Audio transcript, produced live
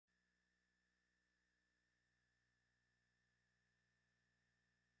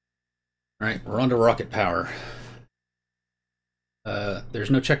Alright, we're on to rocket power.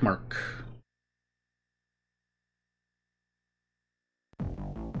 There's no check mark.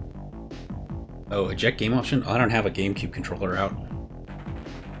 Oh, eject game option? Oh, I don't have a GameCube controller out.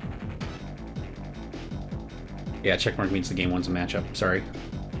 Yeah, check mark means the game wants a matchup. Sorry.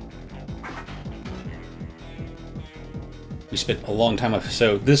 We spent a long time of...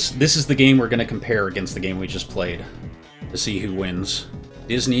 So this is the game we're going to compare against the game we just played. To see who wins.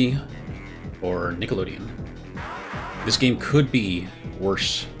 Disney or Nickelodeon. This game could be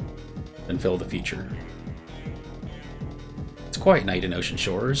worse than Phil the Future. It's a quiet night in Ocean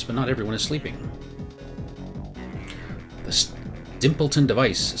Shores, but not everyone is sleeping. The Stimpleton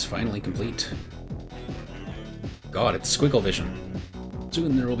device is finally complete. God, it's squiggle vision.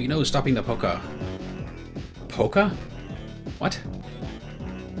 Soon there will be no stopping the Poca. Poca? What?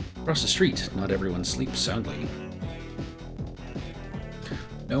 Across the street, not everyone sleeps soundly.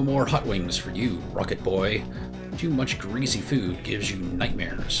 No more hot wings for you, Rocket Boy. Too much greasy food gives you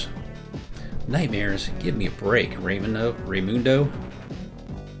nightmares. Nightmares? Give me a break, Raymundo.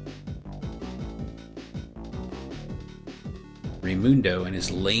 Raymundo and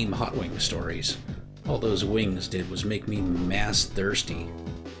his lame hot wing stories. All those wings did was make me mass thirsty.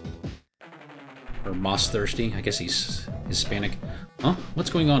 Or moss thirsty? I guess he's Hispanic. Huh? What's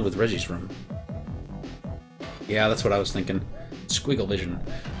going on with Reggie's room? Yeah, that's what I was thinking. Squiggle vision.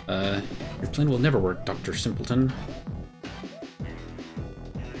 Your plan will never work, Dr. Simpleton.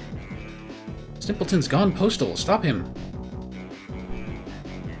 Simpleton's gone postal. Stop him.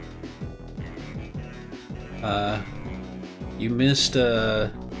 You missed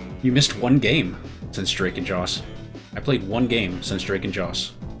one game since Drake and Joss. I played one game since Drake and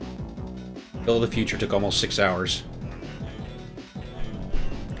Joss. Phil of the Future took almost 6 hours.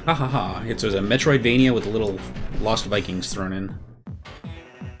 Ha ha ha. It was a Metroidvania with a little Lost Vikings thrown in.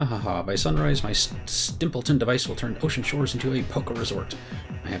 Ha ha ha. By sunrise, my Stimpleton device will turn Ocean Shores into a Poca resort.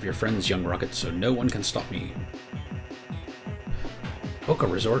 I have your friends, young rocket, so no one can stop me. Poca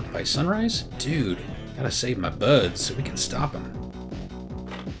resort by sunrise? Dude, gotta save my buds so we can stop him.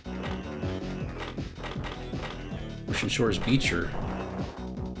 Ocean Shores Beach or...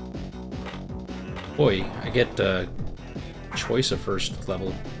 Boy, I get choice of first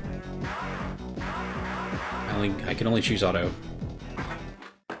level. I can only choose auto.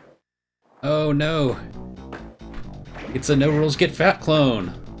 Oh no! It's a no rules get fat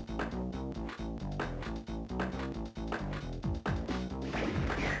clone!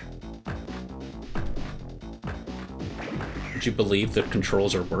 Would you believe the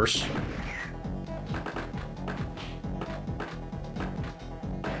controls are worse?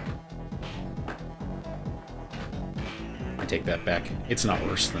 I take that back. It's not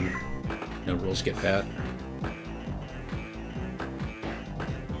worse than no rules get fat.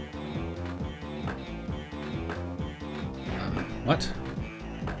 What?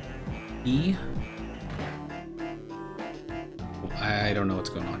 E? I don't know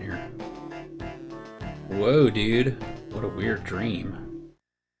what's going on here. Whoa, dude. What a weird dream.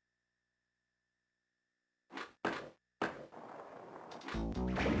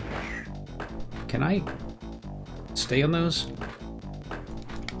 Can I stay on those?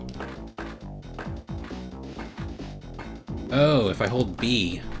 Oh, if I hold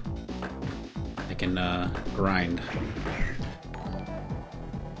B, I can grind.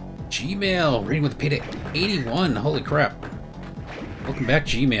 Gmail, rating with a payday 81. Holy crap. Welcome back,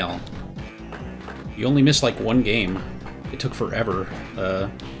 Gmail. You only missed like one game. It took forever.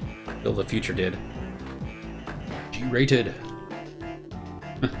 Phil the Future did. G-rated.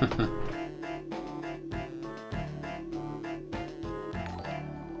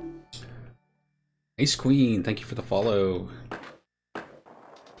 Ace Queen, thank you for the follow.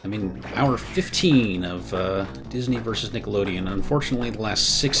 I mean, hour 15 of Disney versus Nickelodeon. Unfortunately, the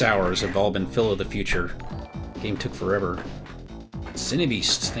last 6 hours have all been Phil of the Future. Game took forever.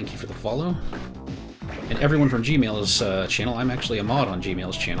 Cinebeast, thank you for the follow. And everyone from Gmail's channel. I'm actually a mod on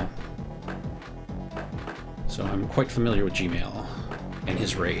Gmail's channel. So I'm quite familiar with Gmail and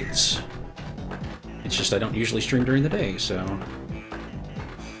his raids. It's just I don't usually stream during the day, so...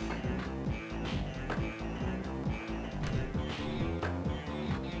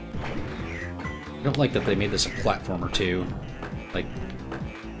 I don't like that they made this a platformer too. Like,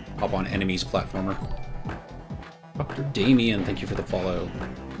 hop on enemies platformer. Dr. Damien, thank you for the follow.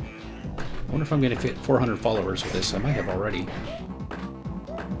 I wonder if I'm going to fit 400 followers with this. I might have already.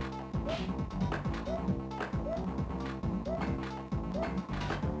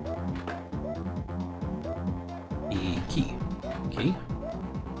 E key. Key?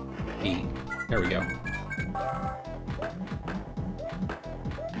 E. There we go.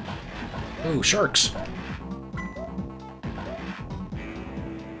 Oh, sharks!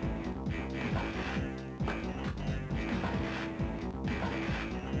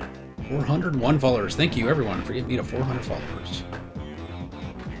 401 followers. Thank you, everyone, for getting me to 400 followers.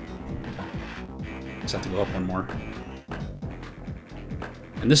 Just have to go up one more.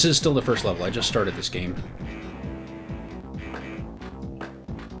 And this is still the first level. I just started this game.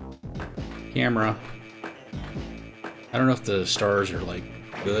 Camera. I don't know if the stars are, like,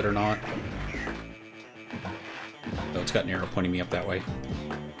 good or not. Oh, it's got an arrow pointing me up that way.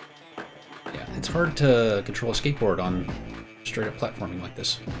 Yeah, it's hard to control a skateboard on straight-up platforming like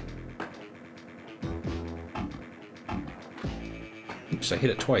this. Oops, I hit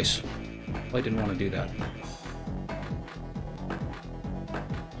it twice. Well, I didn't want to do that.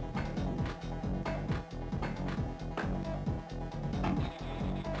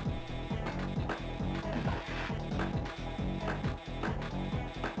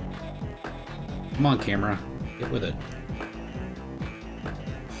 Come on, camera. Get with it.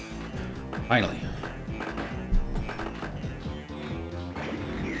 Finally.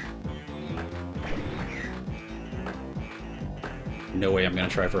 No way I'm going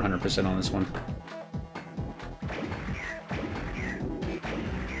to try for 100% on this one.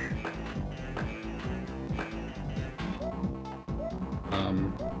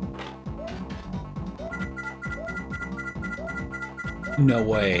 No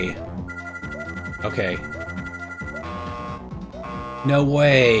way. Okay. No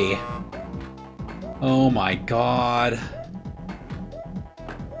way. Oh my god.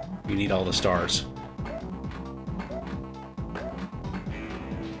 You need all the stars.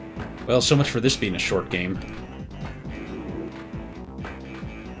 Well, so much for this being a short game.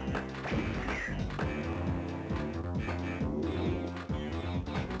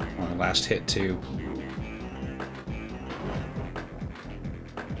 Oh, last hit, too.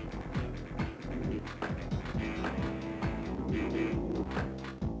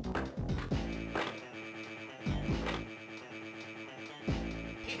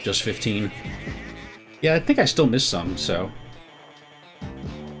 Just 15. Yeah, I think I still missed some, so...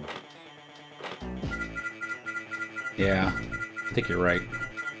 Yeah, I think you're right.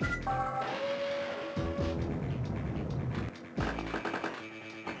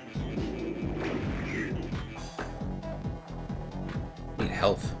 Need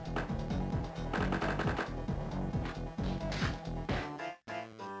health.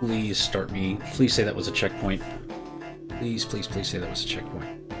 Please start me. Please say that was a checkpoint. Please, please, please say that was a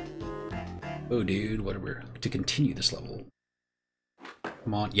checkpoint. Oh, dude, what are we... To continue this level.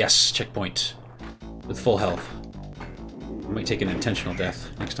 Come on. Yes, checkpoint. With full health. I might take an intentional death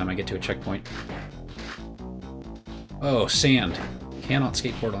next time I get to a checkpoint. Oh, sand. Cannot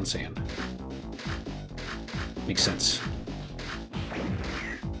skateboard on sand. Makes sense.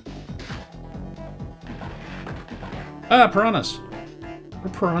 Ah, piranhas! What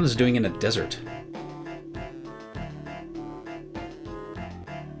are piranhas doing in a desert?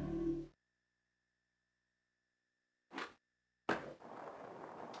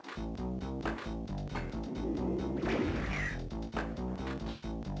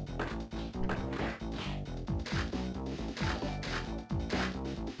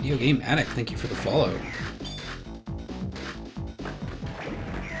 Video Game Addict, thank you for the follow.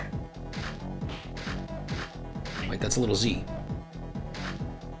 Wait, that's a little Z.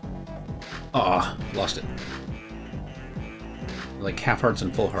 Ah, lost it. Like half hearts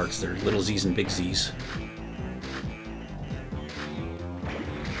and full hearts, they're little Z's and big Z's.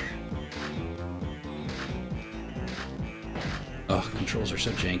 Ugh, controls are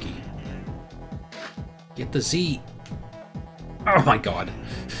so janky. Get the Z! Oh my god!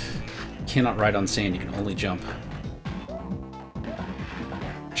 You cannot ride on sand, you can only jump.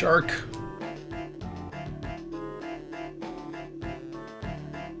 Shark!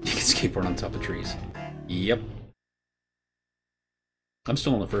 You can skateboard on top of trees. Yep. I'm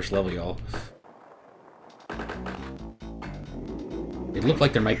still on the first level, y'all. It looked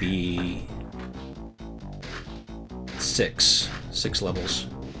like there might be... six levels.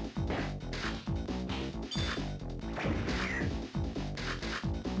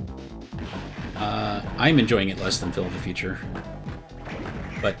 I'm enjoying it less than Phil of the Future.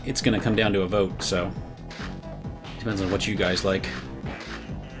 But it's going to come down to a vote, so... Depends on what you guys like.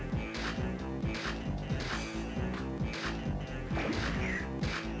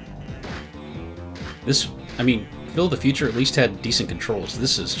 This... I mean, Phil of the Future at least had decent controls.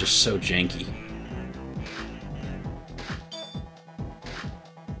 This is just so janky.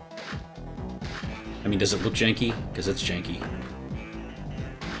 I mean, does it look janky? Because it's janky.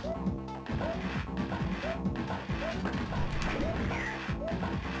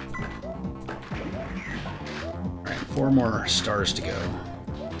 4 more stars to go.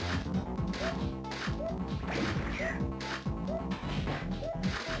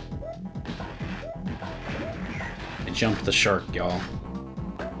 I jumped the shark, y'all.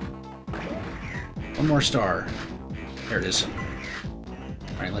 1 more star. There it is.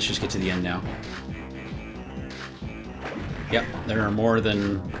 Alright, let's just get to the end now. Yep, there are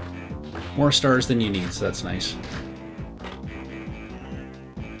more stars than you need, so that's nice.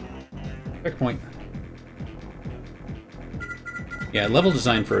 Checkpoint. Yeah, level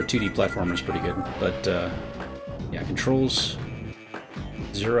design for a 2D platformer is pretty good, but yeah, controls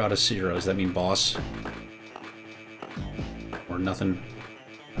 0 out of 0. Does that mean boss? Or nothing?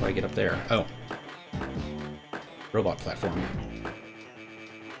 How do I get up there? Oh. Robot platform.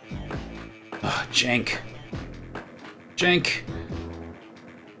 Ah, jank. Jank!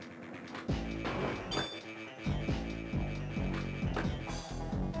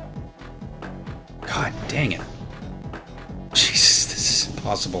 God dang it. Jesus, this is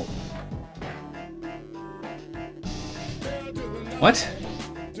impossible. What?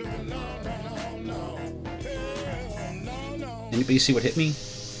 Anybody see what hit me?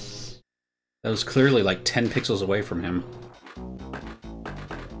 That was clearly like 10 pixels away from him.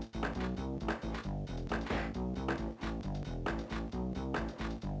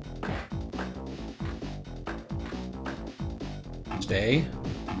 Stay.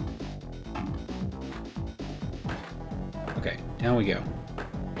 Okay, down we go.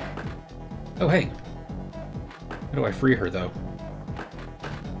 Oh, hey. How do I free her, though?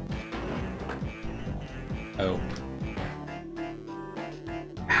 Oh.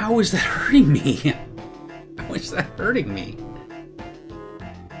 How is that hurting me? How is that hurting me?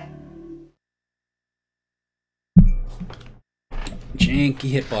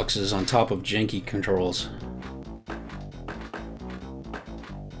 Janky hitboxes on top of janky controls.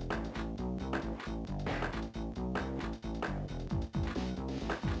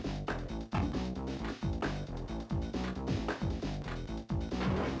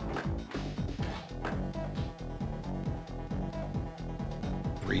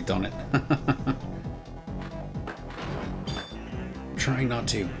 Breathed on it. Trying not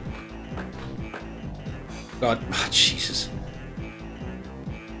to. God, oh, Jesus.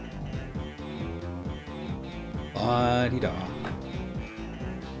 La-di-da.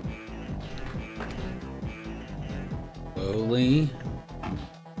 Slowly.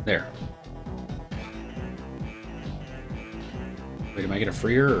 There. Wait, am I gonna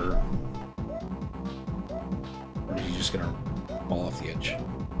free her, or are you just gonna fall off the edge?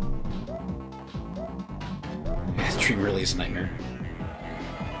 Yeah, this dream really is a nightmare.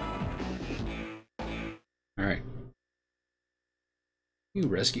 Alright. You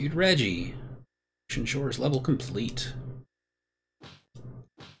rescued Reggie. Ocean Shores level complete.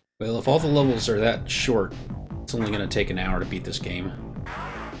 Well, if all the levels are that short, it's only going to take an hour to beat this game.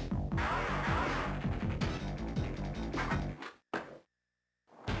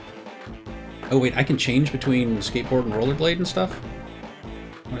 Oh wait, I can change between skateboard and rollerblade and stuff?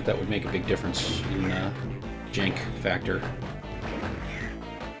 I wonder if that would make a big difference in jank factor.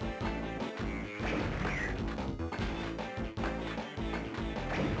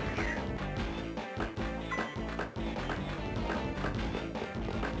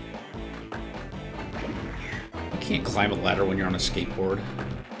 You can't climb a ladder when you're on a skateboard.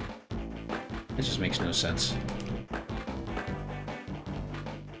 It just makes no sense.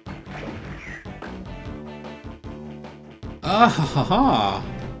 Ah ha ha ha!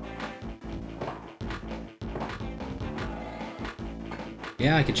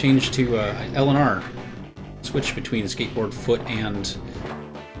 Yeah, I could change to L and R. Switch between skateboard, foot, and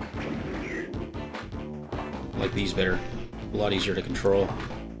I like these better. A lot easier to control.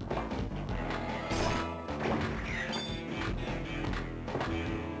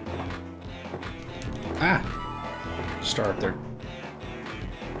 Ah! Star up there.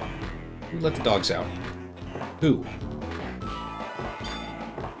 Who let the dogs out? Who?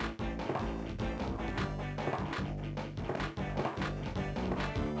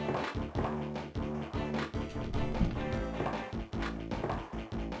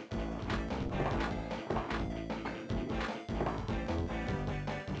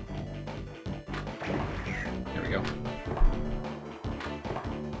 There we go.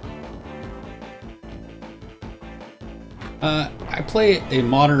 I play a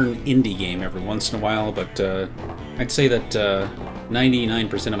modern indie game every once in a while, but I'd say that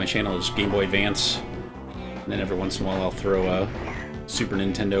 99% of my channel is Game Boy Advance, and then every once in a while I'll throw a Super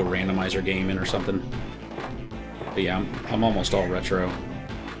Nintendo randomizer game in or something. But yeah, I'm almost all retro.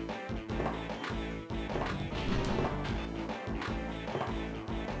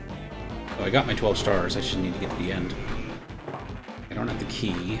 So I got my 12 stars. I just need to get to the end. I don't have the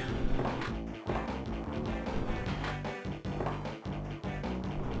key.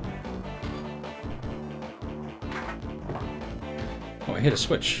 Oh, I hit a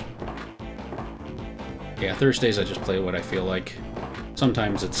switch. Yeah, Thursdays I just play what I feel like.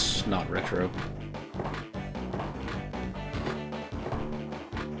 Sometimes it's not retro.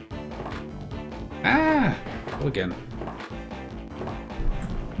 Ah! Go again.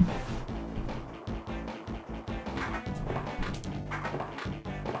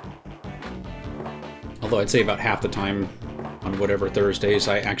 Although I'd say about half the time on whatever Thursdays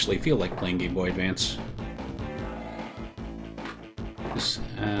I actually feel like playing Game Boy Advance.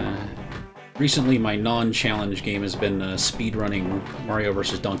 Recently my non-challenge game has been speedrunning Mario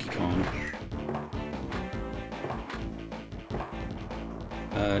vs. Donkey Kong.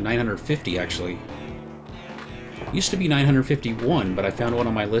 950 actually. Used to be 951, but I found one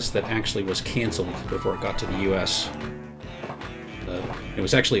on my list that actually was cancelled before it got to the US. It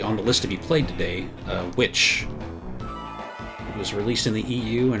was actually on the list to be played today, Which. It was released in the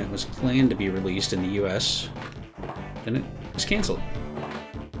EU and it was planned to be released in the US. And it was cancelled.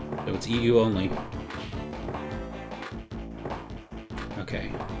 So it's EU only.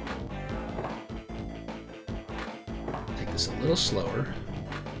 Okay. Take this a little slower.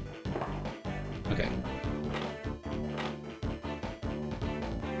 Okay.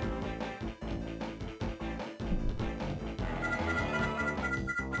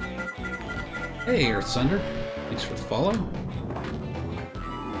 Hey, Earth Thunder. Thanks for the follow.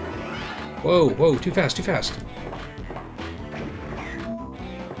 Whoa, whoa, too fast, too fast.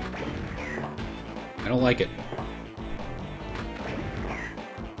 I don't like it.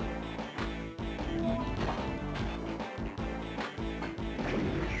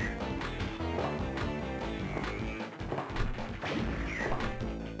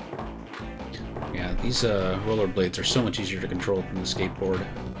 Yeah, these rollerblades are so much easier to control than the skateboard.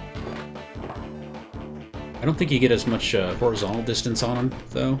 I don't think you get as much horizontal distance on them,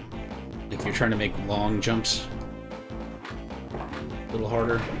 though. Like if you're trying to make long jumps. A little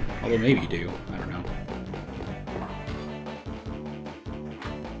harder. Although maybe you do. I don't know.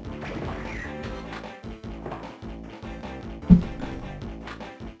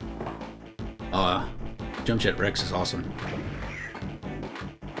 Jump Jet Rex is awesome.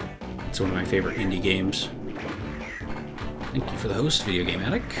 It's one of my favorite indie games. Thank you for the host, Video Game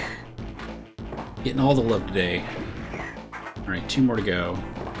Addict. Getting all the love today. Alright, 2 more to go.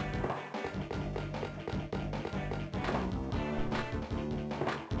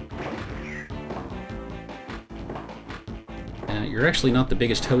 You're actually not the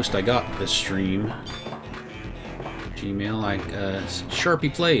biggest host I got this stream. Gmail,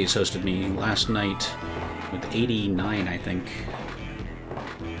 Sharpie Plays hosted me last night with 89, I think.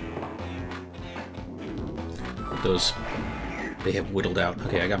 Those, they have whittled out.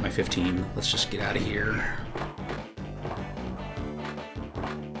 Okay, I got my 15. Let's just get out of here.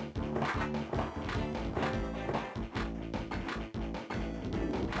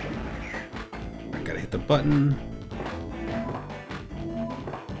 I gotta hit the button.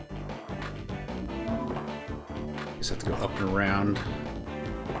 Just have to go up and around.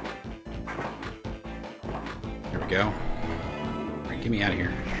 There we go. Alright, get me out of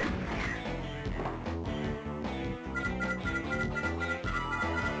here.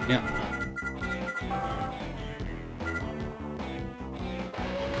 Yeah.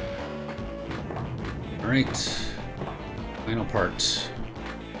 Alright. Final part.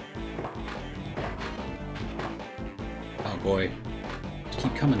 Oh boy. Just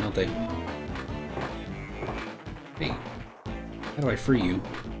keep coming, don't they? Hey. How do I free you?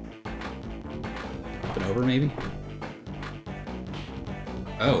 Up and over, maybe?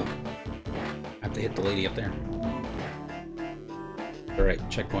 Oh. I have to hit the lady up there. Alright,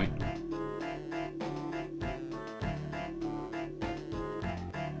 checkpoint.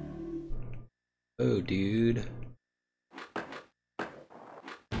 Oh, dude. I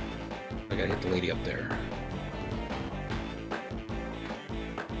gotta hit the lady up there.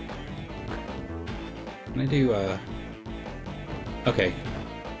 Can I do, okay.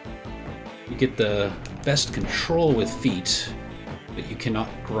 You get the best control with feet, but you cannot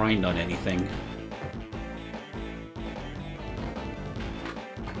grind on anything.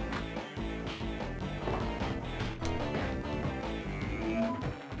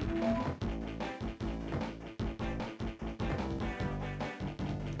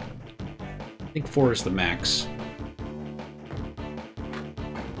 I think 4 is the max.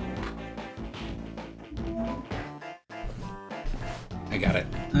 I got it.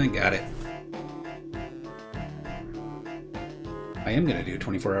 I got it. I am gonna do a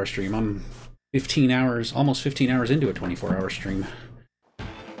 24-hour stream. I'm 15 hours, almost 15 hours into a 24-hour stream.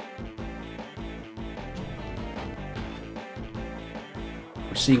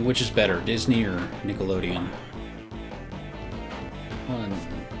 We're seeing which is better, Disney or Nickelodeon. 1,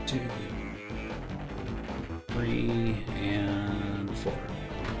 2, 3, and 4.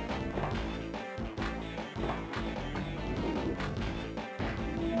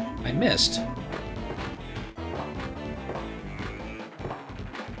 I missed.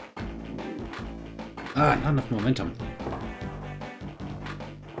 Ah, not enough momentum.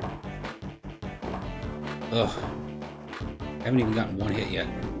 Ugh. I haven't even gotten one hit yet.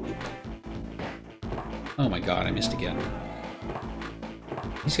 Oh my god, I missed again.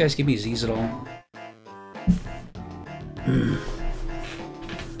 These guys give me Z's at all?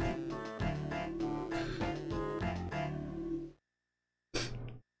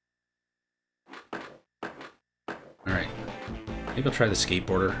 Alright. Maybe I'll try the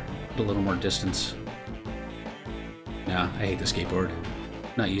skateboarder. Put a little more distance. Nah, I hate the skateboard.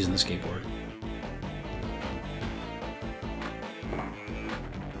 Not using the skateboard.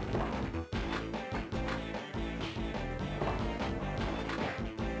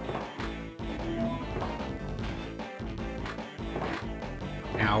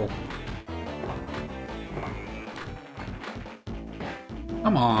 Ow.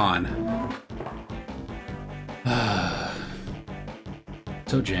 Come on.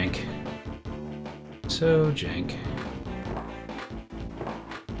 So jank. So jank.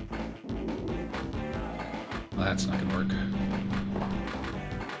 Well, that's not gonna work.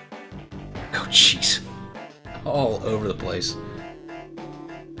 Oh, jeez. All over the place.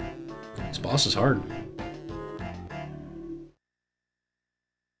 This boss is hard.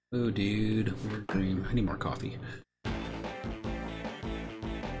 Oh, dude. Weird dream. I need more coffee.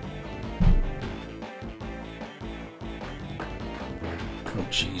 Oh,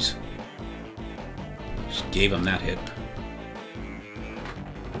 jeez. Just gave him that hit.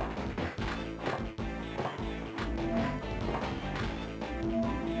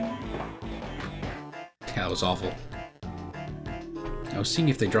 That was awful. I was seeing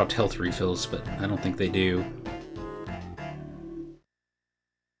if they dropped health refills, but I don't think they do.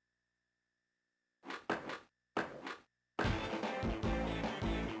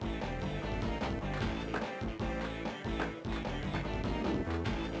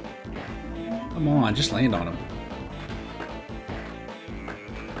 Come on, just land on him.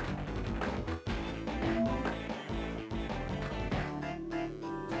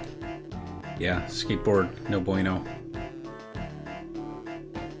 Yeah, skateboard, no bueno.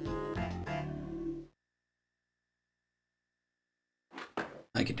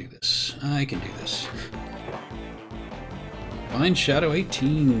 I can do this. I can do this. Divine Shadow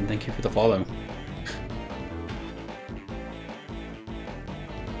 18, thank you for the follow.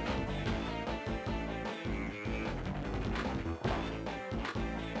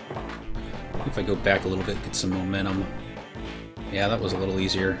 If I go back a little bit, get some momentum. Yeah, that was a little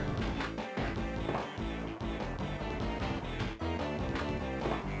easier.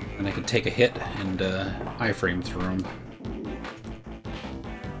 And I can take a hit and iframe through them.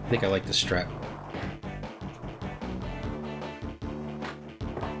 I think I like this strat.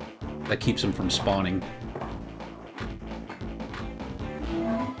 That keeps them from spawning.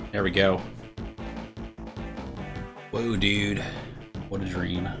 There we go. Whoa, dude. What a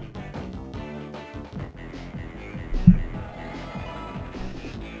dream.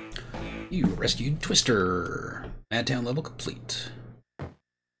 You rescued Twister. Madtown level complete.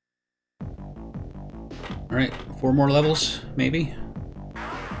 Alright, 4 more levels, maybe?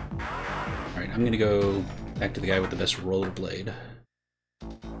 Alright, I'm gonna go back to the guy with the best rollerblade.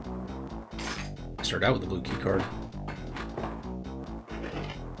 Start out with the blue key card.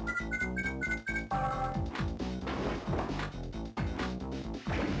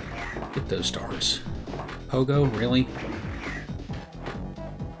 Get those stars. Pogo, really?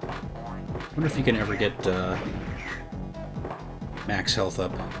 Wonder if you can ever get max health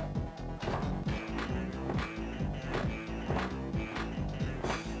up.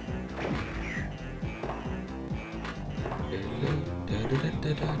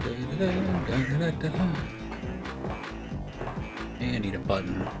 And I need a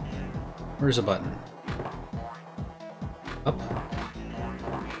button. Where's a button? Up?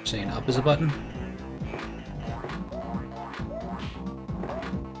 You're saying up is a button?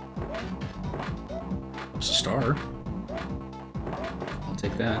 It's a star. I'll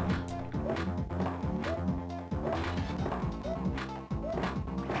take that.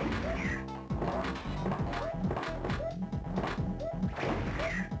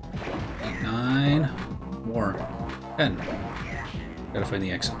 More. 10. Gotta find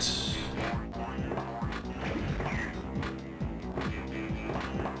the exit.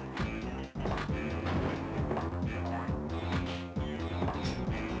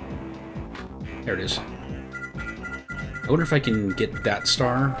 There it is. I wonder if I can get that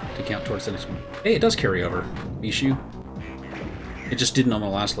star to count towards the next one. Hey, it does carry over, Mishu. It just didn't on the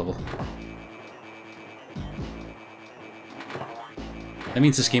last level. That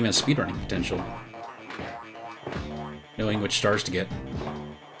means this game has speedrunning potential. Knowing which stars to get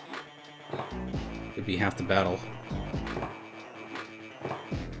would be half the battle.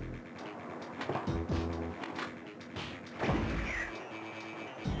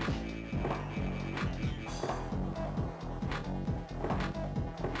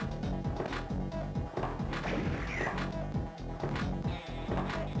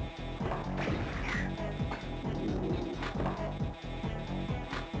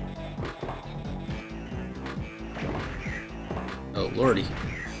 Oh, lordy.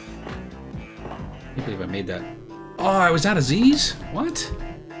 I can't believe I made that. Oh, I was out of Z's? What?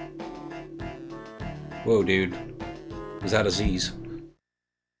 Whoa, dude. I was out of Z's.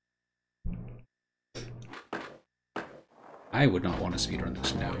 I would not want to speedrun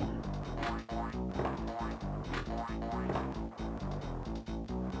this, no.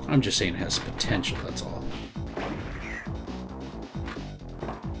 I'm just saying it has potential, that's all.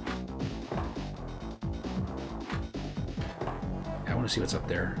 I want to see what's up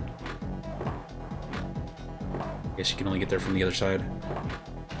there. Guess you can only get there from the other side.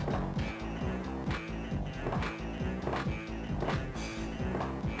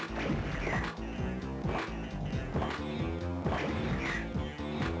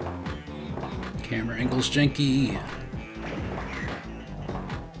 Camera angle's janky.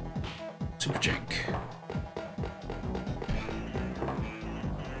 Super jank.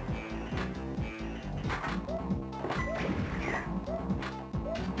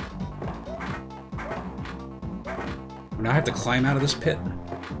 Now I have to climb out of this pit.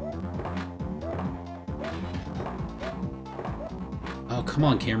 Oh, come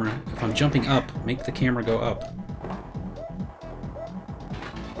on, camera. If I'm jumping up, make the camera go up.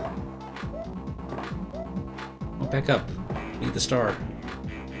 Oh, back up. Need the star.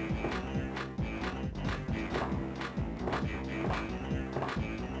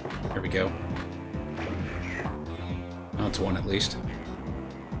 There we go. Oh, it's one at least.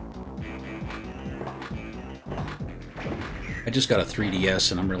 I just got a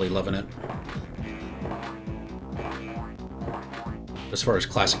 3DS and I'm really loving it. As far as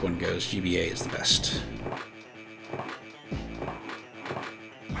classic one goes, GBA is the best.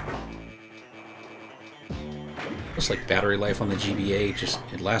 Just like battery life on the GBA, just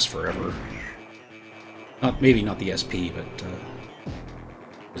it lasts forever. Maybe not the SP, but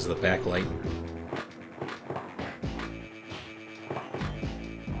because of the backlight.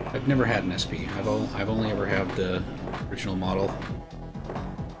 I've never had an SP. I've only ever had the original model.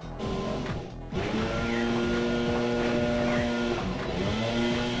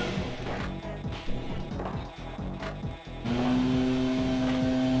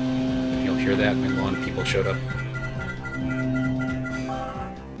 You'll hear that when lawn people showed up.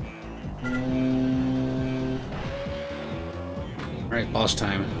 Alright, boss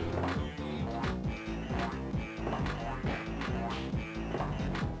time.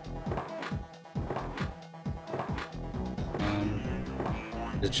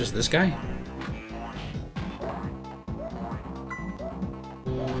 Is it just this guy?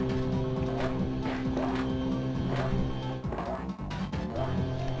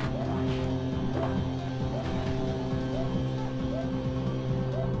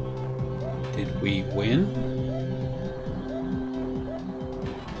 Did we win?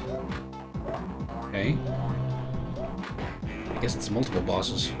 Okay. I guess it's multiple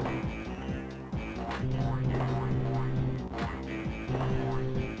bosses.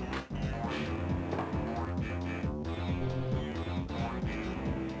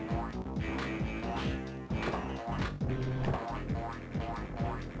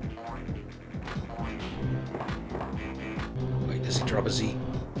 Does he drop a Z?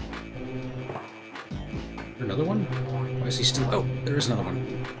 Another one? Why is he still... Oh, there is another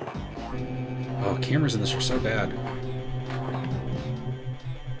one. Oh, cameras in this are so bad.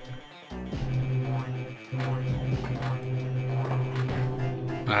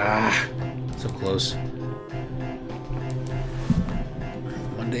 Ah, so close.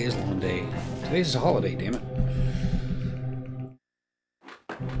 One day is a long day. Today's a holiday, damn it.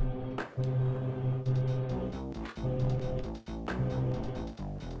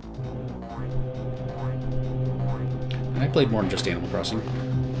 I played more than just Animal Crossing.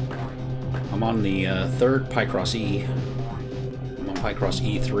 I'm on the third Picross E. I'm on probably cross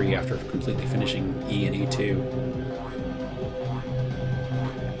E3 after completely finishing E and E2.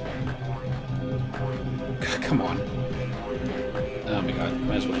 Come on. Oh my god,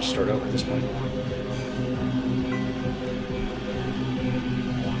 might as well just start over at this point.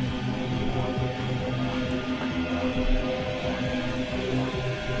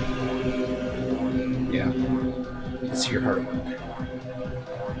 Yeah, you can see your hard work.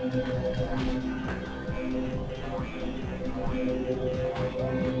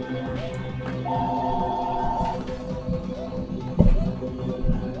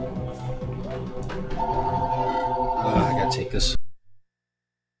 I gotta take this.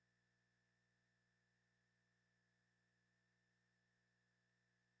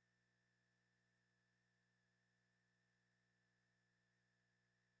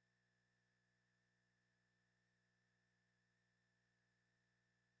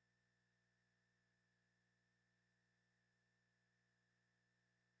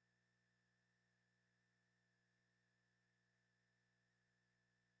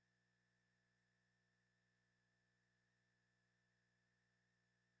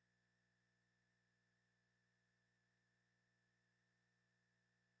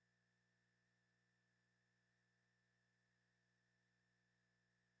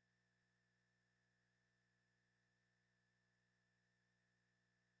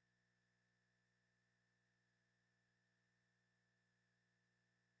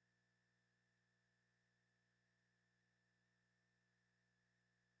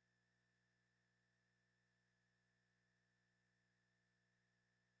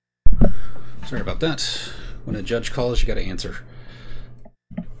 Sorry about that. When a judge calls, you gotta answer.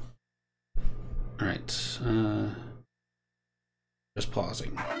 Alright, just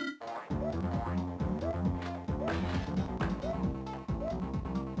pausing.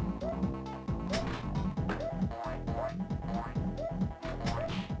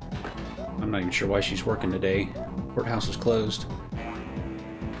 I'm not even sure why she's working today. Courthouse is closed.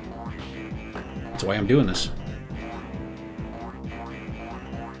 That's why I'm doing this.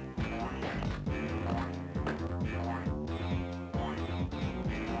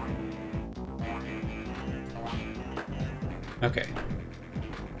 Okay.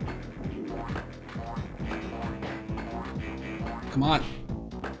 Come on.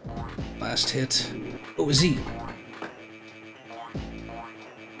 Last hit. Oh, is he?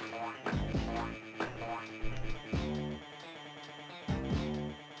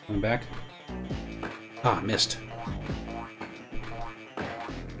 Coming back. Ah, missed.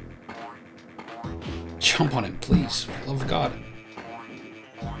 Jump on him, please. For the love of God.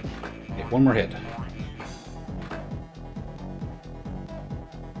 Okay, one more hit.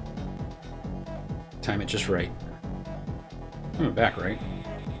 Time it just right. I'm back, right?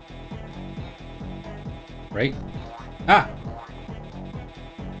 Right? Ah!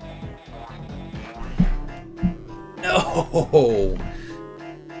 No!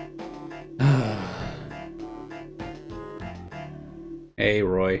 Hey,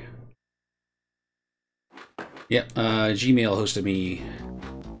 Roy. Yep, Gmail hosted me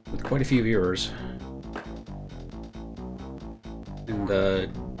with quite a few viewers.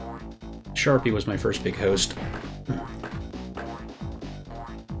 And, Sharpie was my first big host. I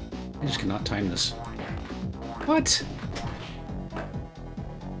just cannot time this. What?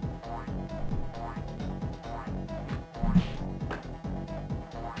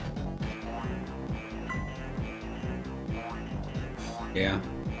 Yeah.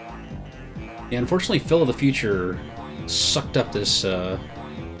 Yeah, unfortunately Phil of the Future sucked up this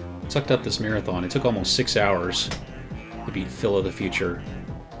marathon. It took almost 6 hours to beat Phil of the Future.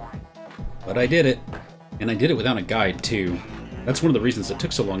 But I did it, and I did it without a guide, too. That's one of the reasons it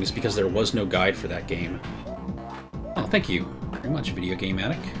took so long, is because there was no guide for that game. Oh, thank you very much, Video Game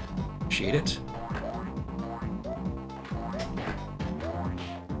Addict. Appreciate it.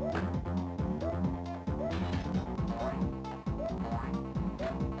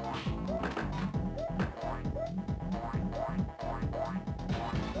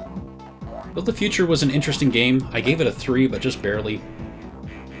 Build the Future was an interesting game. I gave it a 3, but just barely.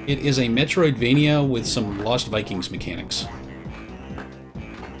 It is a Metroidvania with some Lost Vikings mechanics.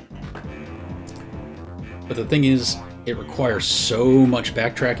 But the thing is, it requires so much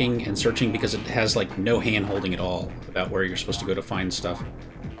backtracking and searching because it has, like, no hand-holding at all about where you're supposed to go to find stuff.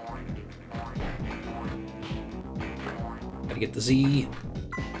 Gotta get the Z.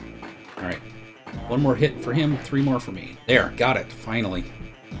 Alright. One more hit for him, 3 more for me. There, got it, finally.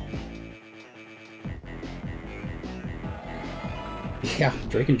 Yeah,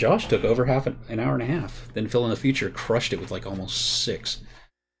 Drake and Josh took over an hour and a half. Then Phil in the Future crushed it with like almost 6.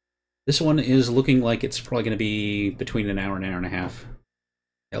 This one is looking like it's probably going to be between an hour and a half.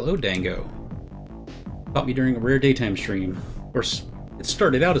 Hello, Dango. Caught me during a rare daytime stream. Of course, it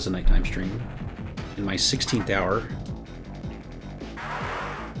started out as a nighttime stream in my 16th hour.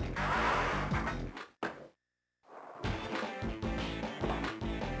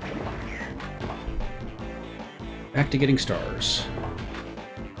 Back to getting stars.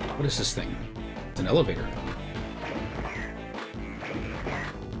 What is this thing? It's an elevator.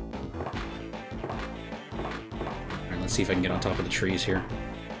 Alright, let's see if I can get on top of the trees here.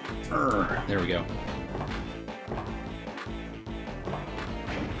 There we go.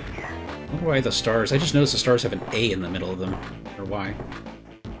 I wonder why the stars... I just noticed the stars have an A in the middle of them. Or why.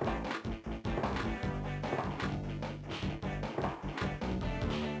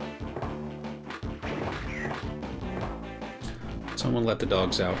 Someone let the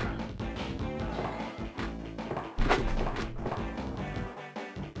dogs out.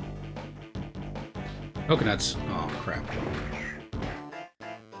 Coconuts. Oh, crap.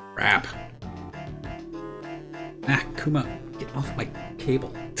 Crap. Ah, Kuma, get off my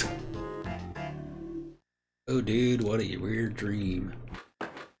cable. Oh, dude, what a weird dream.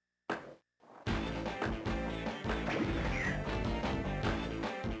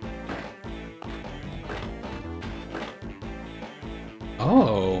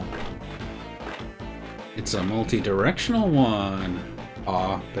 Oh. It's a multi-directional one.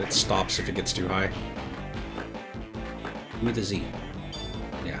 Aw, but it stops if it gets too high. With a Z.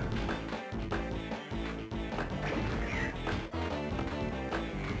 Yeah.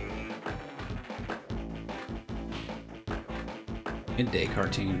 Midday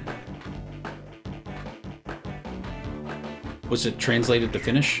cartoon. Was it translated to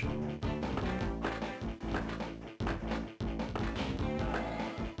Finnish?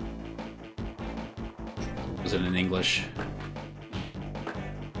 Was it in English?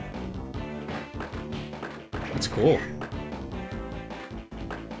 That's cool.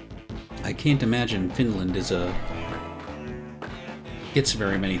 I can't imagine Finland gets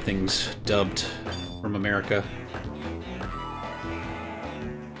very many things dubbed from America.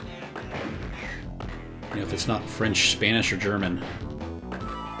 You know, if it's not French, Spanish, or German.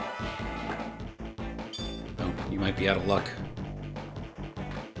 Oh, you might be out of luck.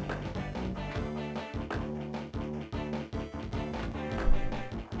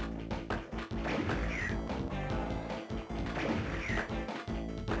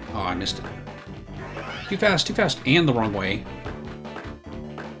 Oh, I missed it. Too fast, and the wrong way.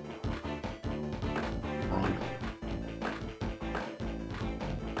 Wrong.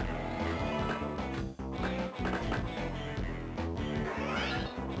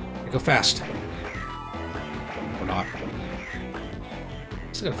 Go fast. Or not.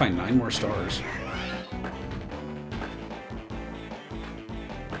 Still gotta find 9 more stars.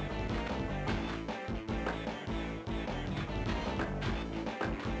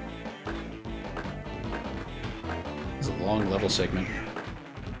 It's a long level segment.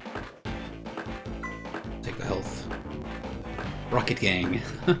 Take the health. Rocket Gang.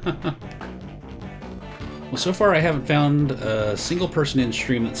 Well, so far I haven't found a single person in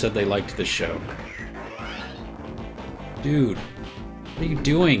stream that said they liked this show. Dude, what are you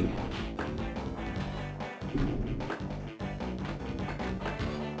doing?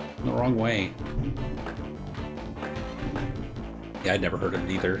 The wrong way. Yeah, I'd never heard of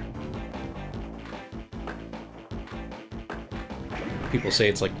it either. People say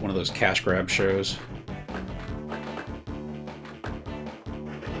it's like one of those cash grab shows.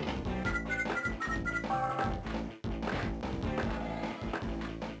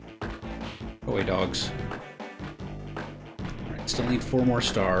 Away, dogs. Alright, still need 4 more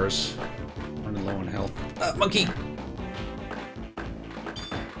stars. Running low on health. Monkey!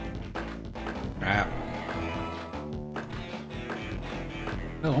 Crap.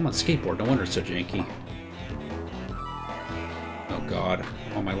 Oh, I'm on skateboard. No wonder it's so janky. Oh god.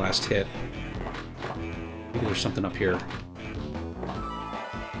 I'm on my last hit. Maybe there's something up here.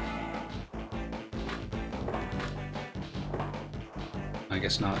 I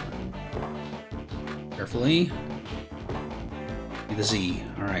guess not. Carefully. The Z.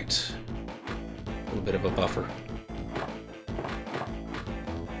 Alright. A little bit of a buffer.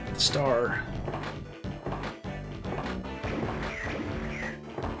 The star.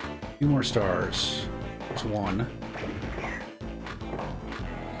 2 more stars. There's 1.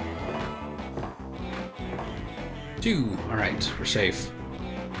 Two. Alright, we're safe.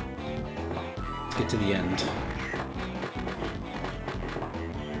 Let's get to the end.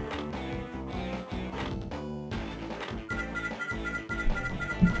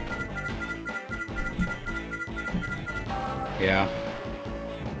 Yeah.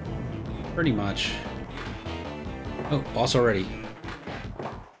 Pretty much. Oh, boss already.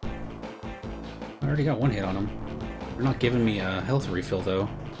 already got one hit on him. They're not giving me a health refill, though.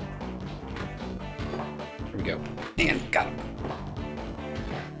 There we go. And got him.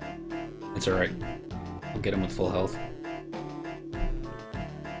 It's alright. I'll get him with full health.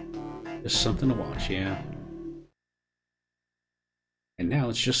 Just something to watch, yeah. And now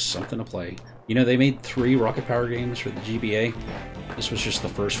it's just something to play. You know, they made 3 rocket power games for the GBA. This was just the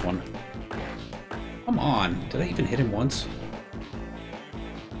first one. Come on! Did I even hit him once?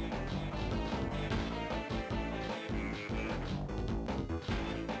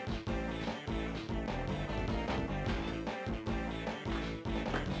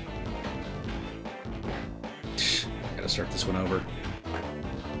 Gotta start this one over.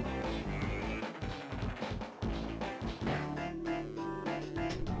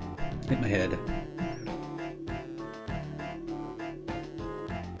 Hit my head.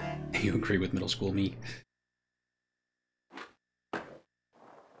 You agree with middle school me? Oh,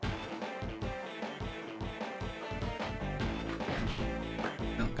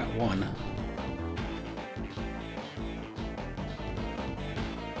 got one.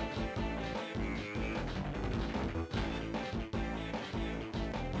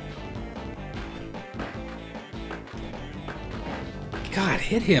 God,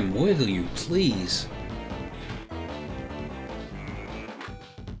 hit him, will you, please?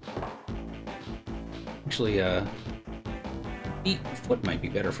 Actually, foot might be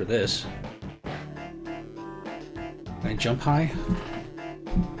better for this. Can I jump high?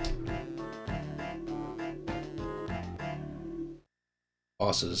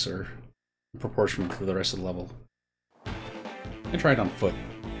 Bosses are proportional to the rest of the level. I tried on foot.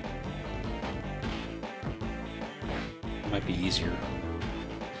 Might be easier.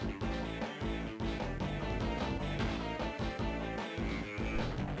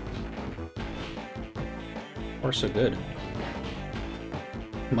 Or so good.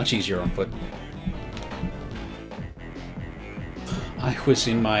 Much easier on foot. I was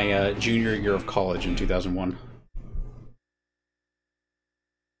in my junior year of college in 2001.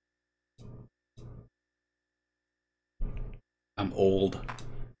 I'm old.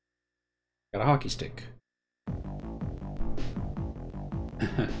 Got a hockey stick.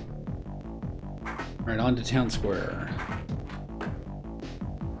 Right on to Town Square.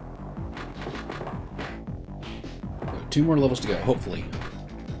 So 2 more levels to go, hopefully.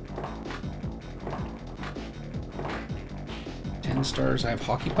 10 stars. I have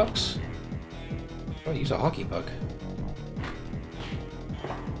hockey pucks. Oh, I use a hockey puck.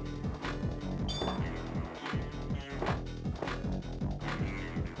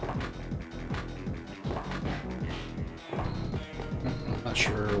 I'm not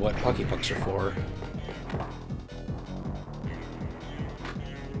sure what hockey pucks are for.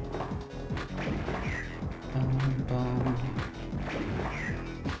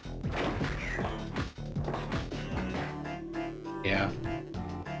 Yeah,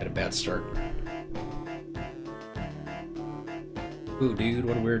 had a bad start. Ooh, dude,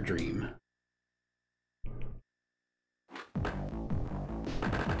 what a weird dream.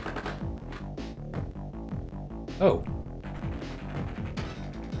 Oh.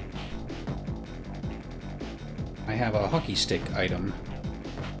 I have a hockey stick item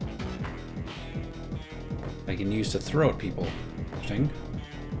I can use to throw at people. Interesting.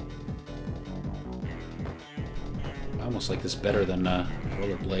 I almost like this better than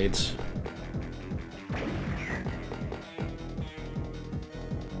rollerblades.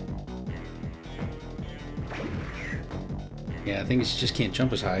 Yeah, I think it's just can't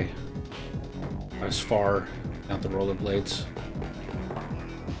jump as high, as far, out the rollerblades.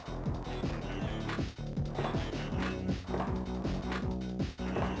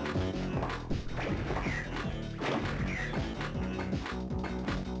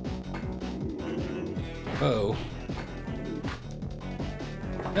 Oh.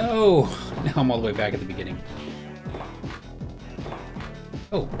 No! Now I'm all the way back at the beginning.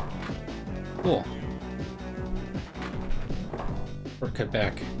 Oh. Cool. Shortcut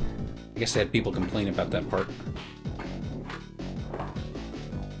back. I guess I had people complain about that part.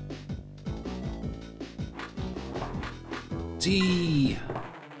 Z!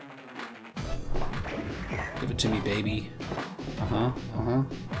 Give it to me, baby. Uh-huh, uh-huh.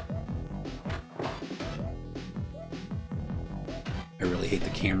 I really hate the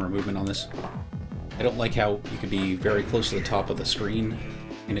camera movement on this. I don't like how you can be very close to the top of the screen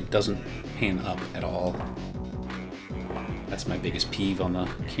and it doesn't pan up at all. That's my biggest peeve on the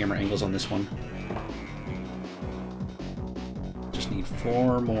camera angles on this one. Just need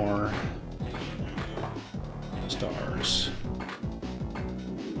 4 more stars.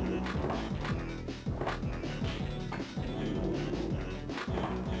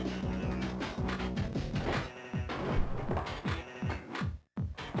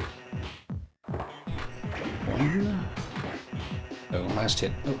 go. Last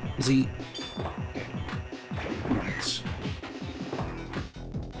hit. Oh, Z. Okay. More hits.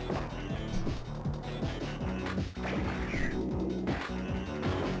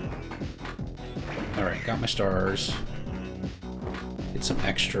 Alright, got my stars. Get some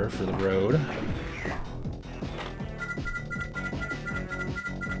extra for the road.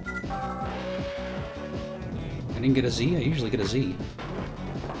 I didn't get a Z? I usually get a Z.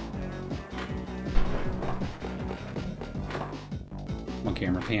 Come on,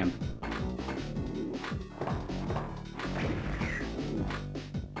 camera, pan.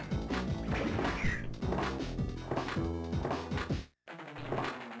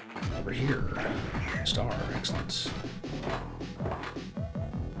 Over here. Star, excellent.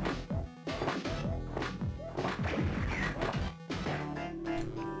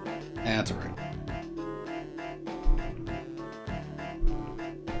 That's all right.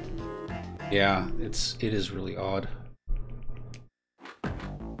 Yeah, it is really odd. I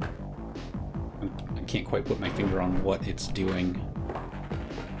can't quite put my finger on what it's doing.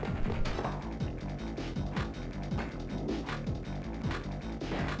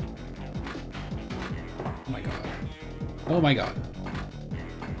 Oh my god. Oh my god.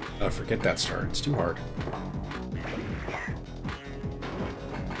 Oh, forget that star. It's too hard.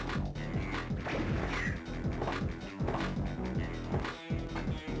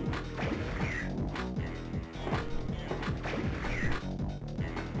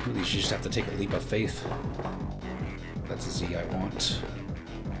 You just have to take a leap of faith. That's the Z I want.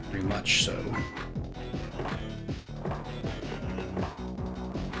 Very much so.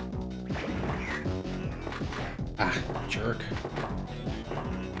 Ah, jerk.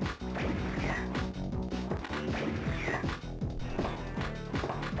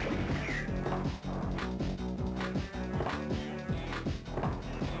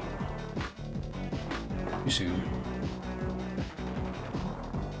 Too soon.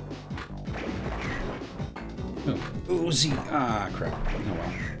 Oh, Z. Ah, crap. Oh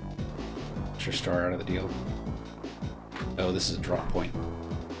well. Sure, star out of the deal. Oh, this is a drop point.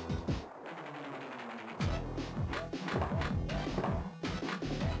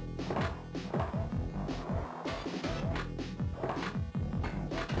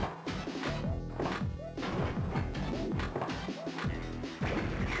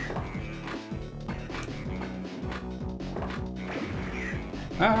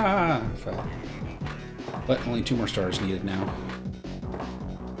 Ah, fell. But only 2 more stars needed now.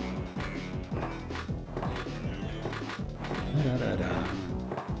 Da-da-da-da.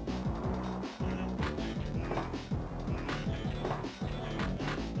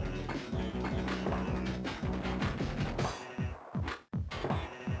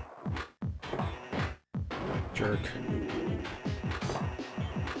 Jerk.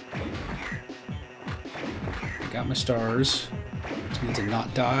 I got my stars. Just need to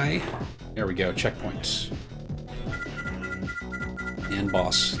not die. There we go, checkpoints. And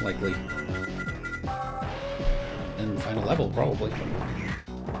boss, likely. And final level, probably.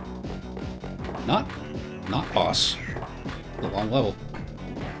 Not boss. A long level.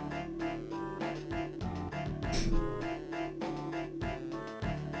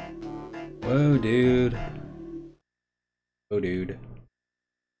 Whoa, dude. Oh, dude.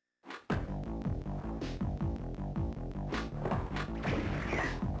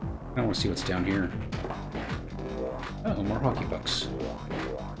 I want to see what's down here. Oh, more hockey pucks.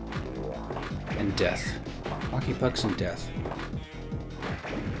 And death. Hockey pucks and death.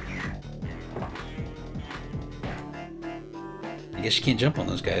 I guess you can't jump on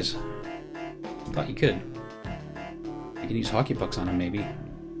those guys. I thought you could. You can use hockey pucks on them, maybe.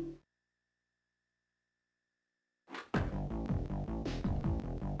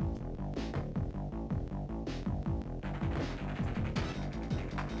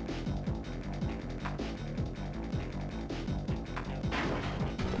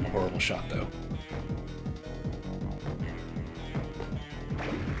 Horrible shot, though.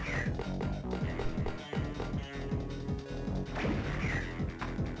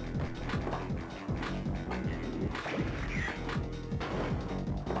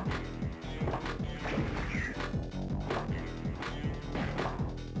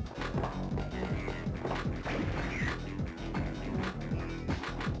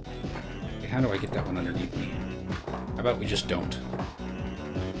 Okay, how do I get that one underneath me? How about we just don't?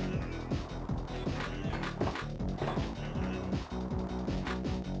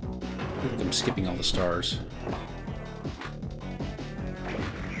 I'm skipping all the stars.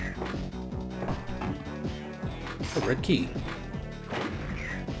 Oh, red key.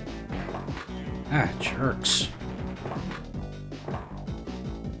 Ah, jerks.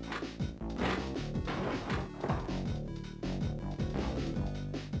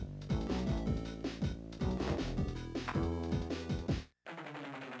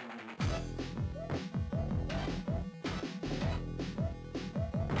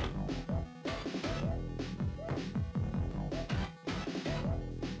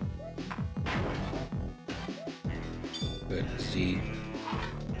 Good. Z.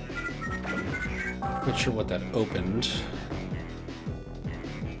 Not sure what that opened.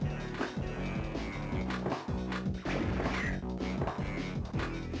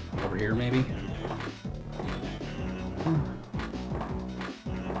 Over here, maybe?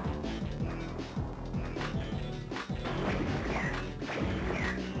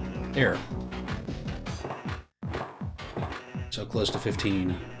 There. So close to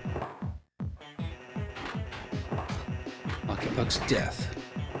 15. Puck's death.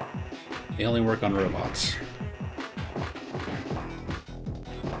 They only work on robots.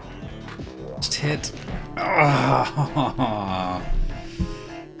 Just hit. Ah,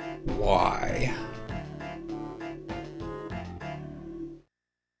 why?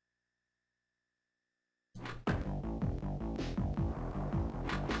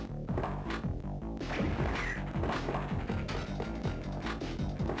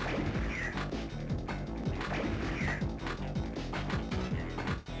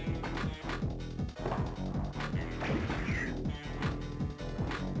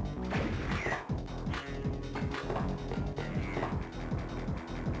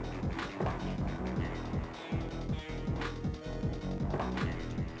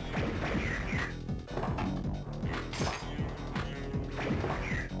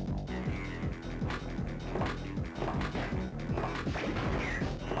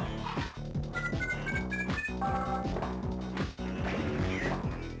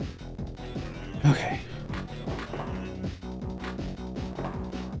 Okay.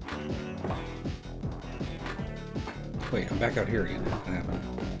 Wait, I'm back out here again. What happened?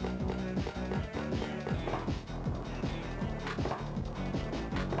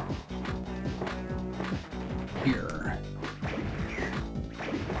 Here.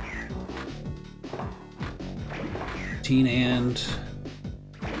 And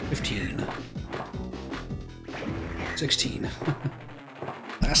 15. 16.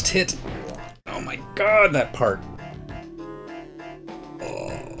 Last hit. Oh my god, that part.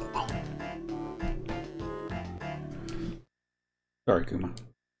 Oh. Sorry, Kuma.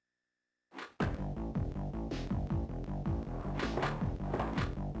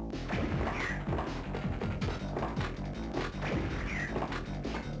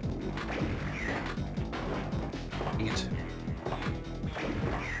 Dang it.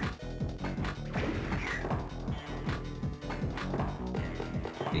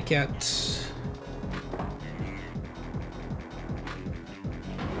 Hey, cat.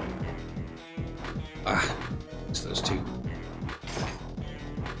 Ah, it's those two.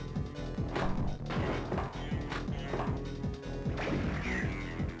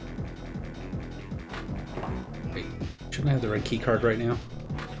 Wait, shouldn't I have the red key card right now?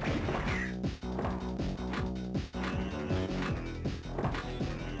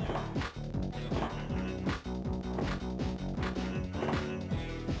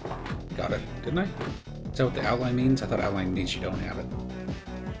 Got it, didn't I? Is that what the outline means? I thought outline means you don't have it.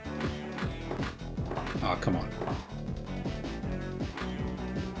 Oh, come on.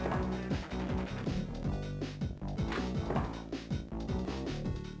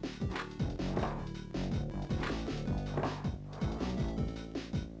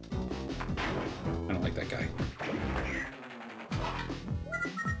 I don't like that guy.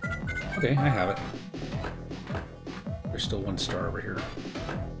 Okay, I have it. There's still one star over here.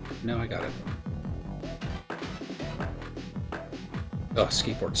 No, I got it. Oh,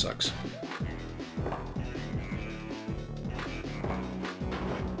 skateboard sucks.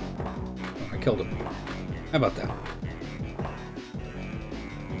 Oh, I killed him. How about that?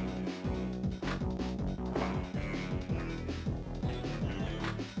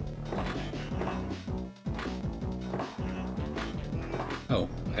 Oh,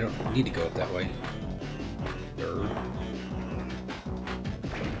 I don't need to go up that way. Durr.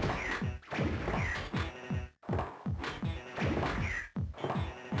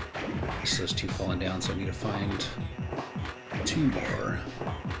 Those two falling down, so I need to find two more.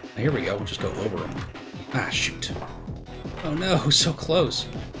 Now, here we go, we'll just go over them. Ah, shoot. Oh no, so close.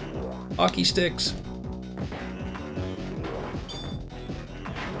 Hockey sticks.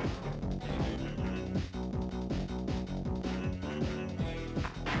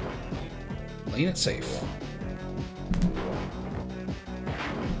 Playing it safe.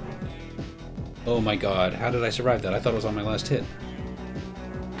 Oh my god, how did I survive that? I thought it was on my last hit.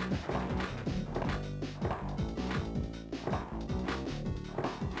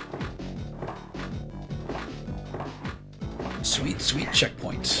 Sweet, sweet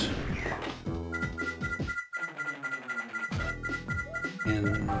checkpoint.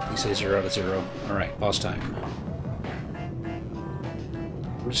 And we say 0 out of 0. Alright, pause time.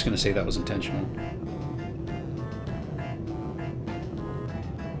 We're just gonna say that was intentional.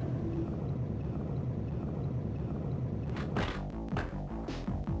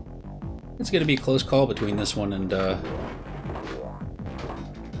 It's gonna be a close call between this one and, you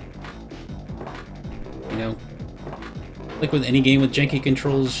know, like with any game with janky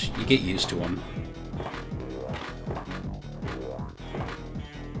controls, you get used to them.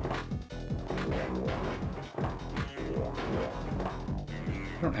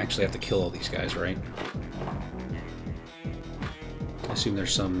 I don't actually have to kill all these guys, right? I assume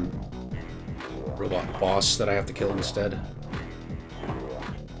there's some robot boss that I have to kill instead.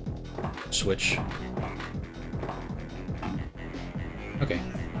 Switch. Okay.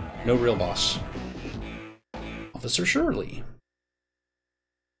 No real boss. Officer Shirley.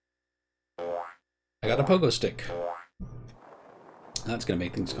 I got a pogo stick. That's gonna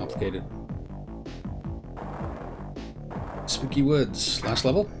make things complicated. Spooky Woods. Last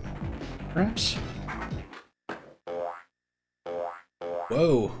level? Perhaps?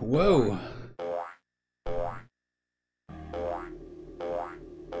 Whoa, whoa!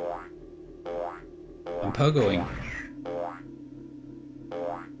 I'm pogoing.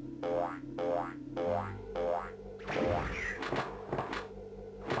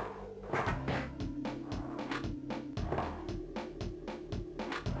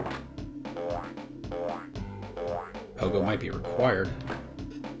 Pogo might be required.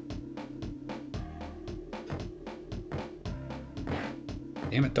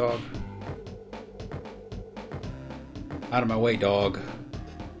 Damn it, dog. Out of my way, dog.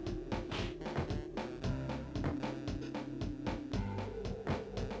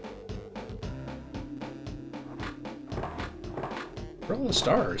 Where are all the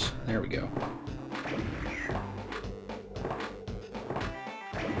stars? There we go.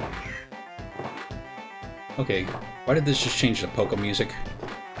 Okay, why did this just change to Poco music?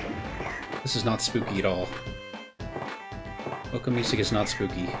 This is not spooky at all. Poco music is not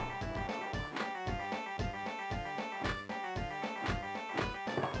spooky.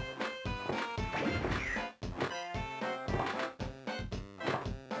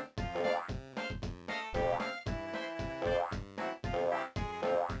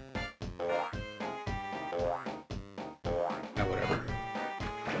 Ah, whatever.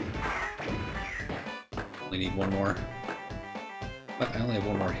 Only need one more. But I only have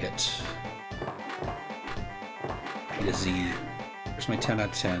one more hit. Need a Z. Here's my 10 out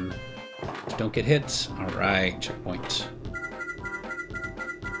of 10. Just don't get hit. Alright, checkpoint.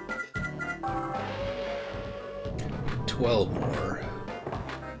 12 more.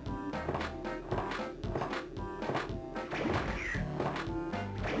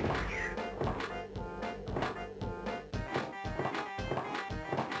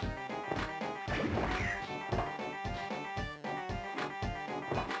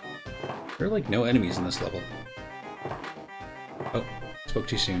 There are like no enemies in this level. Oh, spoke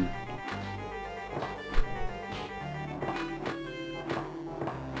too soon.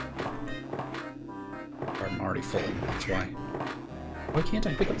 I'm already full, that's why. Why can't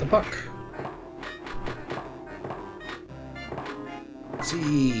I pick up the puck?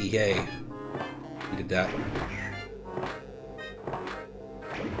 See, yay. We did that.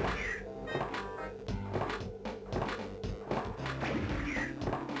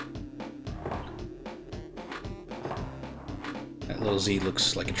 Little Z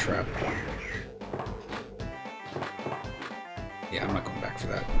looks like a trap. Yeah, I'm not going back for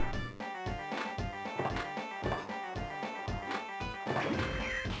that.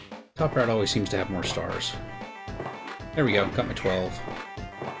 Top route always seems to have more stars. There we go, got my 12.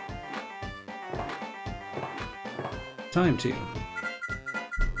 Time to.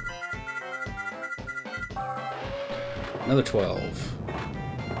 Another 12.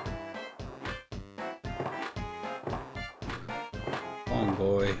 Long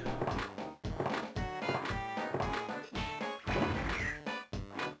boy.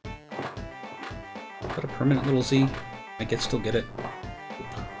 Is that a permanent little Z? I can still get it.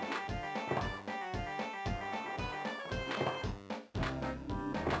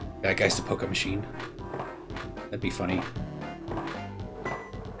 That guy's the Poke machine. That'd be funny.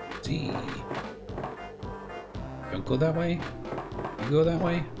 Z. Don't go that way? You go that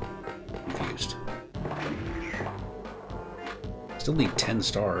way? Confused. Still need 10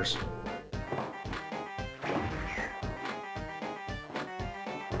 stars.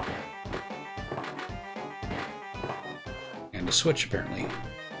 And a switch, apparently.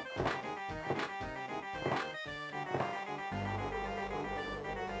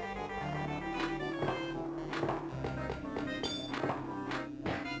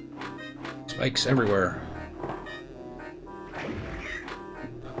 Spikes everywhere.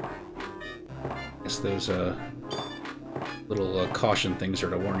 Guess those little caution things are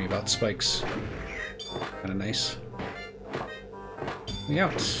to warn you about spikes. Kinda nice. We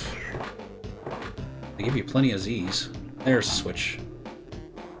out. They give you plenty of Z's. There's a switch.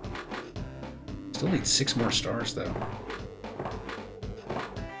 Still need 6 more stars, though.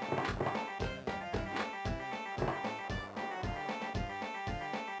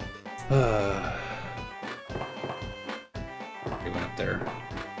 He went up there.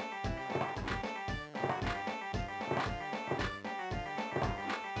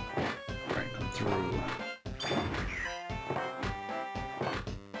 Alright, I'm through.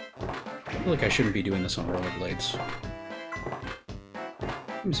 I feel like I shouldn't be doing this on rollerblades.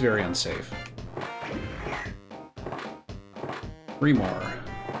 Seems very unsafe. 3 more.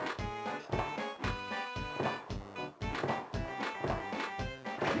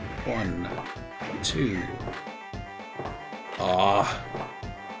 One, 2. Ah.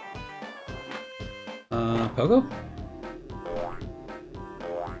 Pogo?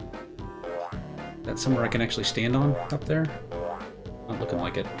 That's somewhere I can actually stand on up there? Not looking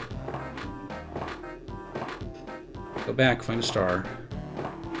like it. Go back, find a star.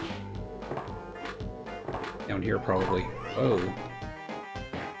 Down here, probably. Oh.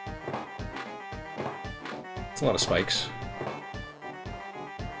 It's a lot of spikes.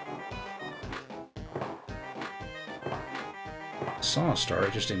 Saw a star, I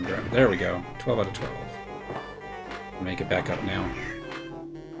just didn't grab it. There we go. 12 out of 12. Make it back up now.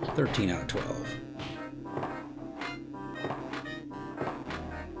 13 out of 12.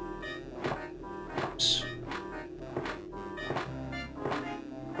 Oops.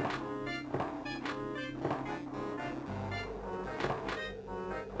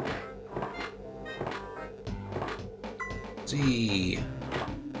 See.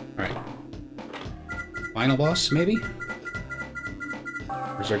 Alright. Final boss, maybe?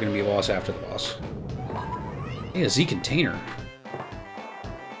 Or is there going to be a boss after the boss? Hey, a Z container.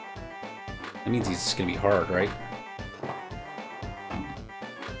 That means he's going to be hard, right?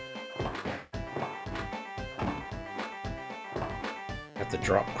 Have to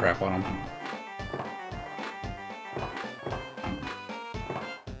drop crap on him.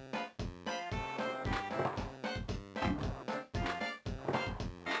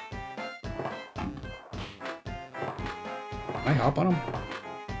 Can I hop on him?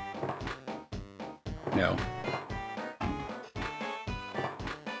 No.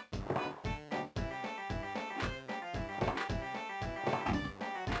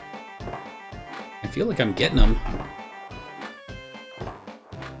 I feel like I'm getting them.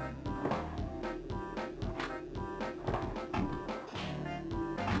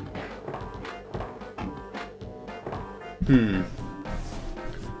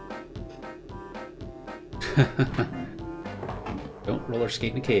 Don't roller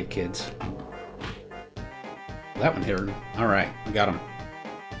skate in a cave, kids. That one hit her. Alright, we got him.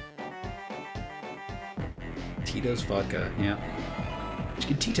 Tito's vodka, yeah.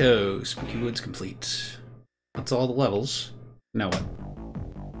 Chicken Tito's. Spooky Woods complete. That's all the levels. Now what?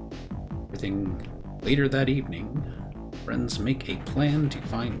 Everything later that evening. Friends make a plan to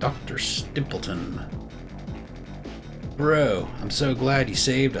find Dr. Stimpleton. Bro, I'm so glad you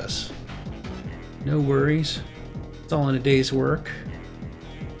saved us. No worries. It's all in a day's work.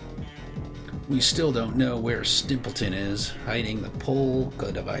 We still don't know where Stimpleton is, hiding the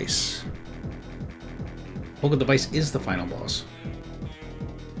polka device. Polka device is the final boss.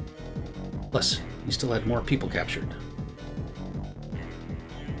 Plus, you still had more people captured.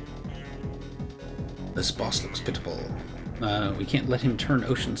 This boss looks pitiable. We can't let him turn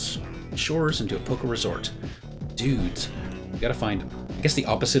Ocean's shores into a polka resort. Dudes, we gotta find him. I guess the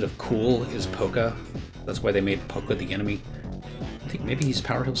opposite of cool is polka. That's why they made polka the enemy. I think maybe he's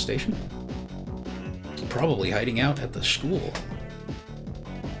Power Hill Station? Probably hiding out at the school.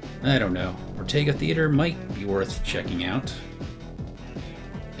 I don't know. Ortega Theater might be worth checking out.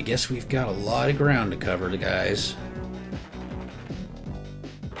 I guess we've got a lot of ground to cover, guys.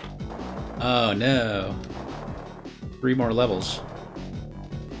 Oh no. 3 more levels.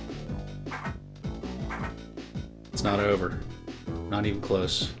 It's not over. Not even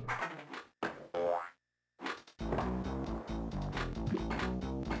close.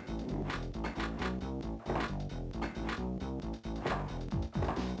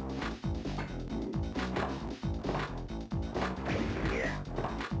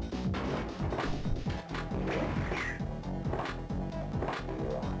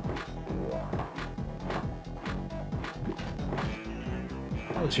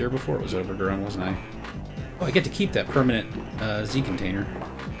 I was here before it was overgrown, wasn't I? Oh, I get to keep that permanent Z container.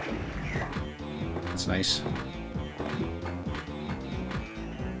 That's nice.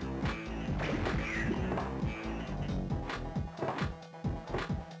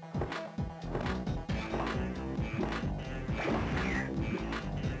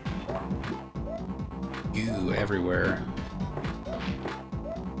 everywhere.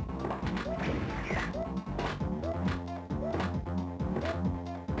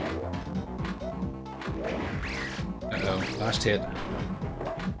 Uh-oh, last hit.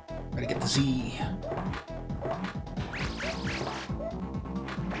 Gotta get the Z.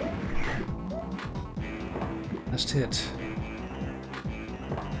 Last hit.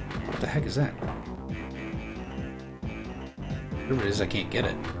 What the heck is that? Whatever it is, I can't get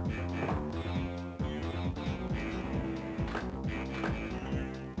it.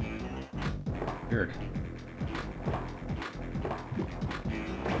 Weird.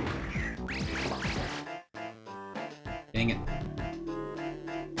 Dang it.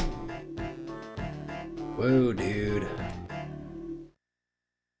 Whoa, dude.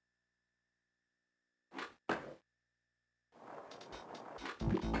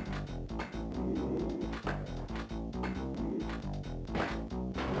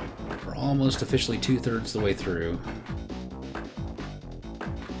 We're almost officially 2/3 the way through.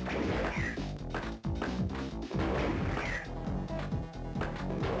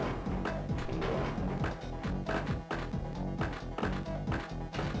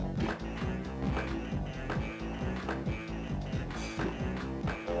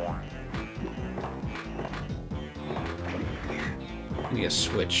 Give me a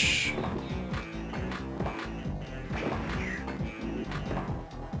switch.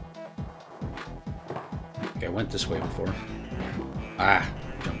 Okay, I went this way before. Ah,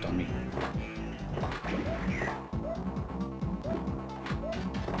 jumped on me.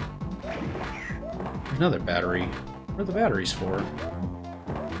 There's another battery. What are the batteries for?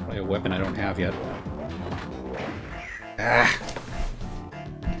 Probably a weapon I don't have yet. Ah!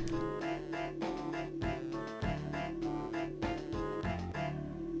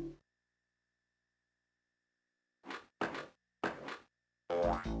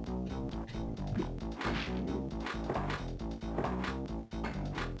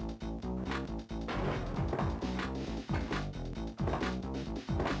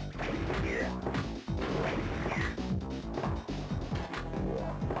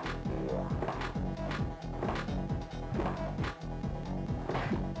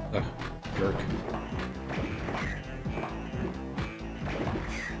 Jerk.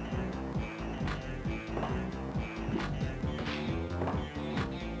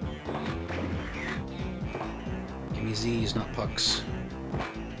 Give me Z's, not pucks.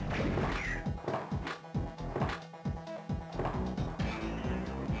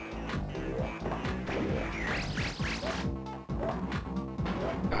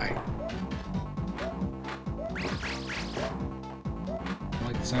 Die. I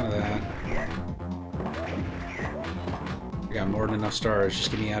like the sound of that. I got more than enough stars.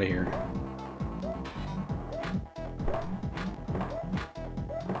 Just get me out of here.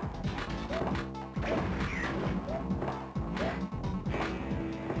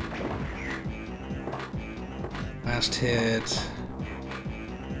 Last hit.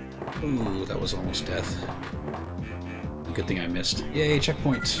 Ooh, that was almost death. Good thing I missed. Yay,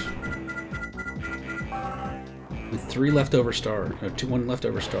 checkpoint. With 3 leftover stars. No, 1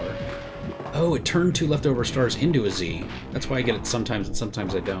 leftover star. Oh, it turned 2 leftover stars into a Z. That's why I get it sometimes and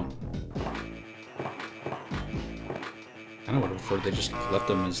sometimes I don't. I would have preferred they just left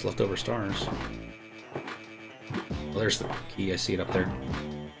them as leftover stars. Well, there's the key. I see it up there.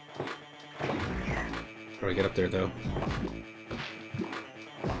 How do I get up there, though?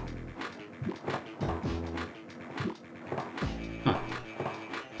 Huh.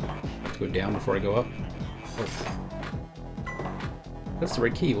 Have to go down before I go up? Oh. That's the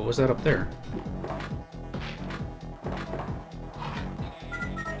right key. What was that up there?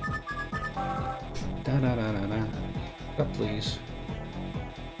 Da-da-da-da-da. Up, please.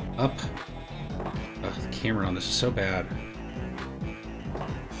 Up. Ugh, the camera on this is so bad.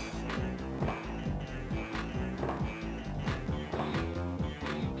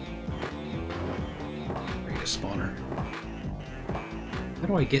 Ready to spawner. How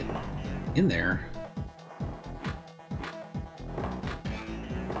do I get in there?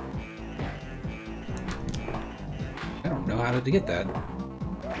 I don't know how to get that.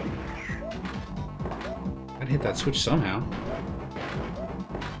 I'd hit that switch somehow.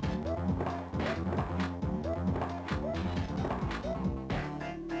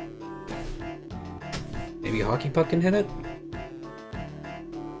 Maybe a hockey puck can hit it?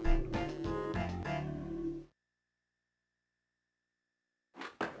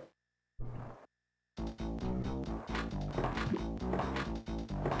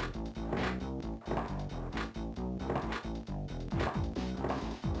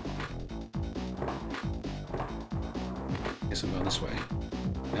 Guess I'm going this way.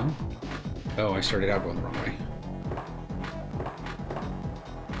 No? Oh, I started out going the wrong way.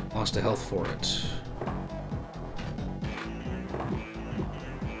 Lost a health for it.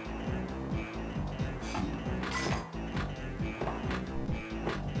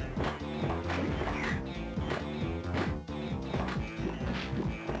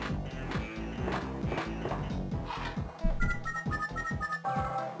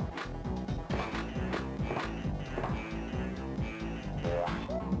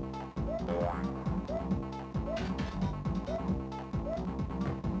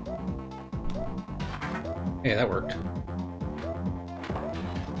 Yeah, that worked.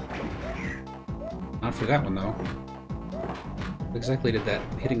 Not for that one, though. What exactly did that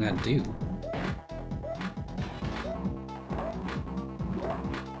hitting that do?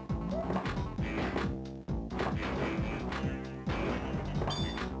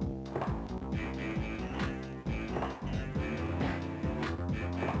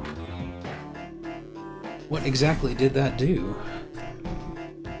 What exactly did that do?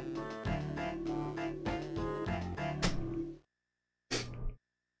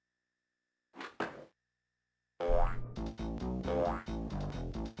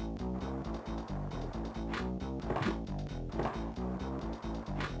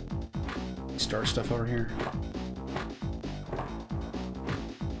 Star stuff over here.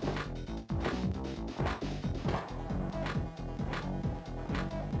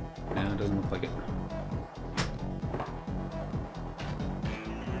 Yeah, it doesn't look like it.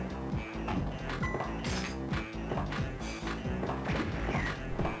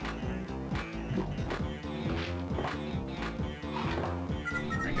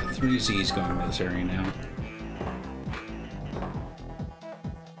 I got 3 Z's going into this area now.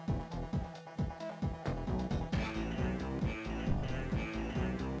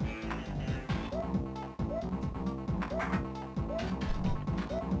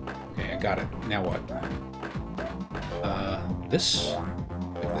 Got it. Now what? This?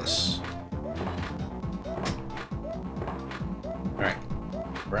 Like this. Alright.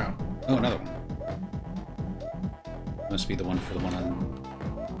 We're out. Oh, another one. Must be the one for the one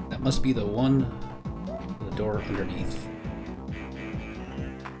on... That must be the one for the door underneath.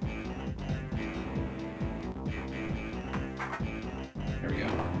 There we go.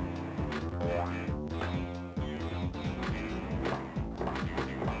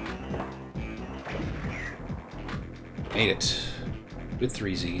 Made it. With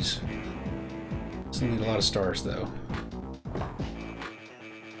 3 Z's. Still need a lot of stars, though.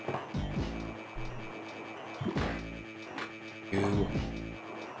 Ew.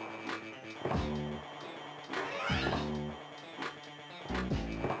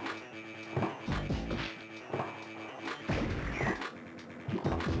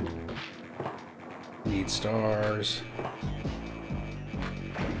 Need stars.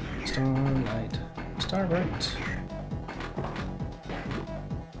 Starlight. Starlight.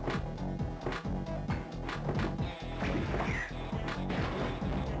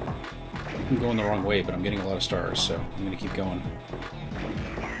 I'm going the wrong way, but I'm getting a lot of stars, so I'm going to keep going.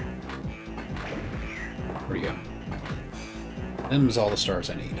 There we go. Them's all the stars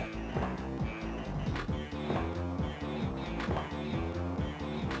I need.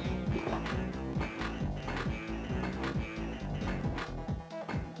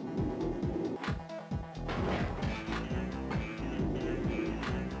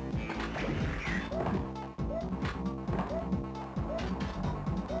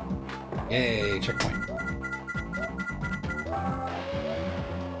 Yay, checkpoint.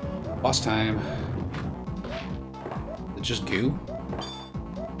 Boss time. It's just goo?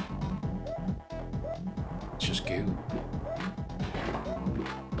 It's just goo.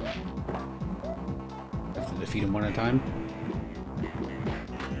 Have to defeat him one at a time?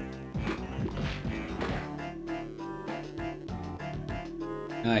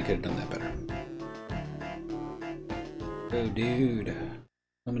 I could have done that better. Oh, dude.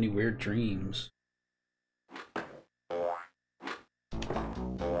 So many weird dreams.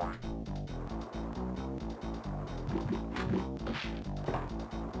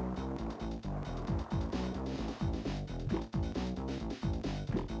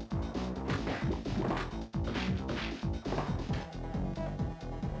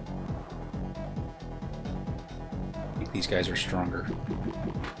 I think these guys are stronger.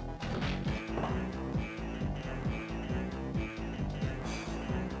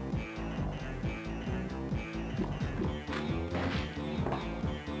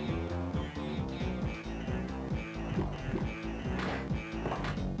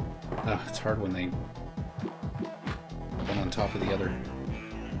 It's hard when they one on top of the other.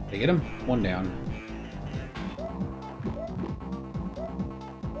 They get him? One down.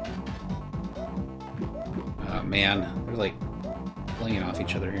 Oh man, they're like playing off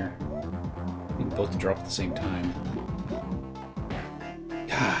each other here. I think both drop at the same time.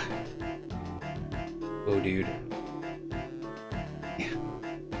 Ah. Oh, dude. Yeah.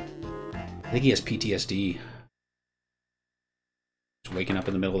 I think he has PTSD. Just waking up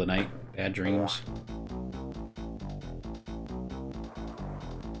in the middle of the night. Bad dreams.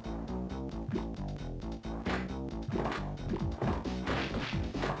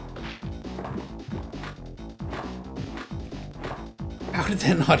 How did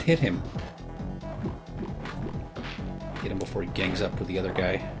that not hit him? Get him before he gangs up with the other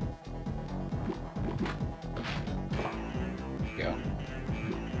guy. There we go.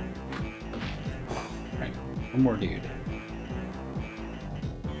 Alright, one more dude.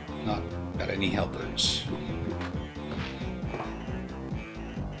 Not got any helpers.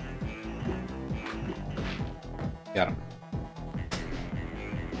 Got him.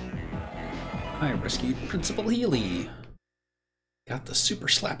 I rescued Principal Healy. Got the super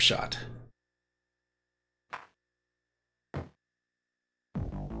slap shot.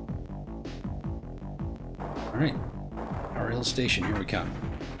 Alright. Our Hill Station, here we come.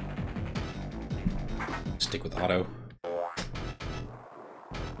 Stick with auto.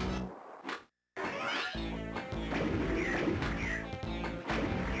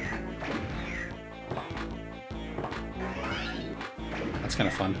 That's kind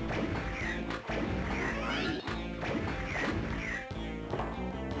of fun.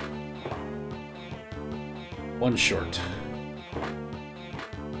 One short.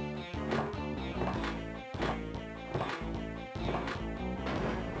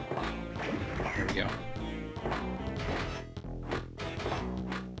 There we go.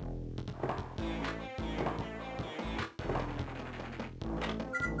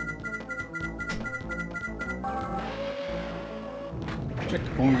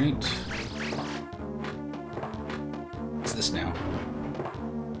 Checkpoint. What's this now?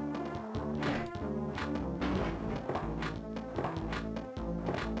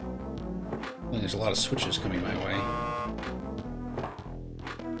 There's a lot of switches coming my way.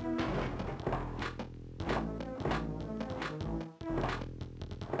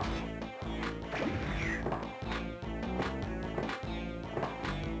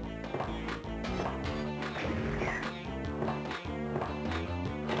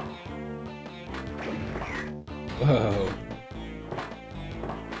 Whoa.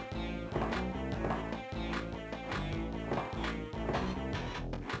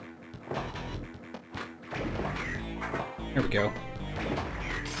 There we go.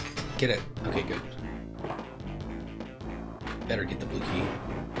 Get it. Okay, good. Better get the blue key.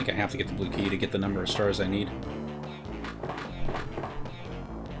 I think I have to get the blue key to get the number of stars I need.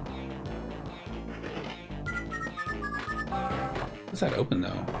 Is that open,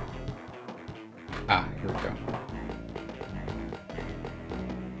 though? Ah, here we go.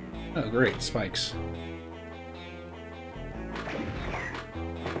 Oh, great. Spikes.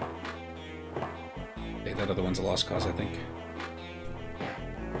 Okay, that other one's a lost cause, I think.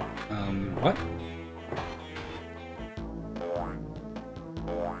 What?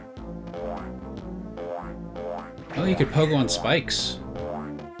 Oh, you could pogo on spikes.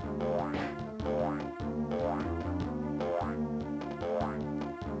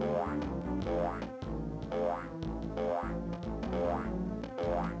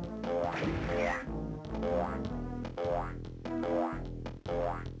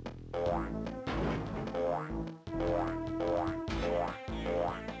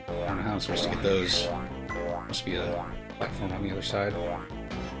 I don't know how I'm supposed to get those. Must be a platform on the other side.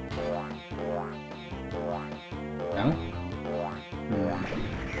 No?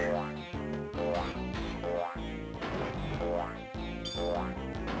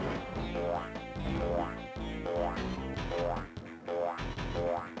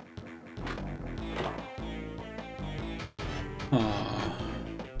 Oh,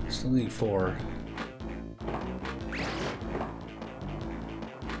 still need 4.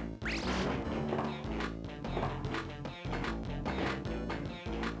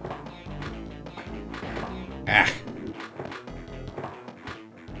 Ah.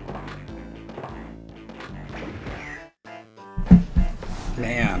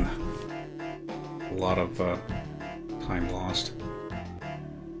 Man. A lot of time lost.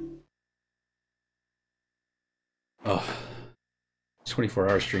 Oh.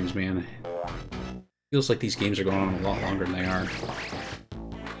 24-hour streams, man. Feels like these games are going on a lot longer than they are.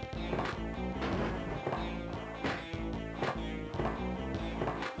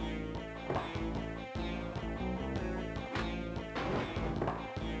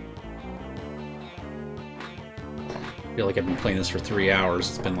 I feel like I've been playing this for 3 hours.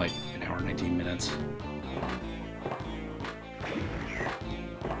 It's been like an hour and 19 minutes.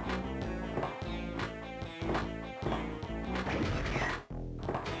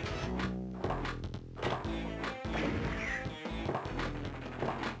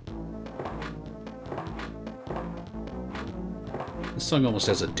 song almost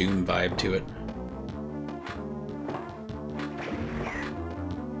has a Doom vibe to it.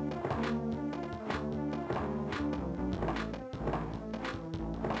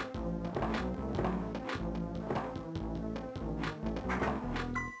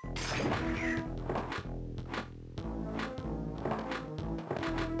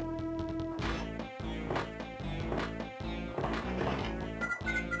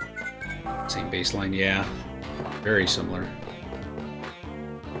 Same baseline, yeah. Very similar.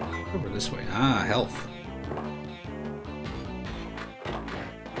 Over this way. Ah, health.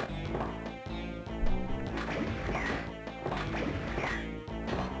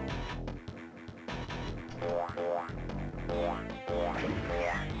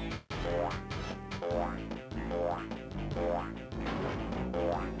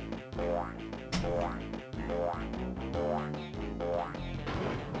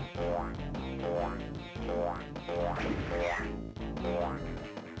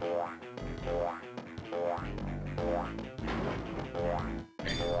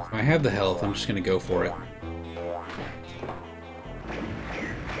 I have the health, I'm just gonna go for it.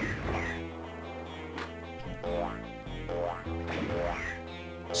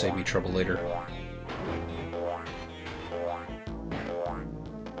 Save me trouble later.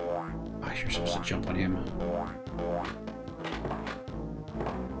 Ah, you're supposed to jump on him.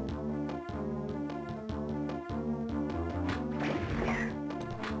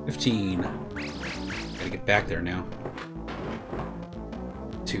 Gotta get back there now.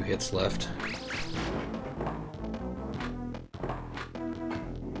 2 hits left.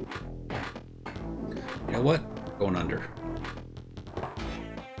 You know what? Going under.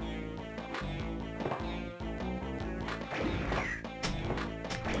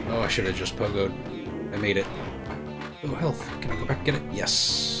 Oh, I should have just pogoed. I made it. Oh, health. Can I go back and get it?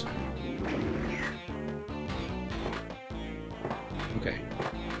 Yes. Okay.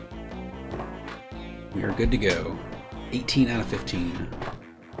 We are good to go. 18 out of 15.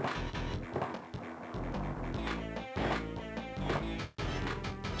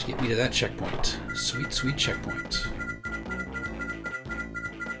 Just get me to that checkpoint. Sweet, sweet checkpoint.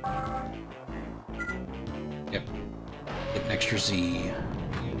 Yep. Get an extra Z.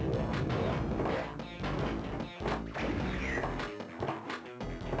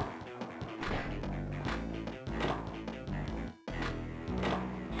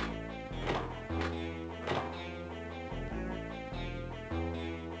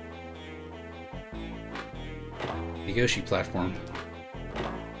 The Yoshi platform.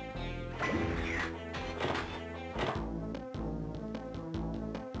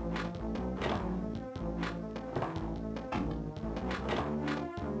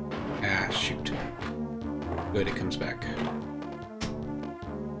 Ah, shoot. Good, it comes back.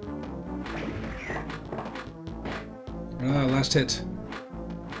 Ah, last hit.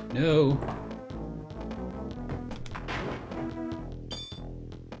 No.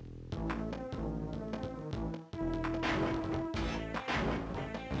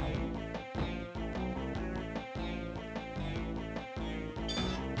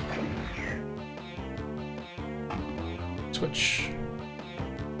 Switch.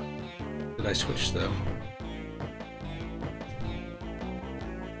 Did I switch though?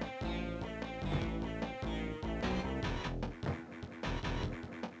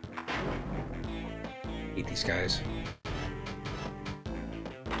 Hate these guys.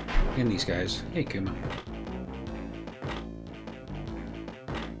 And these guys. Hey, Kuma.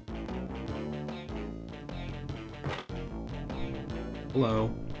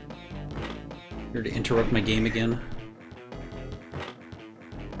 Hello. Here to interrupt my game again.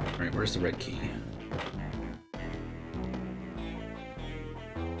 Alright, where's the red key?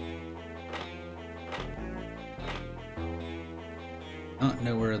 Not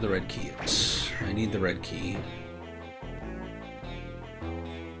know where the red key is. I need the red key.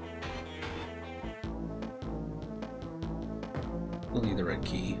 We'll need the red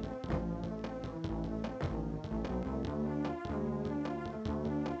key.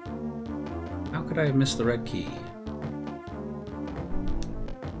 How could I have missed the red key?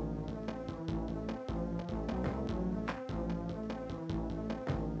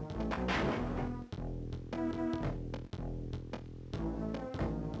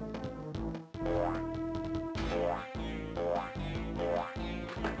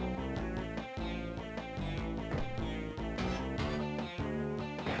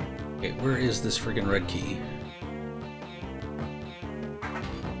 Okay, where is this friggin' red key?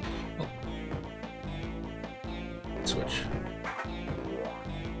 Oh. Switch.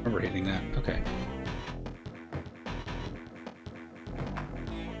 Remember hitting that. Okay.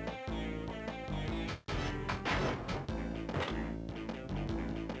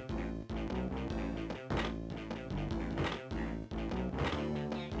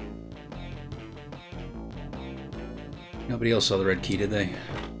 Nobody else saw the red key, did they?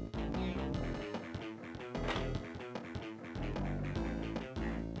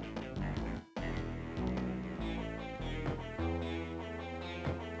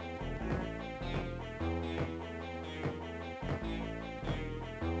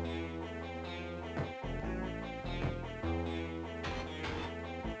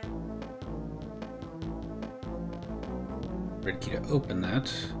 Red key to open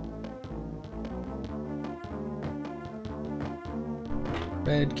that.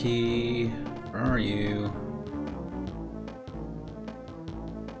 Red key, where are you?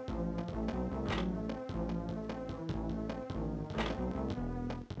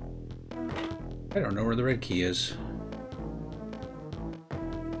 I don't know where the red key is.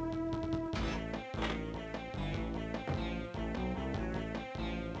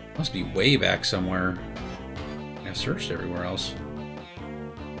 Must be way back somewhere. I've searched everywhere else.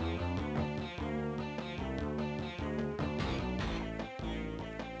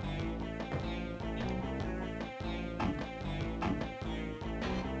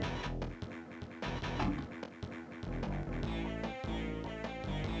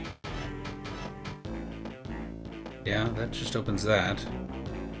 Yeah, that just opens that.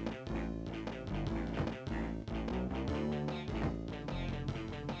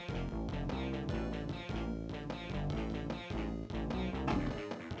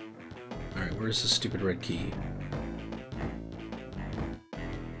 Alright, where's the stupid red key? I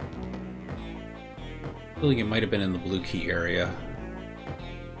feel like it might have been in the blue key area.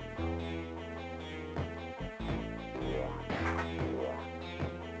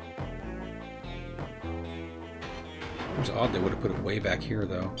 It was odd they would have put it way back here,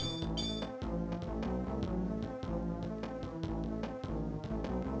 though.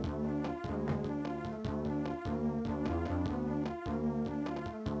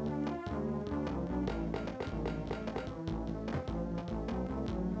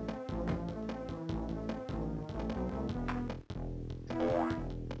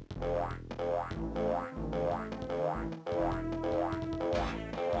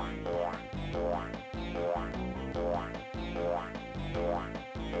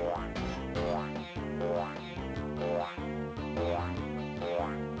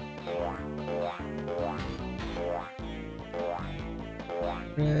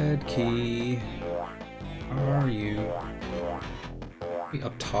 Red key. Where are you? Maybe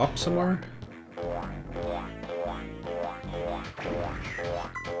up top somewhere?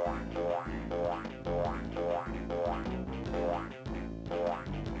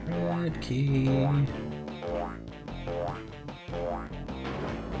 Red key.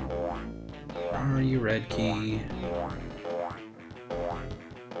 Where are you, red key?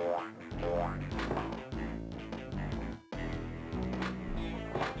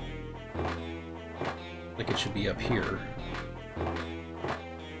 Like it should be up here.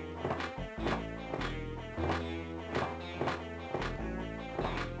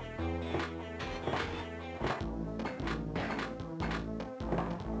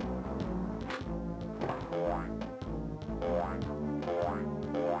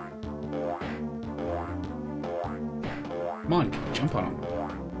 Come on, jump on him.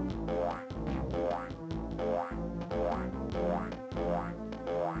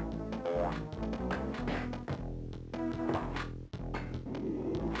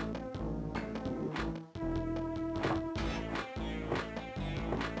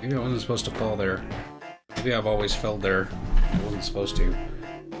 Maybe I wasn't supposed to fall there. Maybe I've always fell there. I wasn't supposed to.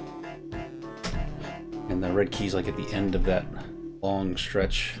 And the red key's like at the end of that long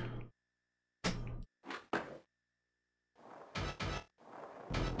stretch.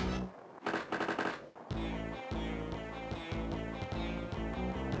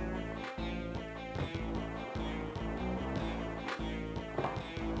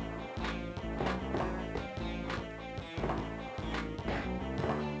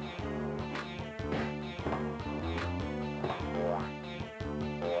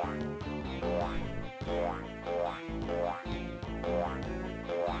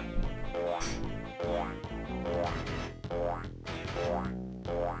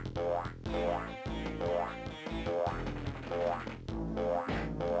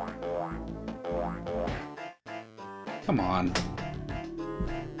 Come on.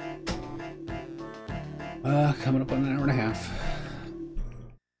 Coming up on an hour and a half.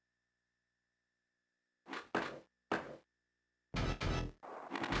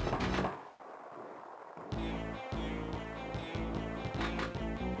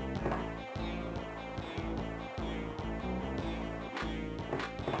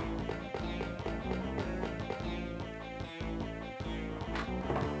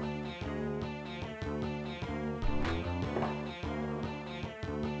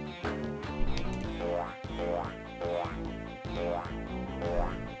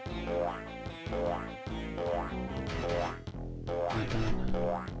 Not done.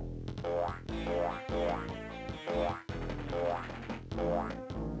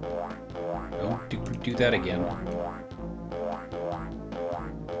 Don't do that again.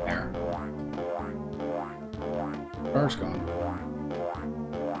 There. Car's gone.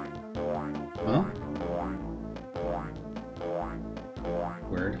 Huh?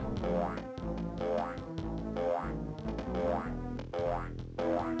 Weird.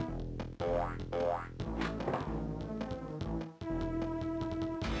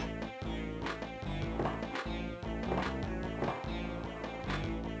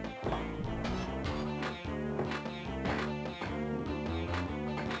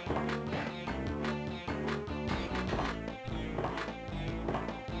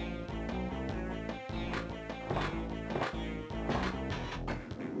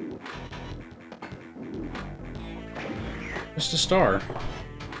 Just a star.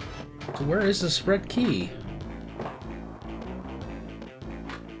 So where is this red key?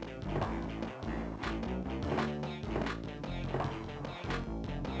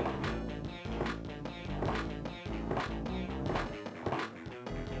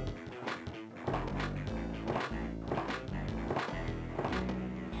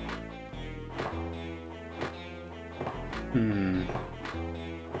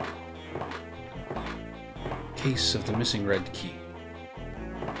 Case of the missing red key.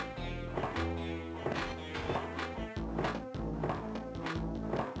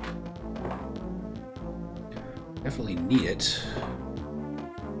 Definitely need it.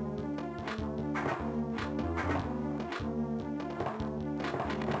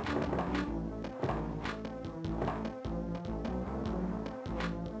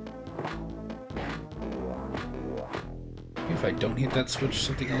 If I don't hit that switch,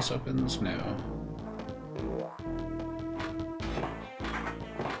 something else opens? No.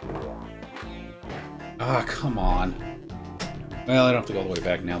 Ah, come on. Well, I don't have to go all the way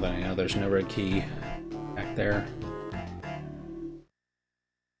back now that I know there's no red key back there.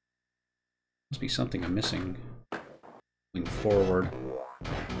 Must be something I'm missing going forward.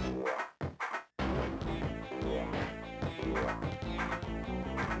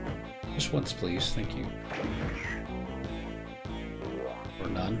 Just once, please. Thank you. Or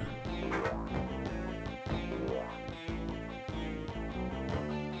none.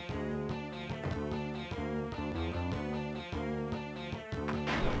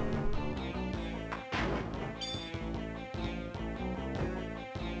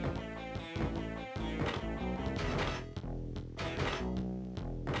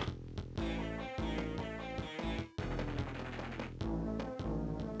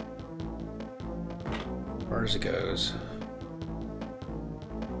 As far as it goes.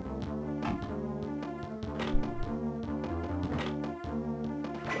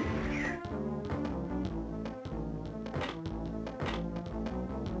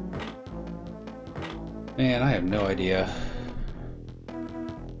 Man, I have no idea.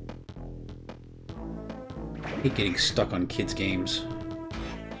 I hate getting stuck on kids' games.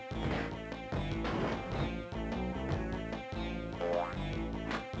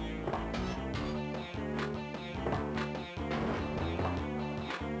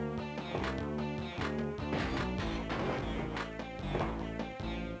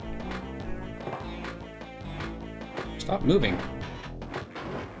 Stop moving,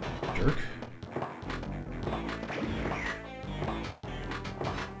 jerk.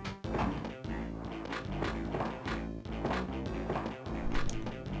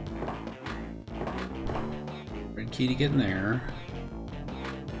 Red key to get in there.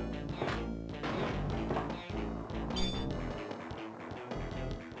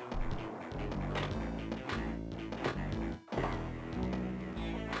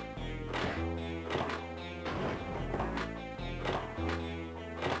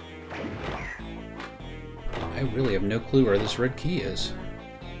 I really have no clue where this red key is.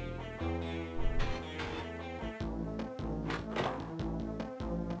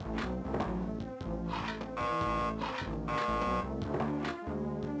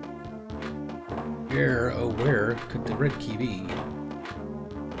 Where, oh where could the red key be?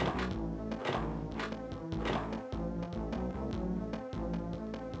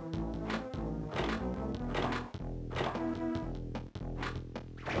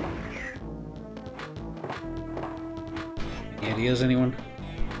 Any ideas, anyone?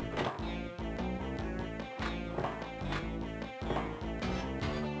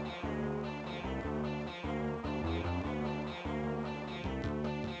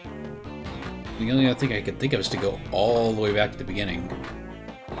 The only thing I could think of is to go all the way back to the beginning.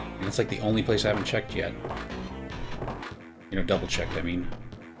 And it's like the only place I haven't checked yet. You know, double checked, I mean.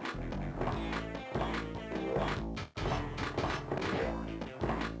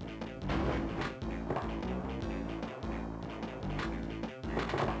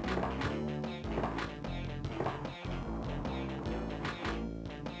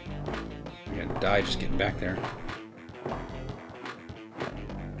 gonna die just getting back there.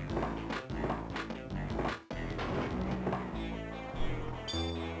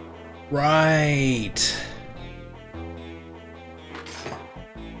 Right.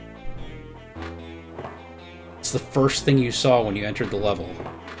 It's the first thing you saw when you entered the level.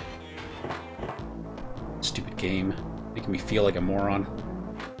 Stupid game. Making me feel like a moron.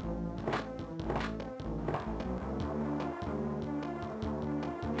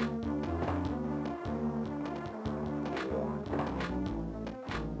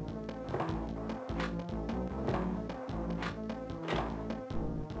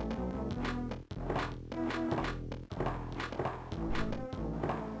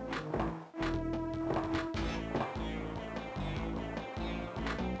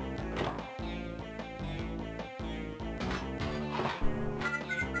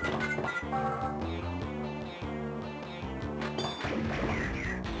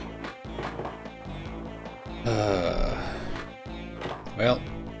 Well,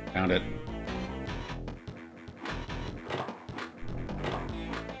 found it.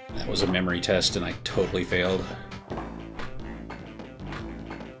 That was a memory test and I totally failed.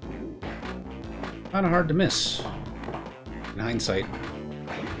 Kinda hard to miss, in hindsight.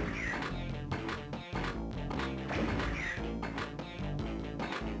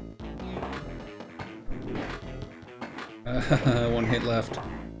 One hit left.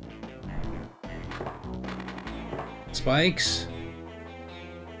 Spikes?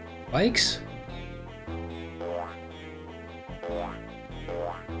 Spikes?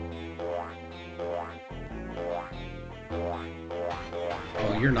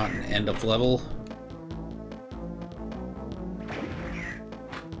 Oh, you're not an end of level.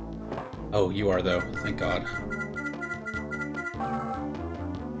 Oh, you are though, thank God.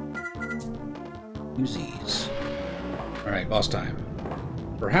 Uzis. Alright, boss time.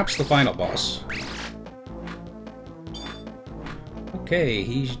 Perhaps the final boss. Okay,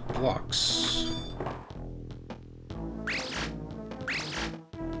 he blocks.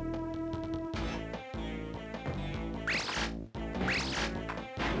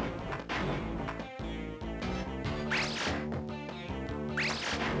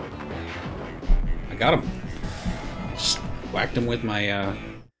 I got him. Just whacked him with my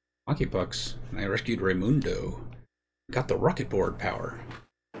hockey pucks, and I rescued Raimundo. Got the rocket board power.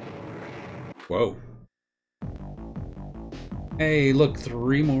 Whoa. Hey, look,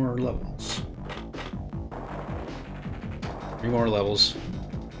 3 more levels. 3 more levels.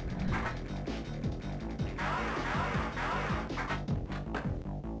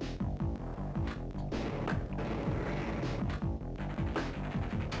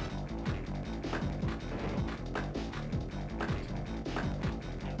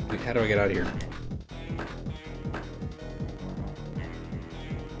 Wait, how do I get out of here?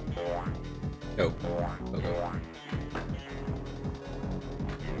 Go. Go, go.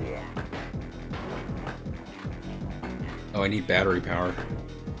 Oh, I need battery power.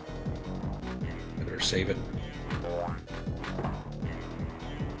 I better save it.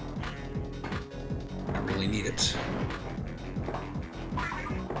 I really need it.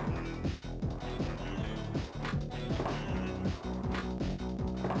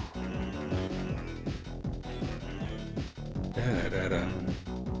 Da-da-da.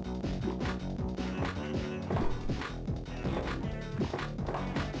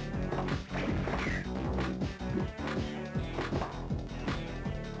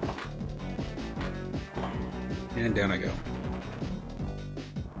 And down I go.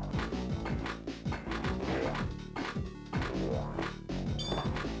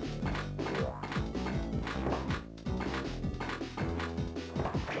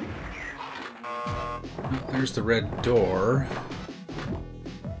 Well, there's the red door.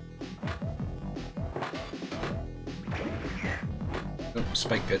 Oh,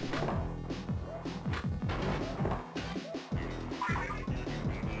 spike pit.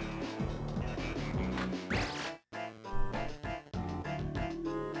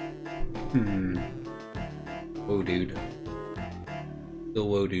 Whoa, dude. Still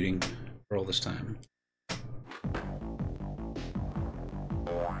whoa duding for all this time.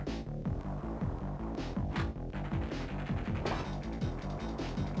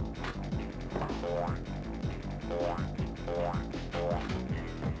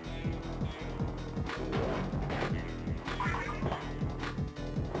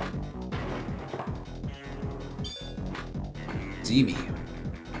 Zemi.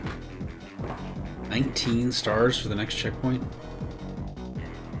 19 stars for the next checkpoint.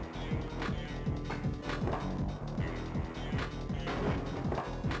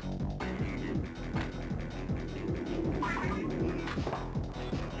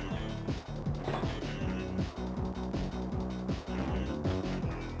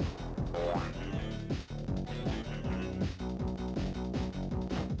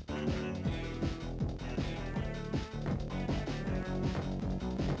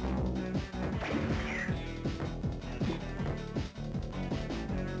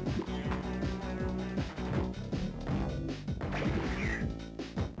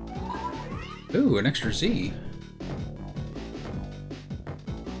 Ooh, an extra Z.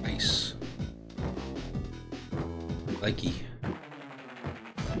 Nice. Likey.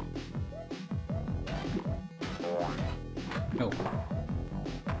 Oh.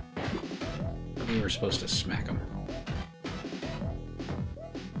 We were supposed to smack him.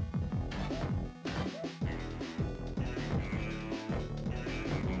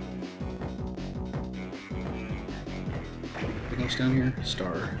 Anything else down here?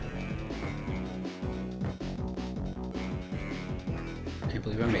 Star. Can't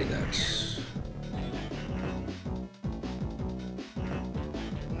believe I made that.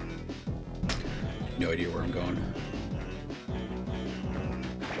 No idea where I'm going.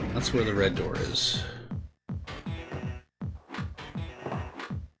 That's where the red door is.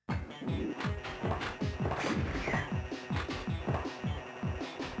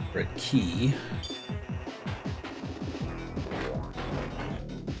 Red key.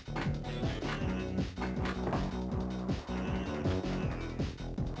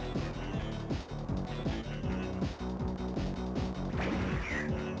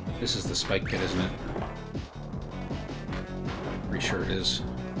 This is the spike pit, isn't it? Pretty sure it is.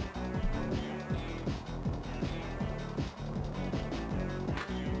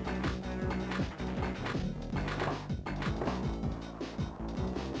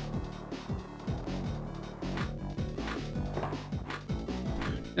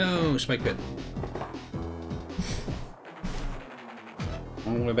 No, spike pit.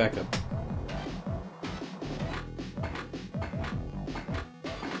 All the way back up.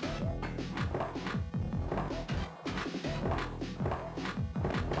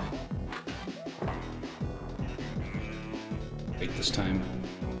 Wait this time.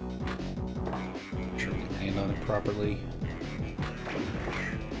 Make sure we land on it properly.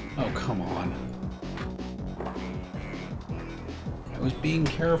 Oh, come on. I was being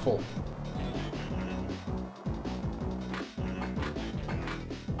careful.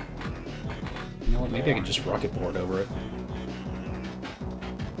 You know what? Maybe I could just rocket board over it.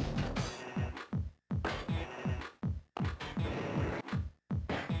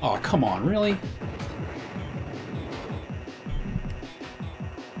 Oh, come on, really?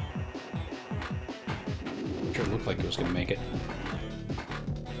 Sure looked like it was gonna make it.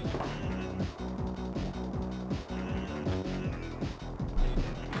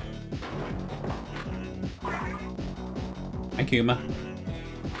 Hi, Kuma.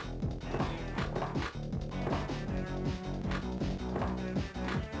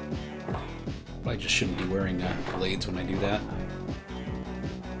 I just shouldn't be wearing blades when I do that.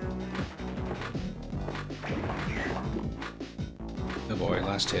 Oh boy,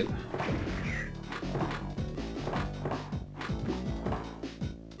 last hit.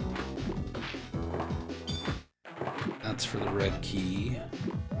 That's for the red key.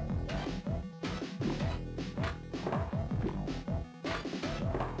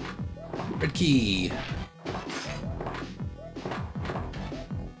 Red key.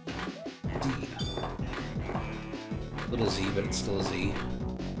 Z. Little Z, but it's still a Z.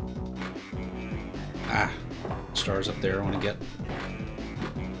 Ah, stars up there I want to get.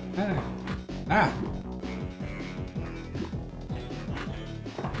 Ah. Ah.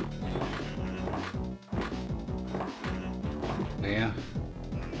 Yeah.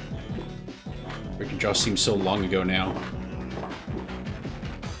 Freaking Josh seems so long ago now.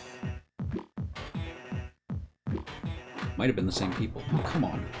 Might have been the same people. Oh, come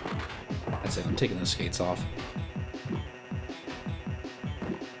on. That's it. I'm taking the skates off.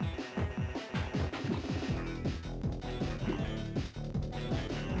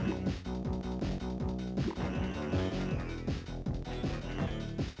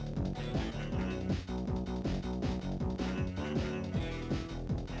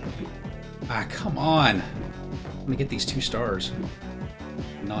 Ah, come on. I'm gonna get these 2 stars.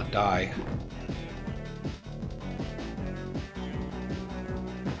 Not die.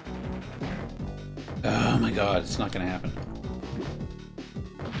 Oh my god, it's not gonna happen.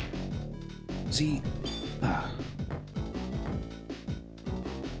 Z. Ah.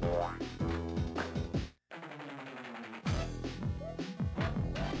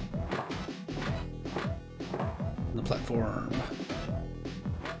 On the platform.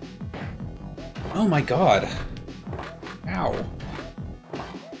 Oh my god. Ow.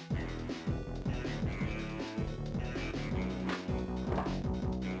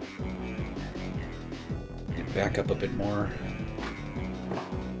 Back up a bit more.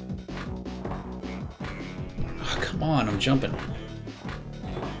 Oh, come on, I'm jumping.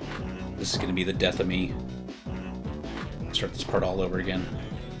 This is going to be the death of me. Start this part all over again.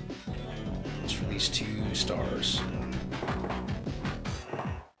 Just for these 2 stars.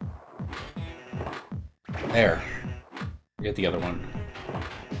 There. Forget the other one.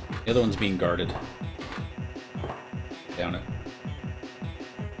 The other one's being guarded. Down it.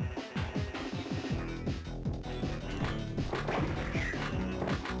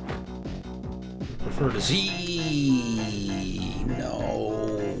 Prefer to Z.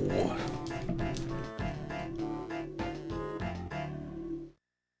 No.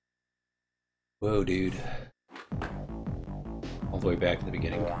 Whoa, dude. All the way back to the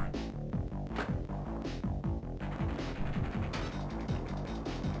beginning.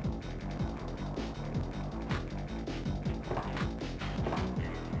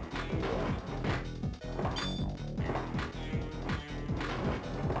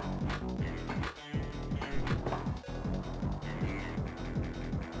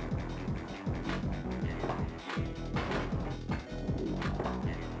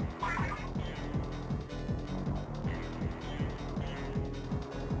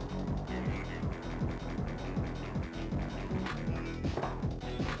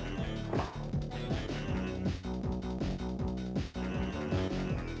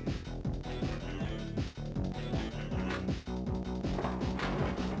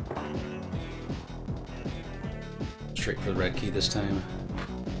 Straight for the red key this time.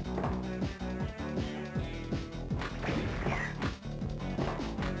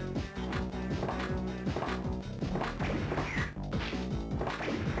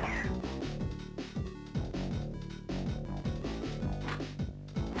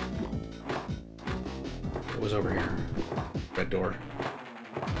 It was over here. Red door.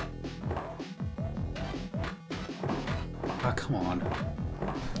 Ah, come on.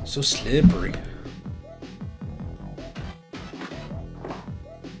 So slippery.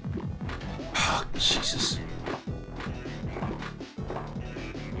 Jesus.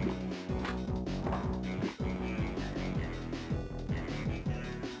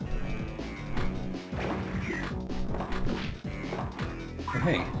 Oh,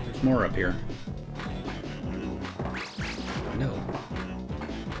 hey, there's more up here. No.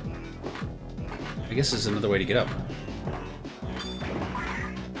 I guess there's another way to get up.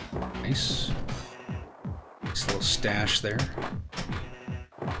 Nice. Nice little stash there.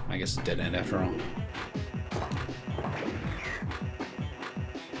 I guess it's dead end after all.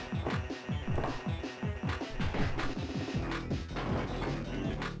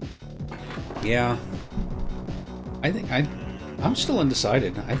 Yeah. I'm still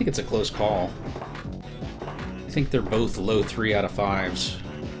undecided. I think it's a close call. I think they're both low 3 out of 5s.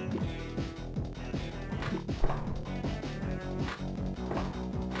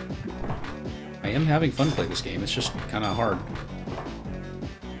 I am having fun playing this game. It's just kind of hard.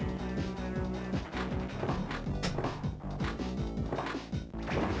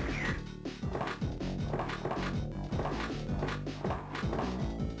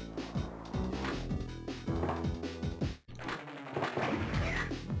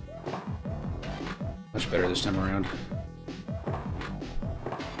 Much better this time around.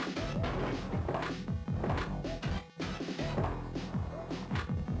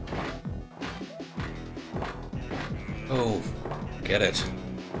 Oh, get it.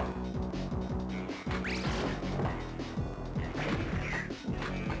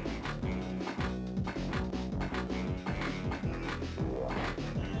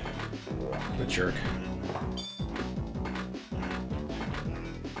 What a jerk.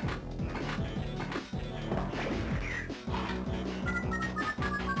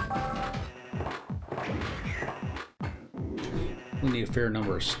 We need a fair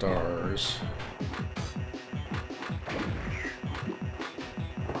number of stars.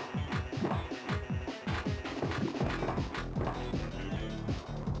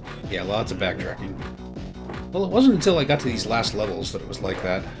 Yeah, lots of backtracking. Well, it wasn't until I got to these last levels that it was like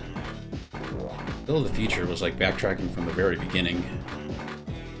that. Bill of the Future was like backtracking from the very beginning.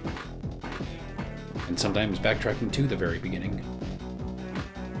 And sometimes backtracking to the very beginning.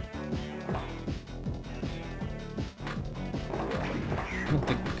 I don't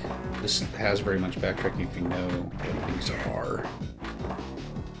think this has very much backtracking if you know what things are.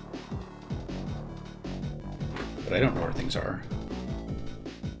 But I don't know where things are.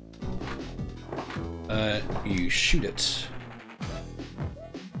 You shoot it.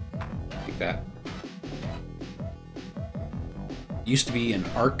 Like that. It used to be an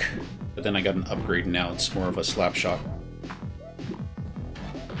arc, but then I got an upgrade and now it's more of a slap shot.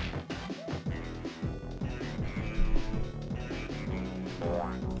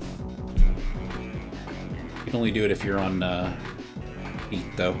 You can only do it if you're on heat,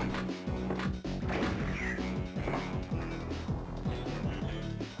 though.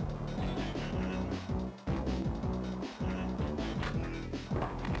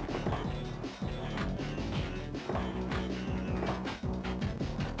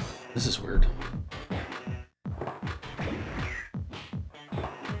 This is weird.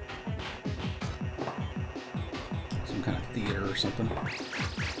 Some kind of theater or something.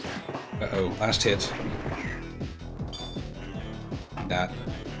 Uh-oh, last hit. That.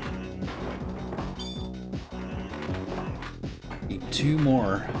 Need 2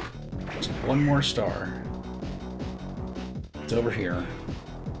 more. Just 1 more star. It's over here.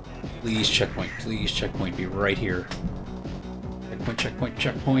 Please checkpoint. Please checkpoint. Be right here. Checkpoint, checkpoint,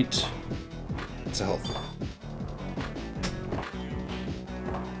 checkpoint. It's a health.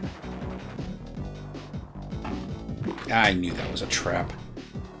 I knew that was a trap.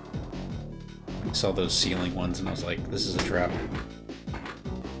 I saw those ceiling ones and I was like, this is a trap.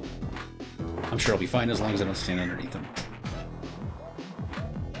 I'm sure I'll be fine as long as I don't stand underneath them.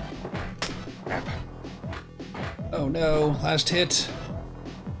 Crap. Oh no, last hit.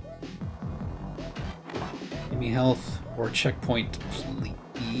 Give me health or a checkpoint,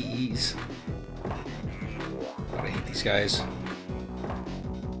 please. God, I hate these guys.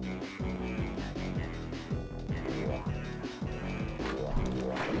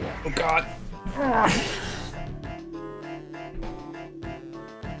 Oh god.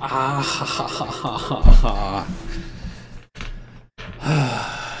 Ah ha ha ha ha ha ha.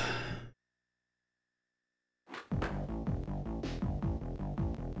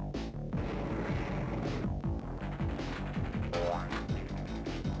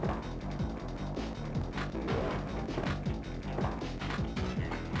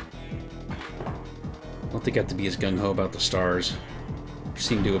 I don't think I have to be as gung-ho about the stars.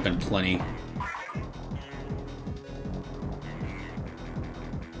 Seem to have been plenty.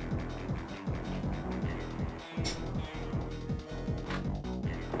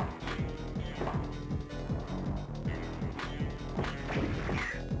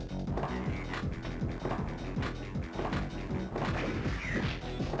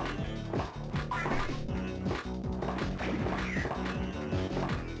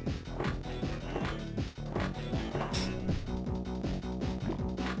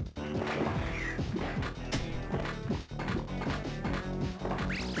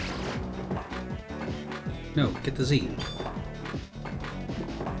 No, get the Z.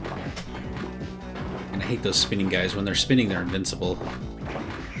 And I hate those spinning guys. When they're spinning, they're invincible.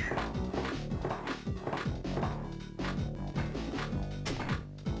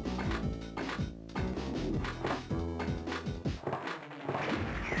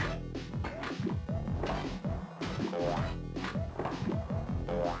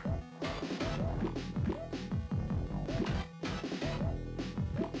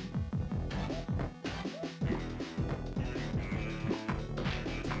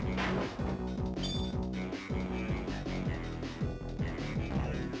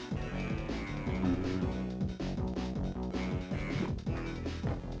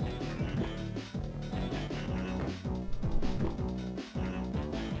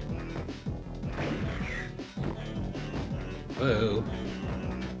 Whoa.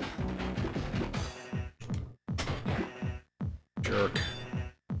 Jerk.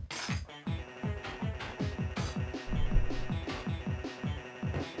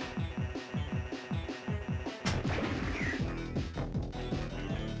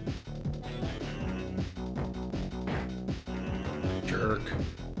 Jerk.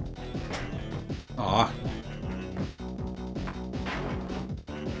 Aw.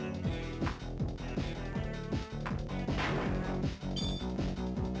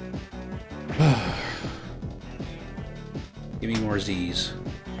 Give me more Z's.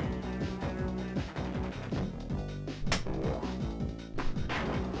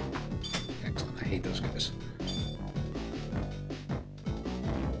 Excellent. I hate those guys.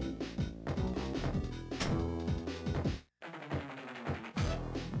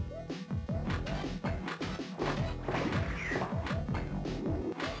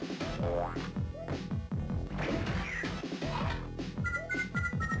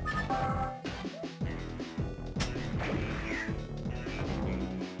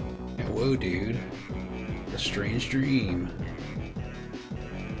 Whoa, dude. A strange dream.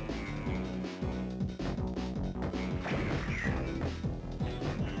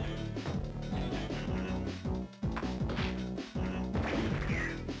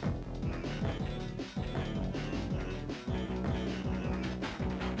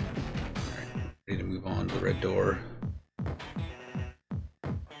 Ready to move on to the red door.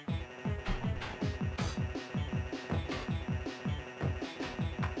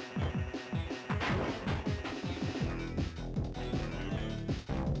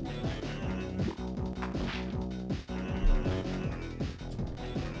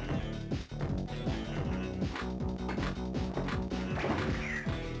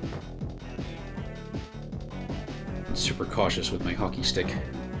 Super cautious with my hockey stick.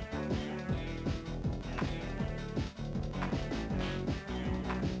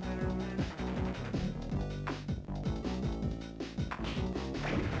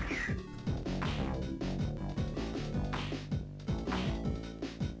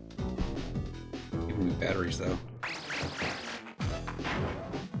 Giving me batteries though.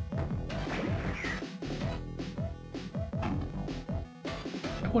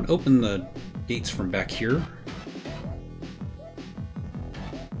 I want to open the gates from back here.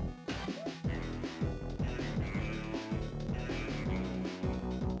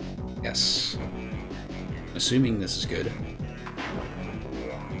 Yes. Assuming this is good.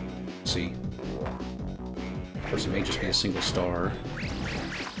 Let's see. Of course, it may just be a single star.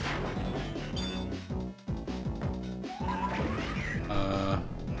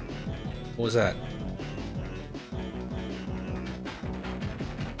 What was that?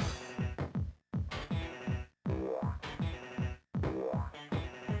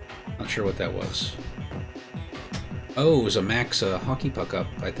 Not sure what that was. Oh, it was a max hockey puck up,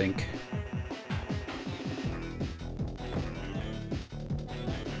 I think.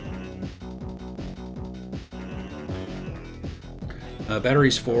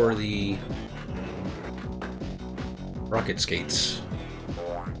 Batteries for the rocket skates.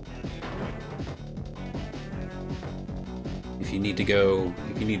 If you need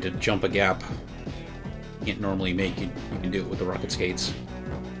to jump a gap you can't normally make, you can do it with the rocket skates.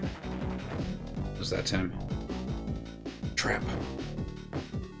 What was that, Tim? Trap.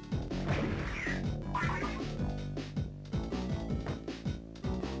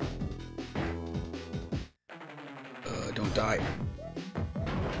 Don't die.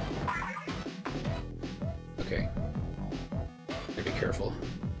 Okay. Gotta be careful.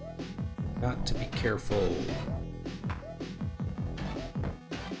 Got to be careful.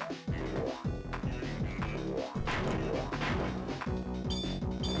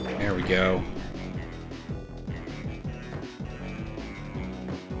 There we go.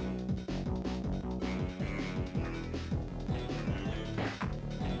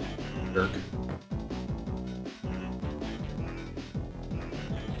 Jerk.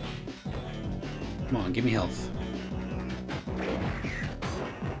 Come on, give me health.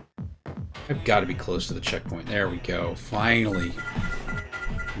 I've got to be close to the checkpoint. There we go. Finally.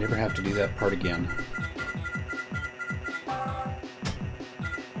 Never have to do that part again.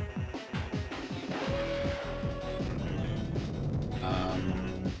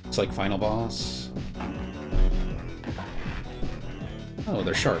 It's like final boss. Oh,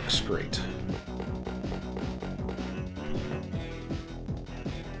 they're sharks. Great.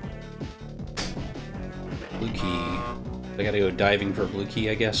 Blue key. I gotta go diving for a blue key,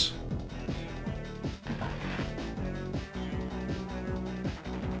 I guess.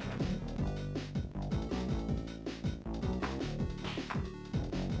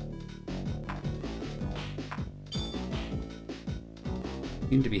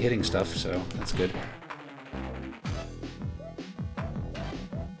 Seem to be hitting stuff, so that's good.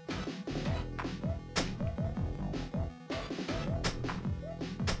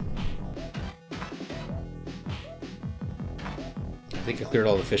 I think I cleared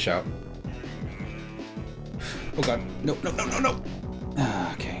all the fish out. Oh god, no, no, no, no, no!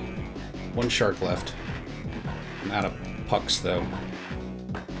 Okay. One shark left. I'm out of pucks, though.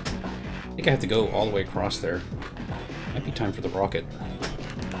 I think I have to go all the way across there. Might be time for the rocket.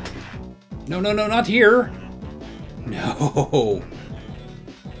 No, no, no, not here! No!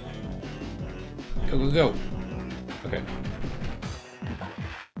 Go, go, go! Okay.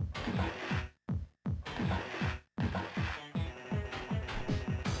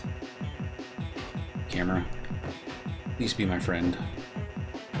 Camera. Please be my friend.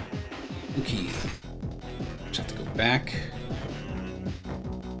 Okay. Just have to go back.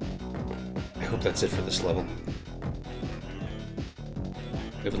 I hope that's it for this level.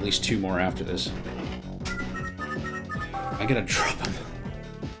 We have at least 2 more after this. Am I gonna drop him?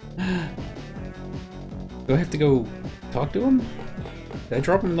 Do I have to go talk to him? Did I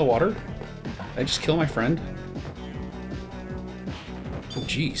drop him in the water? Did I just kill my friend? Oh,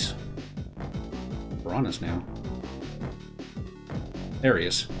 jeez. We're on us now. There he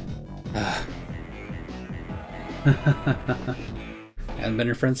is. Haven't been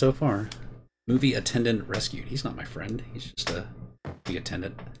your friend so far. Movie attendant rescued. He's not my friend. He's just a big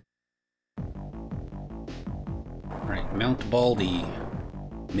attendant. Alright, Mount Baldy.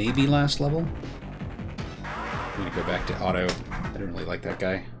 Maybe last level? I'm gonna go back to Otto. I didn't really like that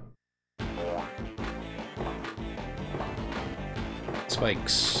guy.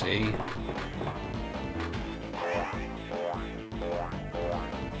 Spikes, eh?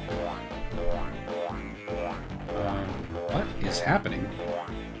 is happening?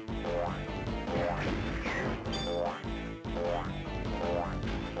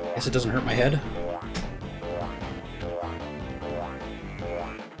 Guess it doesn't hurt my head.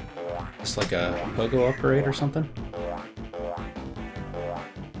 It's like a pogo upgrade or something.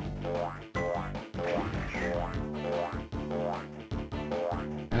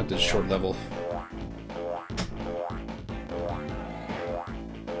 I have this short level.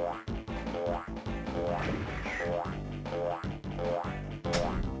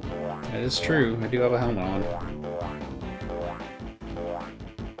 That is true. I do have a helmet on.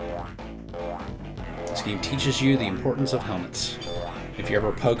 This game teaches you the importance of helmets. If you're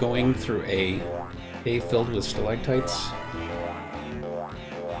ever pogoing through a cave filled with stalactites,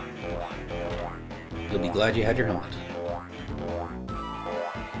 you'll be glad you had your helmet.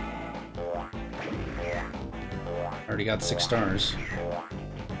 Already got 6 stars.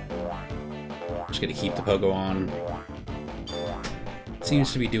 Just gonna keep the pogo on.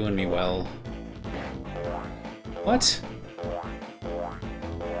 Seems to be doing me well. What?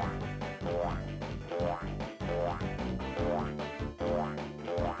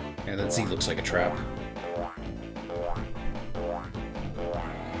 Yeah, that Z looks like a trap.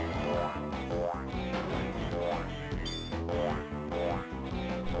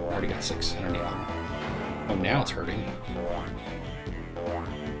 Already got 6. I don't need them. Oh, now it's hurting.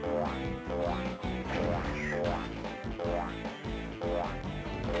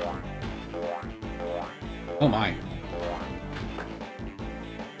 Oh my.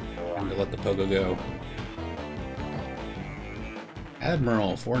 Time to let the pogo go.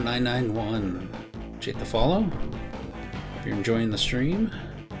 Admiral 4991. Appreciate the follow. If you're enjoying the stream.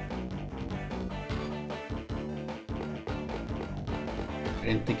 I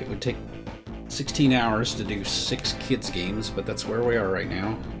didn't think it would take 16 hours to do 6 kids games, but that's where we are right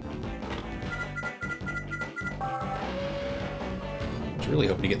now. I was really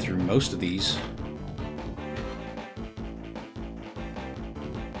hoping to get through most of these.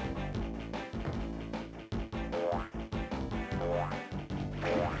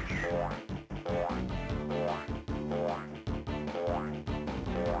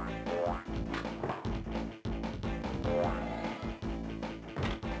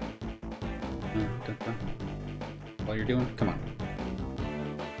 While you're doing, come on.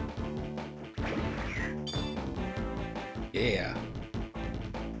 Yeah.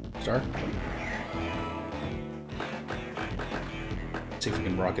 Star. Let's see if we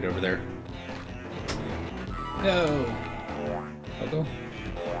can rocket over there. No. Pogo.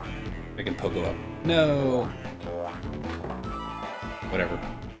 I can pogo up. No. Whatever.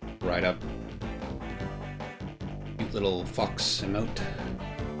 Ride up. Cute little fox emote.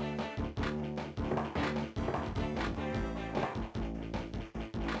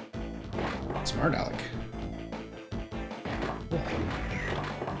 Smart Alec.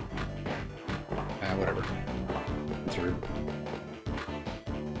 Whatever. Through.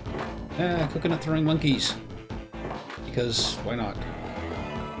 Coconut throwing monkeys. Because why not?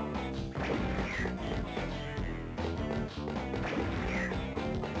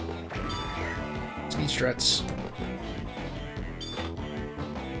 Speed struts.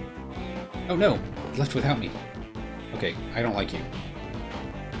 Oh no! Left without me. Okay, I don't like you.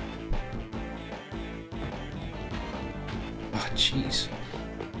 Jeez.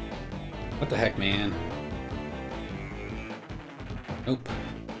 What the heck, man? Nope.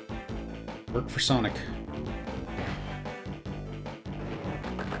 Work for Sonic.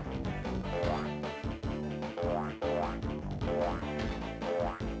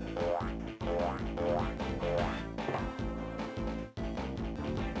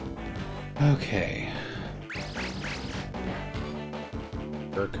 Okay.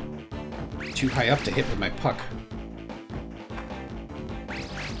 Jerk. Too high up to hit with my puck.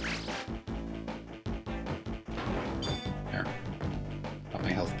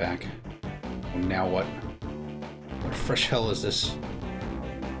 Back. And now what? What fresh hell is this?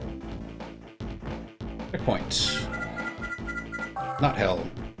 Checkpoint. Not hell.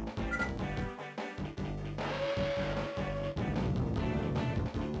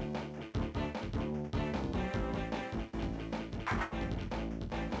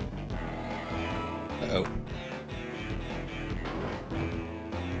 Uh-oh.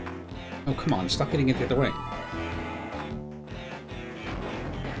 Oh, come on. Stop hitting it the other way.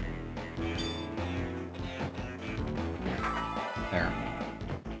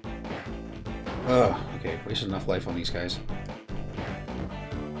 Okay, wasted enough life on these guys.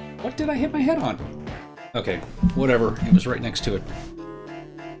 What did I hit my head on? Okay, whatever. It was right next to it.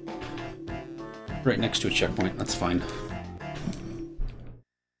 Right next to a checkpoint, that's fine.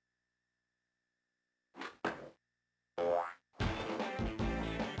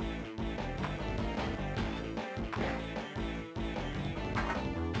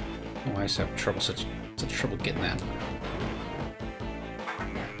 I just have trouble, such trouble getting that.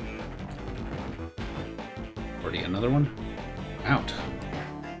 Already another one? Out.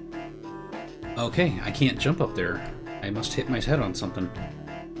 Okay, I can't jump up there. I must hit my head on something.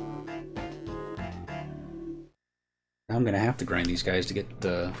 Now I'm gonna have to grind these guys to get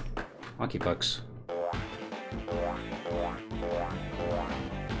hockey pucks.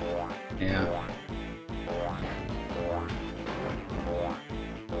 Yeah.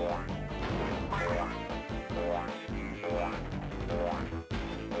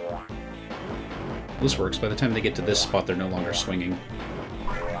 This works. By the time they get to this spot, they're no longer swinging.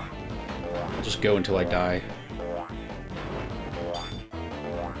 I'll just go until I die.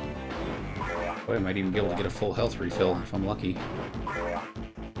 Boy, I might even be able to get a full health refill if I'm lucky.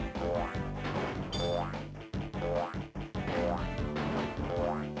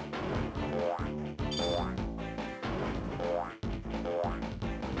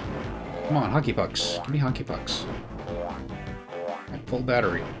 Come on, hockey pucks. Give me hockey pucks. At full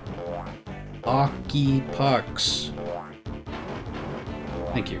battery. Hockey pucks.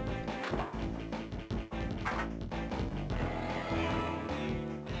 Thank you.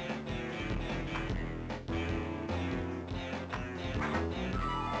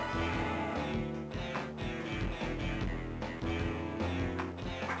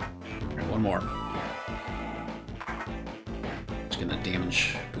 Alright, one more. Just gonna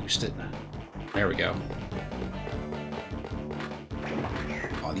damage boost it. There we go.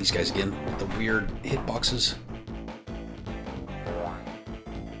 Oh, these guys again with the weird hitboxes.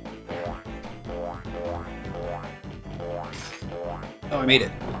 Oh, I made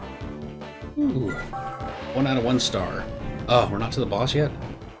it. Ooh. 1 out of 1 star. Oh, we're not to the boss yet?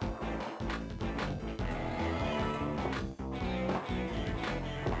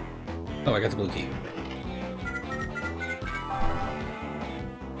 Oh, I got the blue key.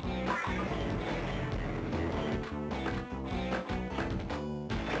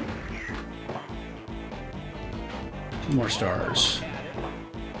 More stars.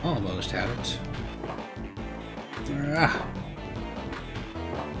 Almost had it. Ah.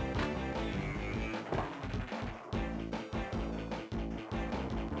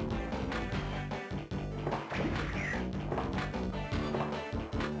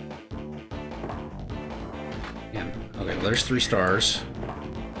 Yeah. Okay, well, there's 3 stars.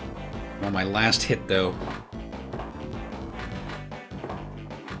 On my last hit, though.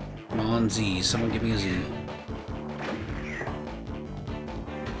 Come on, Z. Someone give me a Z.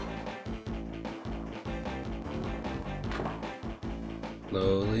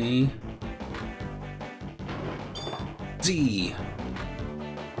 Slowly. Z.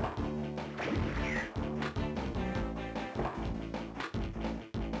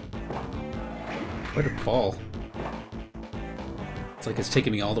 Where did it fall? It's like it's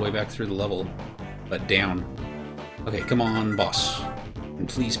taking me all the way back through the level, but down. Okay, come on, boss. And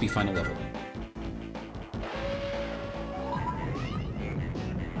please be final level.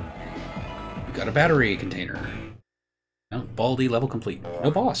 We got a battery container. No, Baldy level complete.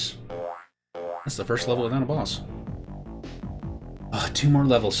 No boss. That's the first level without a boss. Oh, 2 more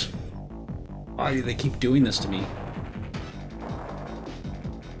levels. Why do they keep doing this to me?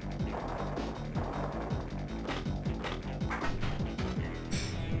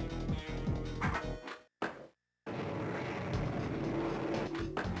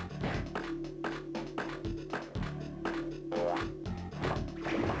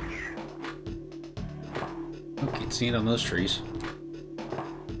 Oh, can't see it on those trees.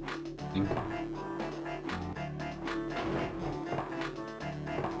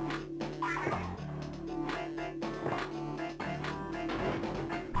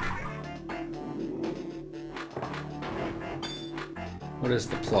 What is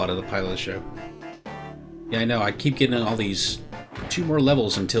the plot of the pilot show? Yeah, I know, I keep getting all these 2 more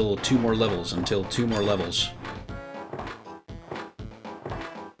levels until 2 more levels until 2 more levels.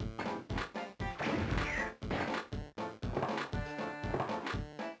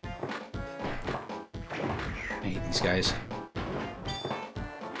 I hate these guys.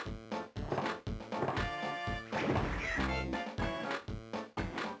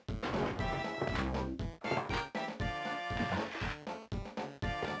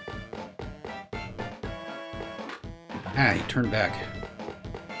 Ah, he turned back.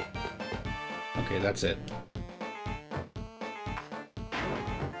 Okay, that's it.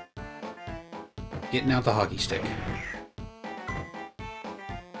 Getting out the hockey stick.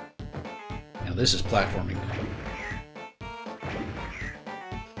 Now this is platforming.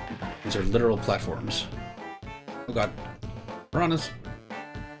 These are literal platforms. Oh god. Piranhas.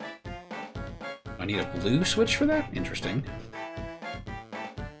 I need a blue switch for that? Interesting.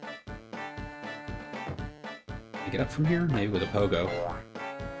 Get up from here? Maybe with a pogo.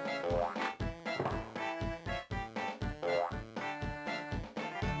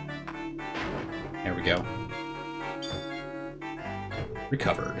 There we go.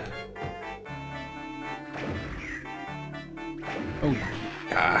 Recovered. Oh,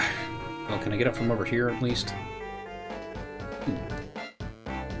 well, can I get up from over here at least?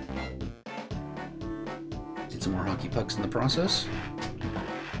 Did some more hockey pucks in the process.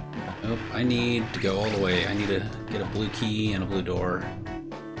 Nope, I need to go all the way. I need to get a blue key and a blue door.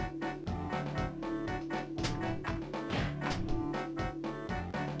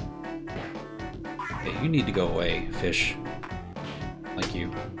 Hey, you need to go away, fish. Like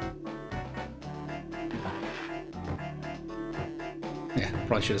you. Yeah,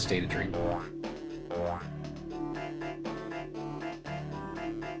 probably should have stayed a dream.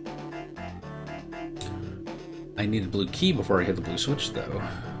 I need a blue key before I hit the blue switch, though.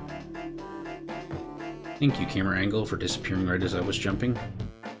 Thank you, camera angle, for disappearing right as I was jumping.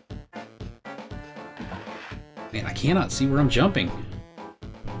 Man, I cannot see where I'm jumping.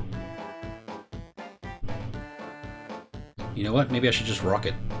 You know what? Maybe I should just rock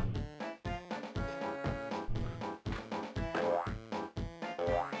it.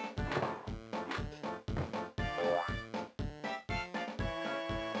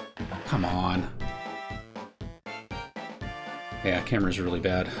 Come on. Yeah, camera's really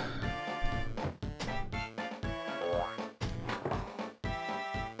bad.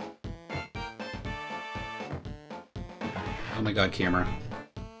 Oh my god, camera.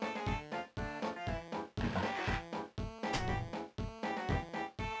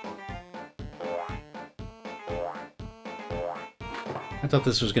 I thought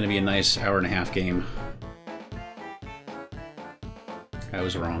this was going to be a nice hour-and-a-half game. I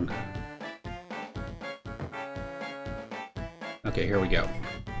was wrong. Okay, here we go.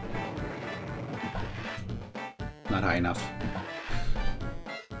 Not high enough.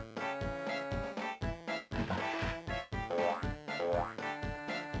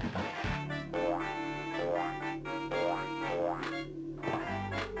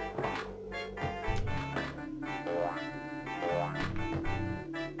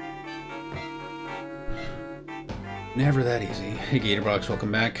 Never that easy. Hey Gatorbox,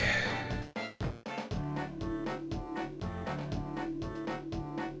 welcome back.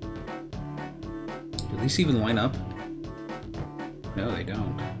 Do these even line up? No, they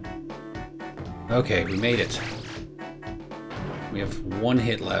don't. Okay, we made it. We have one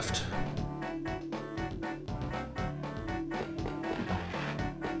hit left.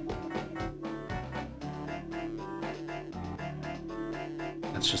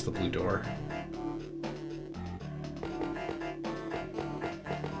 That's just the blue door.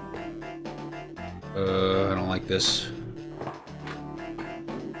 I don't like this.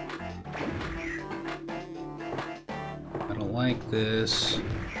 I don't like this.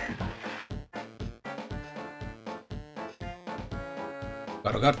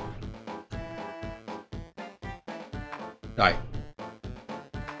 God, oh god. Die.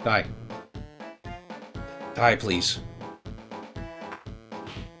 Die. Die, please.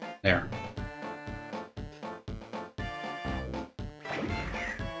 There.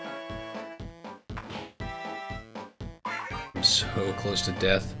 I'm so close to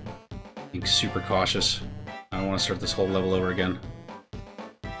death. Being super cautious. I don't want to start this whole level over again.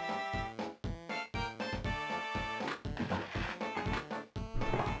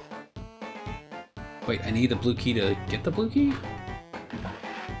 Wait, I need the blue key to get the blue key?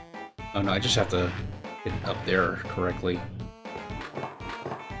 Oh no, I just have to get up there correctly.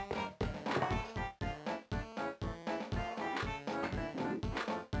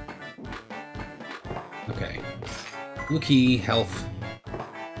 Okay. Blue key, health,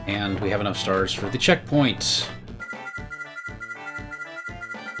 and we have enough stars for the checkpoint.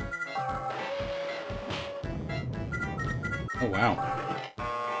 Oh wow.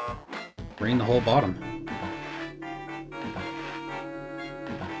 Drain the whole bottom.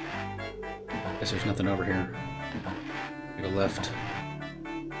 Guess there's nothing over here. Go left.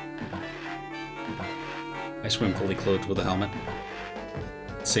 I swim fully clothed with a helmet.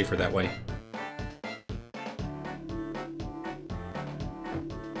 It's safer that way.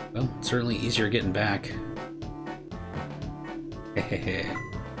 Well, it's certainly easier getting back. Hehehe.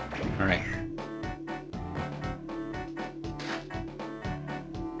 Alright.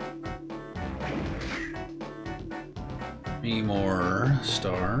 Three more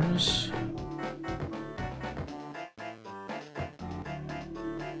stars.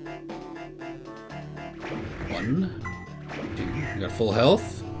 One. Two. We got full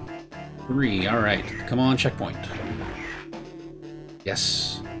health. Three. Alright. Come on, checkpoint.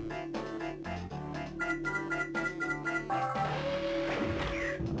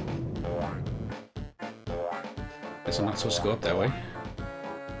 Guess I'm not supposed to go up that way.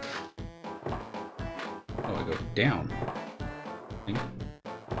 Oh, I go down.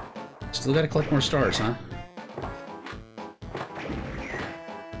 Still gotta collect more stars, huh?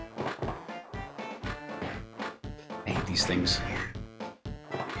 I hate these things.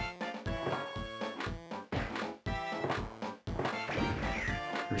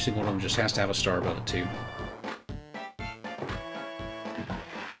 Every single one of them just has to have a star above it, too.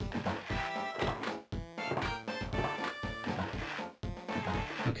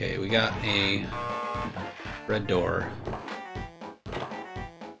 Okay, we got a red door.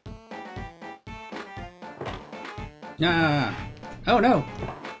 Ah! Oh no!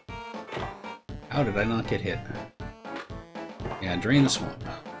 How did I not get hit? Yeah, drain the swamp.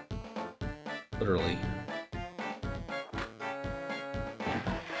 Literally.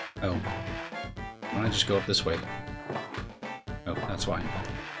 Oh. Why don't I just go up this way? Oh, that's why.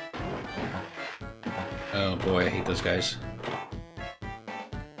 Oh boy, I hate those guys.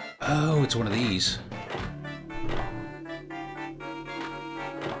 Oh, it's one of these.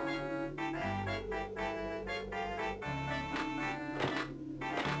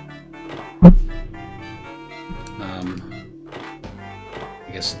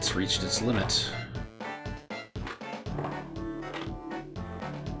 I guess it's reached its limit.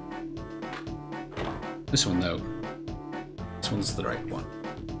 This one, though. This one's the right one.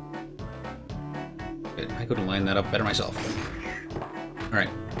 Good. I could have lined that up better myself. Alright.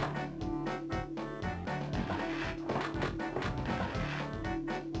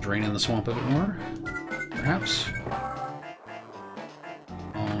 Drain in the swamp a bit more, perhaps.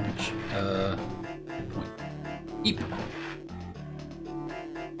 Launch, point. Eep.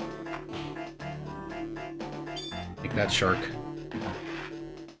 Take that, shark.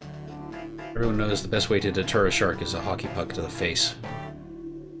 Everyone knows the best way to deter a shark is a hockey puck to the face.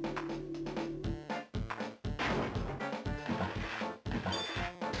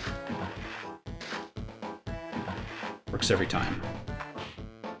 Works every time.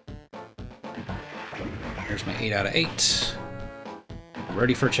 Here's my 8 out of 8.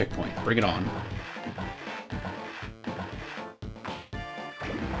 Ready for a checkpoint. Bring it on.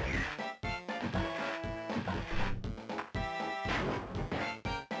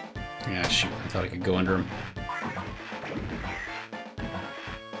 Yeah, shoot. I thought I could go under him.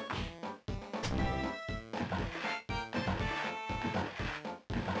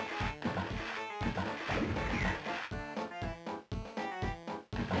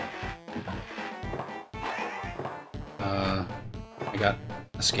 I got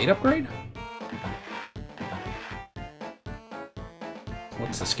a skate upgrade?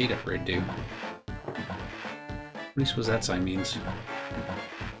 What's the skate upgrade do? What do you suppose that sign means?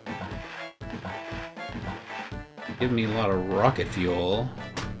 Giving me a lot of rocket fuel.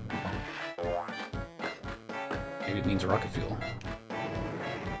 Maybe it means rocket fuel.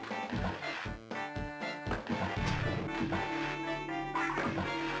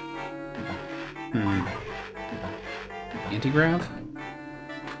 Anti-grav?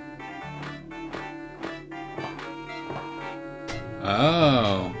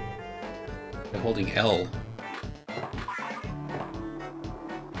 Oh. They're holding L.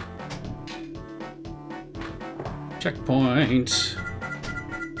 Checkpoint.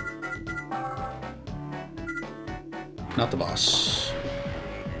 Not the boss.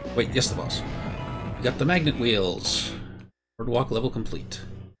 Wait, yes, the boss. We got the magnet wheels. Boardwalk level complete.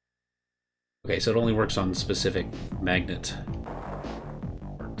 Okay, so it only works on specific magnet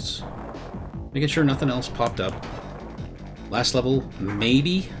parts. Making sure nothing else popped up. Last level,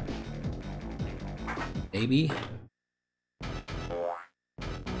 maybe? Maybe?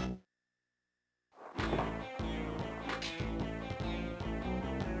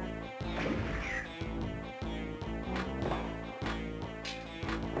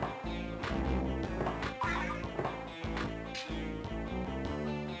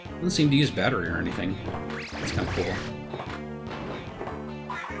 Doesn't seem to use battery or anything. That's kind of cool.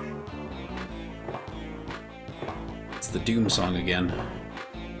 It's the Doom song again.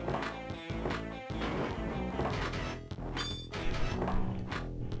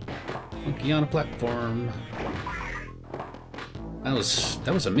 Monkey on a platform. That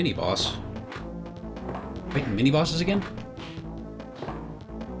was a mini boss. Wait, mini bosses again?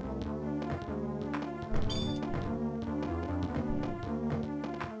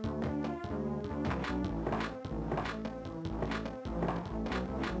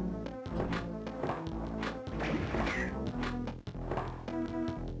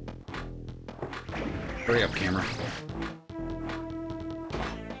 Hurry up, camera.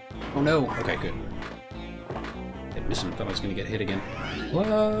 Oh no! Okay, good. Kept missing. Thought I was gonna get hit again.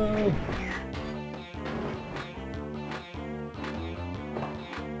 Whoa!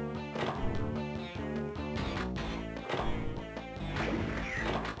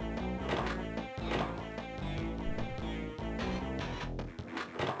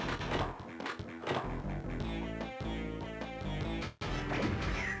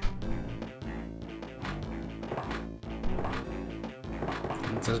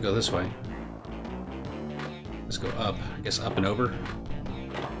 let's go this way. Let's go up. I guess up and over.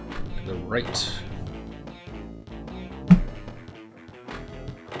 To the right.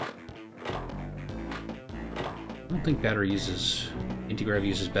 I don't think battery uses... Anti-grav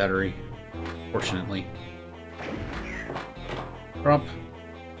uses battery, fortunately. Drop.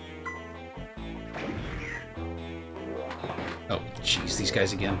 Oh, jeez, these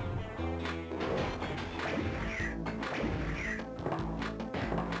guys again.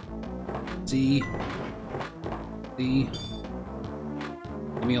 Z. Z.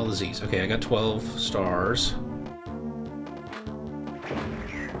 Give me all the Z's. Okay, I got 12 stars.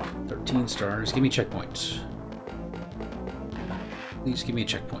 13 stars. Give me checkpoints. Please give me a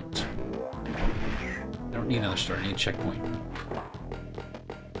checkpoint. I don't need another star, I need a checkpoint.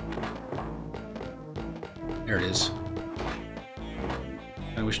 There it is.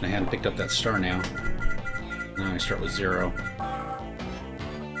 I wish I hadn't picked up that star now. Now I start with 0.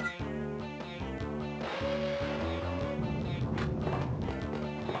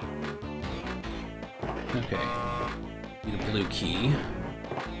 Okay. Need a blue key.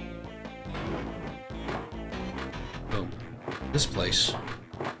 Oh. This place.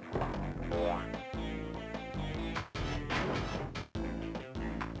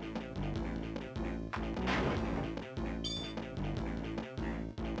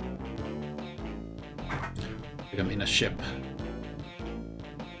 I think I'm in a ship.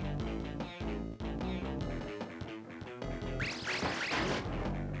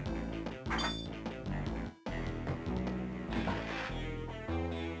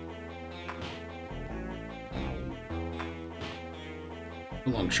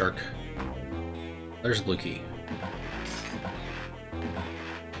 Long shark. There's a blue key.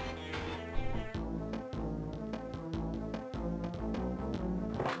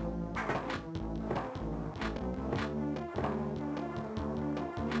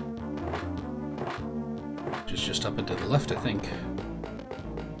 Just up and to the left, I think.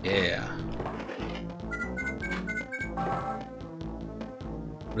 Yeah.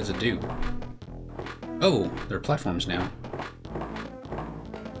 What does it do? Oh, there are platforms now.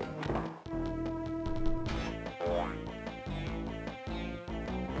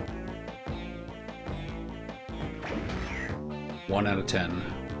 One out of 10.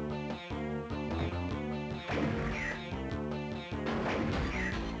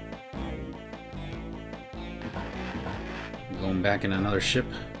 Going back in another ship.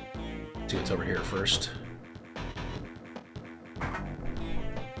 See what's over here first.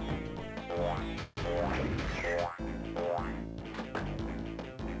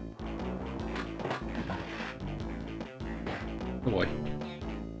 Oh boy.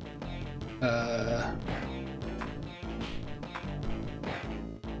 I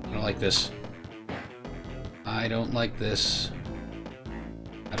don't like this. I don't like this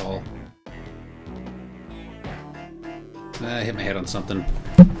at all. I hit my head on something.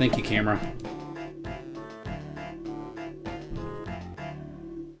 Thank you, camera.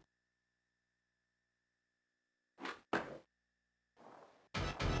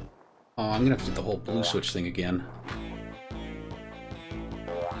 Oh, I'm gonna have to do the whole blue switch thing again.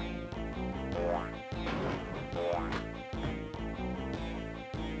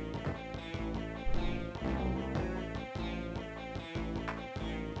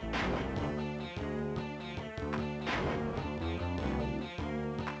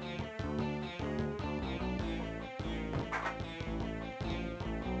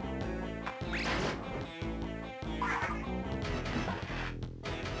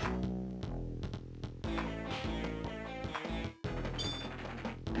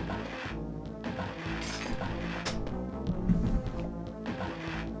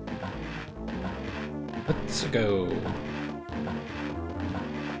 Let's go.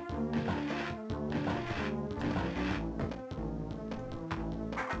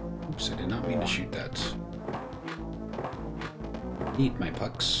 Oops, I did not mean to shoot that. Eat my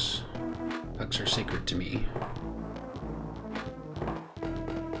pucks. Pucks are sacred to me.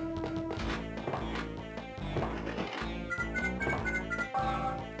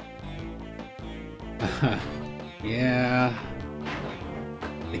 Yeah.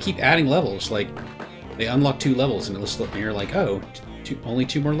 They keep adding levels, like they unlock 2 levels and you're like, oh, only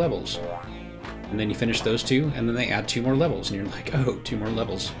 2 more levels. And then you finish those 2 and then they add 2 more levels and you're like, oh, 2 more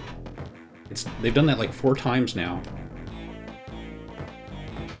levels. They've done that like 4 times now.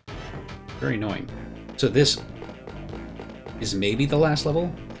 Very annoying. So this is maybe the last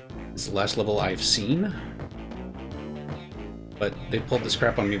level. It's the last level I've seen. But they pulled this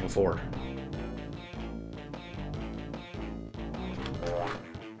crap on me before.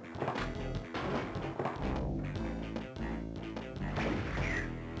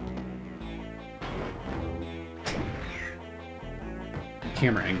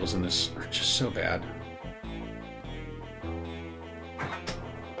 camera angles in this are just so bad.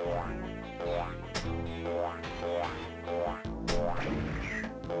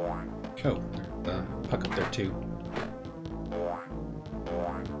 Oh, there's the puck up there too.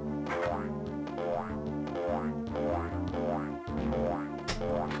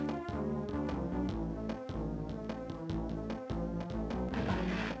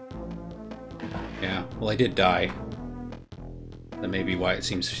 Yeah, well, I did die. That may be why it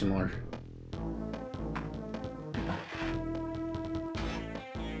seems similar.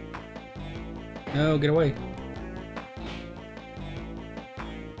 No, get away.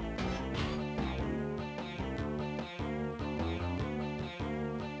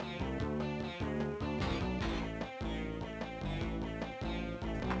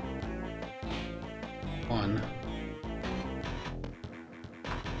 One.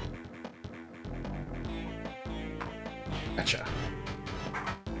 Gotcha.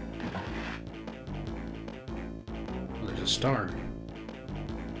 Oh, there's a star.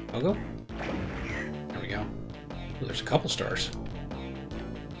 I'll go. There we go. Oh, there's a couple stars.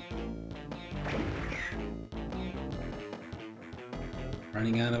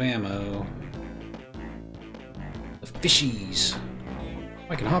 Running out of ammo. The fishies.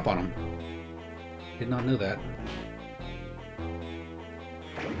 I can hop on them. Did not know that.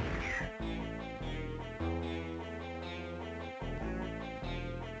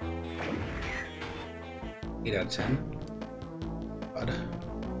 Eight out of 10. God.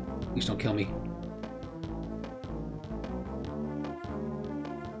 Please don't kill me.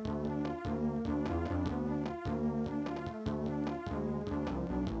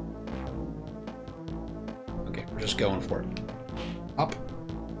 Okay, we're just going for it. Hop.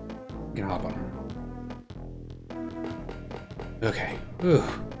 We can hop on him. Okay. Ooh.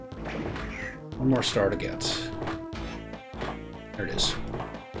 One more star to get. There it is.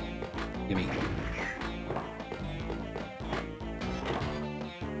 Gimme.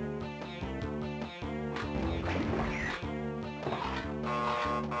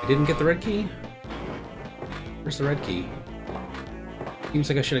 I didn't get the red key? Where's the red key? Seems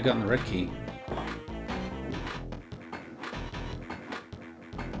like I should have gotten the red key.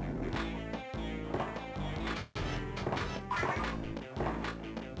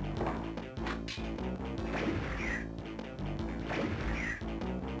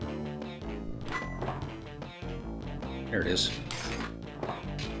 There it is.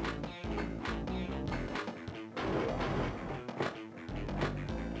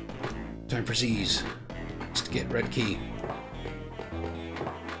 Time for Z's. Just to get red key.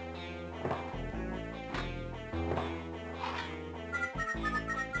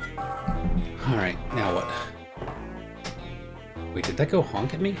 Alright, now what? Wait, did that go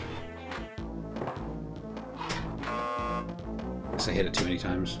honk at me? Guess I hit it too many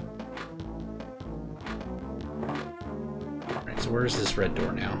times. Alright, so where's this red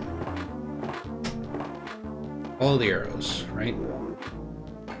door now? Follow the arrows, right?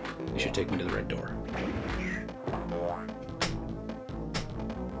 They should take me to the red door.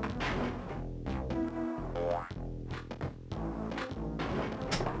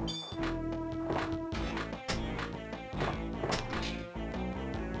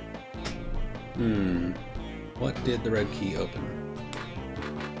 What did the red key open?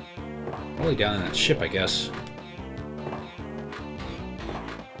 Probably down in that ship, I guess.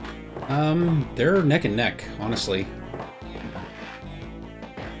 They're neck and neck, honestly.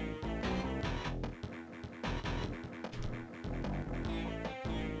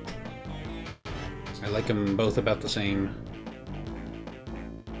 I like them both about the same.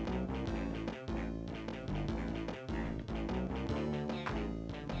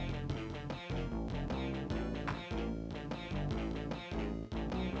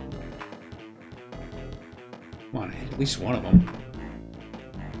 Come on, I hit at least one of them.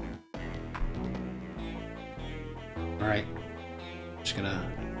 Alright. Just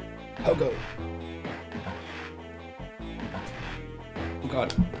gonna... Pogo! Oh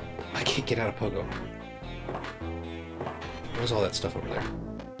god. I can't get out of Pogo. What's all that stuff over there?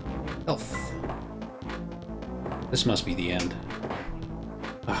 Health. This must be the end.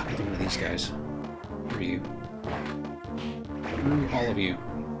 Ah, another one of these guys. Where are you? Where are all of you?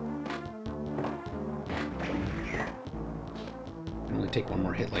 I can only take one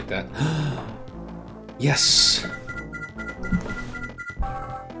more hit like that. Yes!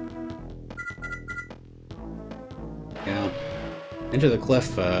 Yeah. Enter the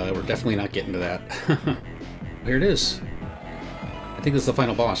cliff, we're definitely not getting to that. There it is. I think this is the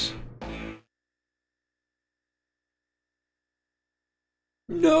final boss.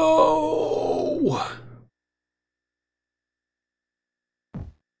 No!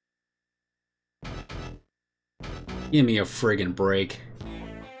 Give me a friggin' break.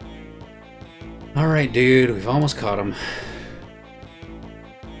 Alright, dude, we've almost caught him.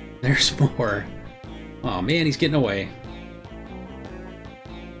 There's more. Oh man, he's getting away.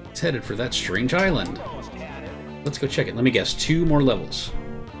 He's headed for that strange island. Let's go check it. Let me guess. 2 more levels.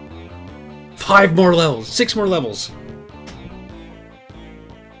 5 more levels. 6 more levels.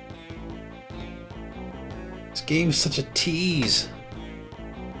 This game's such a tease.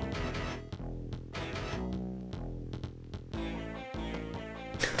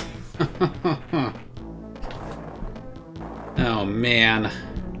 Oh man.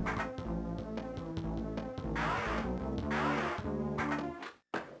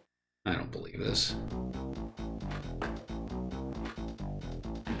 I don't believe this.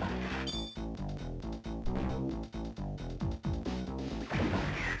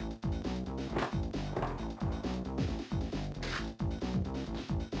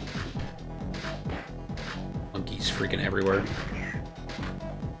 Monkeys freaking everywhere.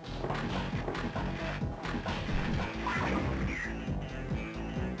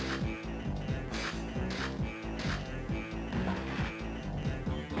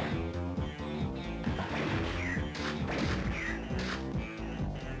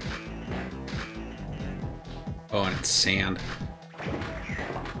 Oh, and it's sand.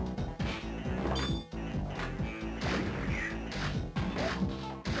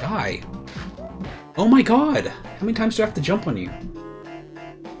 Die. Oh my god! How many times do I have to jump on you?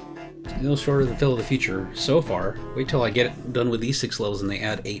 Still shorter than Phil of the Future so far. Wait till I get it done with these 6 levels and they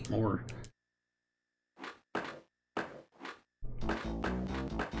add 8 more.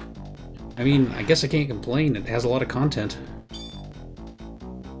 I mean, I guess I can't complain. It has a lot of content.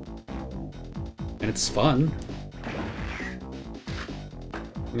 And it's fun.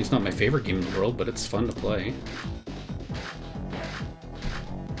 I mean, it's not my favorite game in the world, but it's fun to play.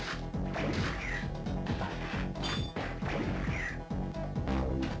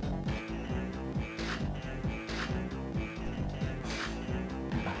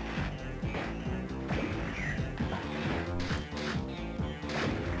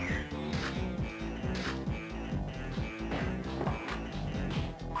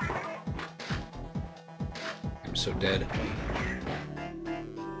 I'm so dead.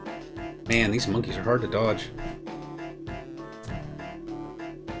 Man, these monkeys are hard to dodge.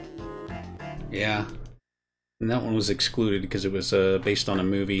 Yeah. And that one was excluded because it was based on a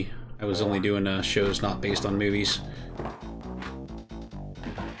movie. I was only doing shows not based on movies.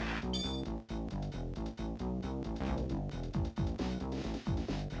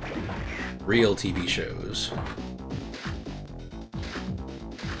 Real TV shows.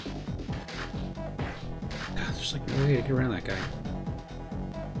 God, there's like no way to get around that guy.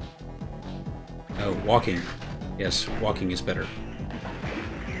 Oh, walking. Yes, walking is better.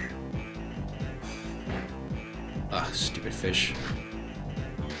 Ah, stupid fish.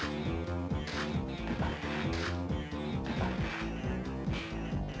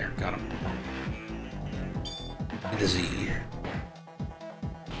 There, got him. The Z.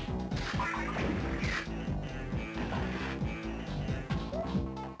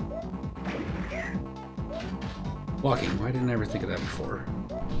 Walking. Why didn't I ever think of that before?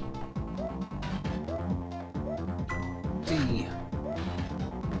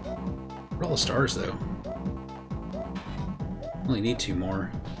 Where are all the stars, though? Only need 2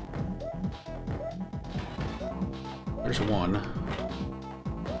 more. There's 1.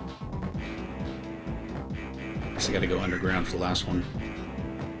 Guess I gotta go underground for the last one.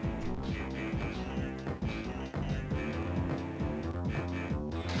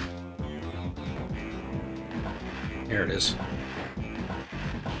 There it is.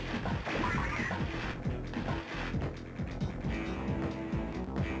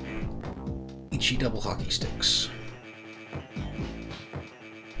 Ichi double hockey sticks.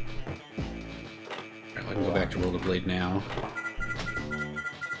 Alright, I can go back to Rollerblade now.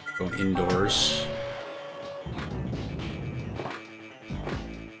 Going indoors.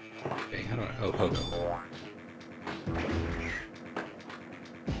 Okay, how do I... Oh, Pogo.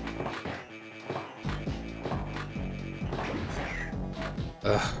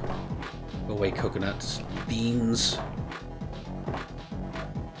 Ugh. Go away, coconuts. Beans.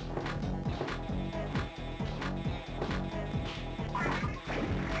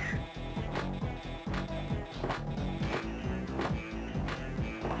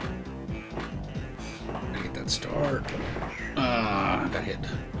 Get that star. Ah, got hit.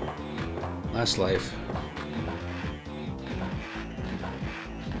 Last life.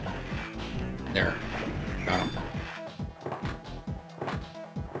 There. Got him.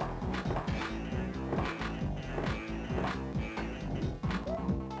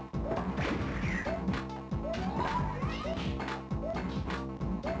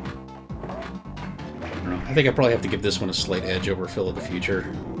 I think I probably have to give this one a slight edge over Phil of the Future.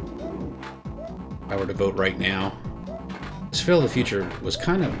 If I were to vote right now. This Phil of the Future was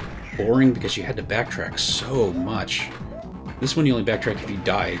kind of boring because you had to backtrack so much. This one you only backtrack if you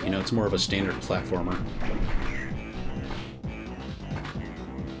die. You know, it's more of a standard platformer.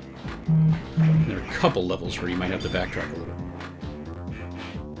 There are a couple levels where you might have to backtrack a little.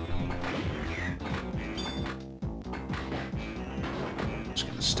 Just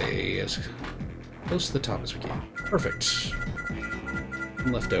gonna stay as close to the top as we can. Perfect.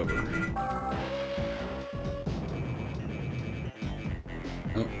 Left over.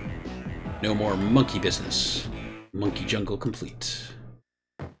 Oh, no more monkey business. Monkey jungle complete.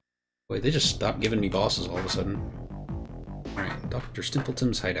 Wait, they just stopped giving me bosses all of a sudden. Alright, Dr.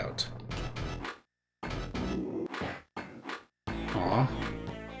 Stimpleton's hideout. Aw,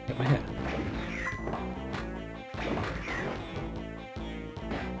 hit my head.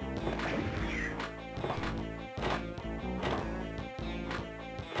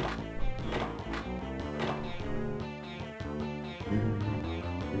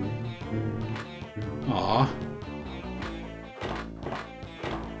 Aw.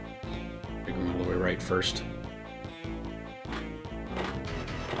 You're going all the way right first.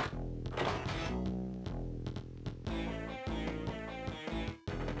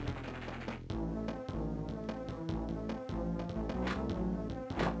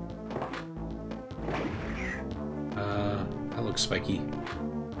 That looks spiky.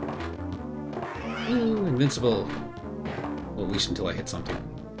 Ooh, invincible. Well, at least until I hit something.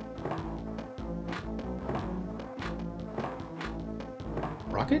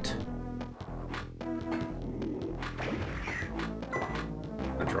 Rocket?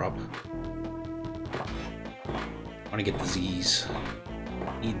 A drop. I want to get the Z's.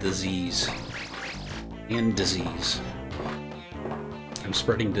 Need the Z's. And disease. I'm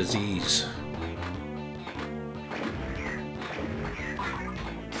spreading disease.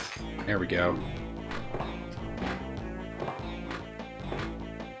 There we go.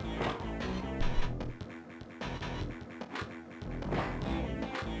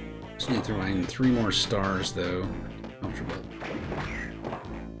 Just need to find 3 more stars, though. Comfortable.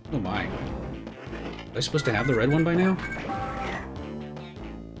 Oh my. Was I supposed to have the red one by now?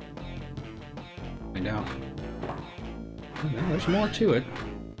 Find out. Oh, no, there's more to it.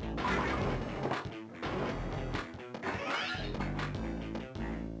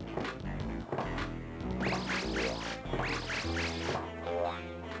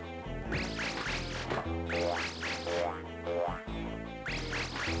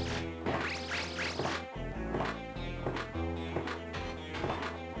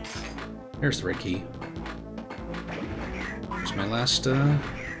 There's the red key. There's my last star.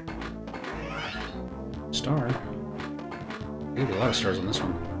 I gave you a lot of stars on this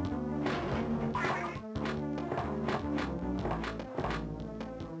one.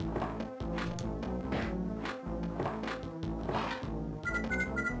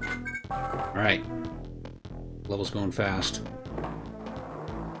 Alright. Level's going fast.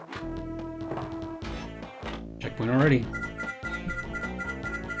 Checkpoint already.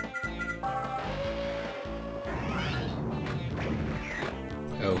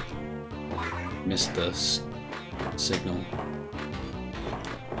 Oh, missed the signal.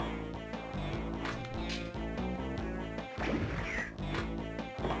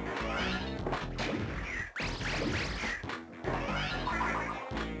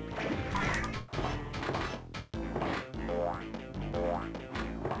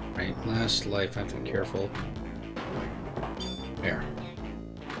 Right, last life, I have to be careful. There.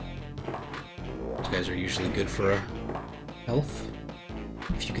 These guys are usually good for a health.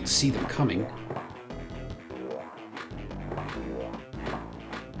 If you could see them coming.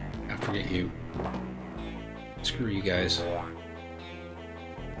 I forget you. Screw you guys.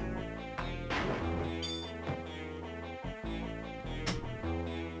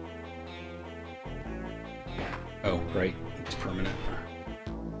 Oh, right. It's permanent.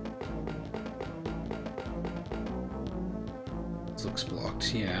 This looks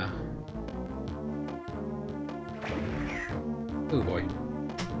blocked, yeah. Oh boy.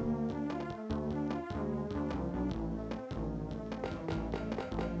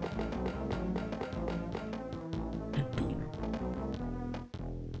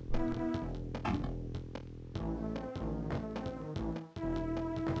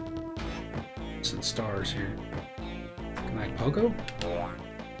 Some stars here. Can I pogo?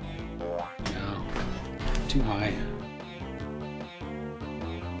 No. Too high.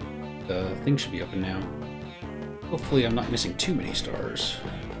 The thing should be open now. Hopefully I'm not missing too many stars.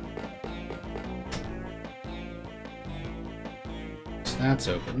 So that's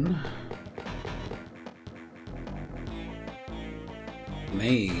open.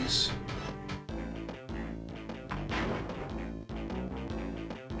 Maze.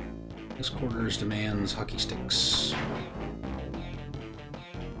 This quarters demands hockey sticks.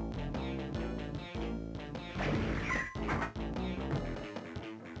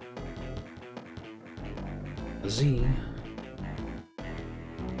 A Z.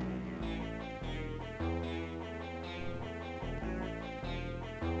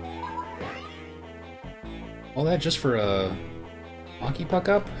 All that just for a hockey puck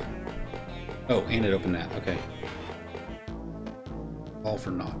up? Oh, and it opened that. Okay. All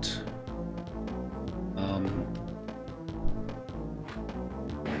for naught.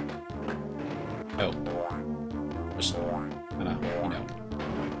 Oh. Just kinda, you know.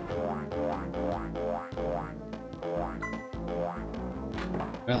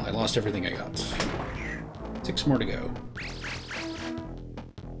 Well, I lost everything I got. 6 more to go.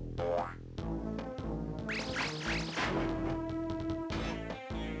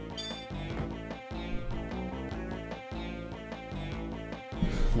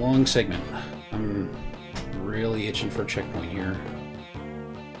 Long segment. I'm really itching for a checkpoint here.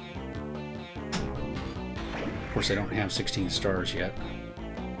 Of course, I don't have 16 stars yet.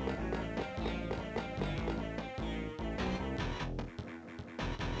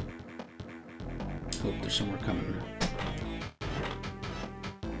 Hope there's some more coming.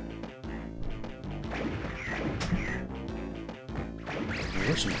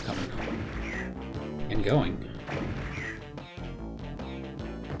 There's some more coming. And going.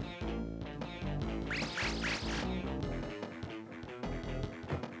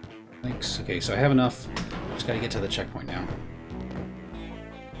 Thanks. Okay, so I have enough. Just gotta get to the checkpoint now.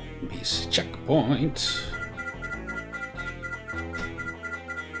 Peace. Checkpoint.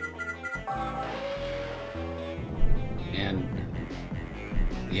 And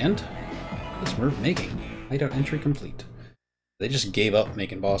the end? What's Merv making? Hideout entry complete. They just gave up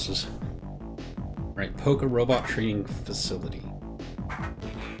making bosses. Right, Poke Robot Training Facility. I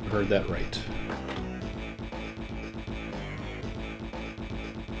heard that right.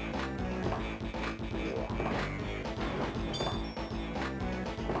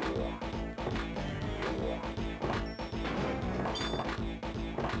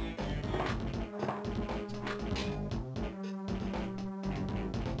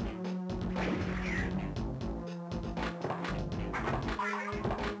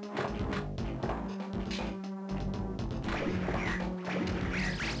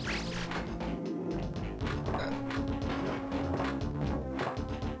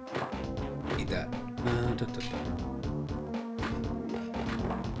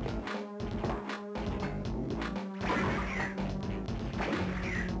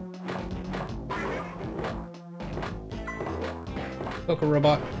 Poke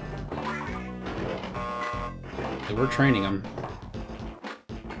Robot. So we're training him.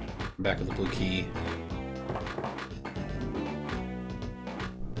 Back with the blue key.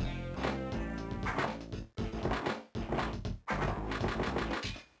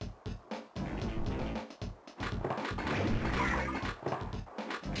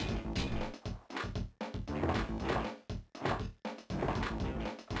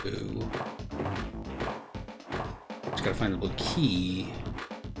 Ooh. Just gotta find the blue key.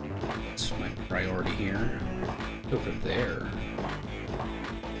 That's my priority here. Over there.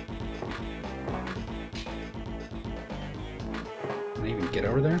 Can I even get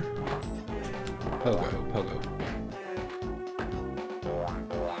over there? Pogo, Pogo.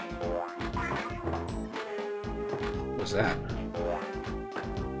 What was that?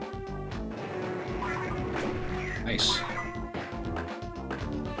 Nice.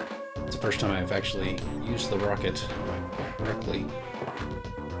 It's the first time I've actually used the rocket correctly.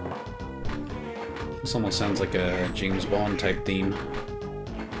 This almost sounds like a James Bond type theme.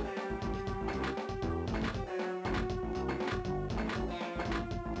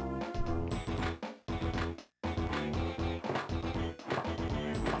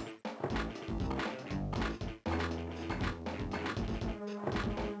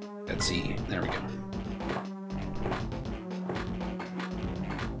 Let's see. There we go.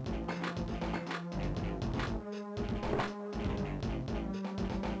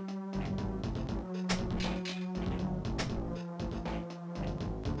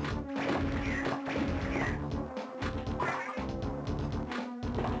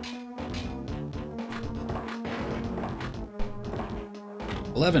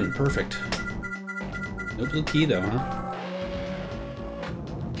 Perfect. No blue key though, huh?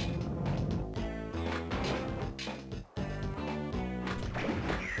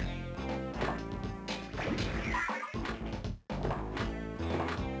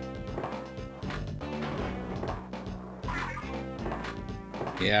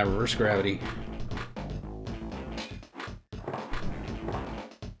 Yeah, reverse gravity.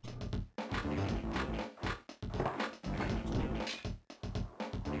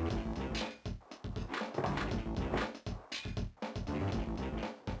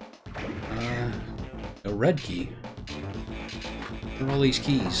 A red key. What are all these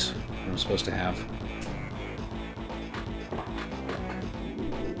keys I'm supposed to have?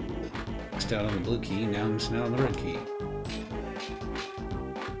 Missed out on the blue key, now I'm missing out on the red key.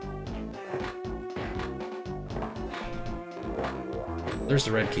 There's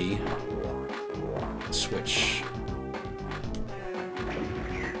the red key. Switch.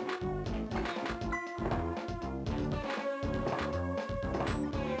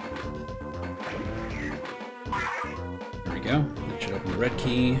 There we go. That should open the red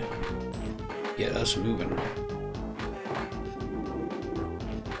key. Get us moving.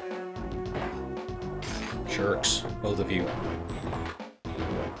 Jerks, both of you.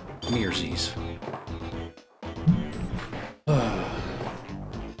 Come here, Z's.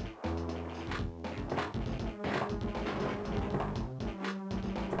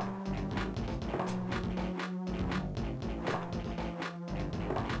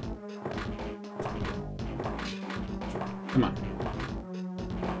 Come on.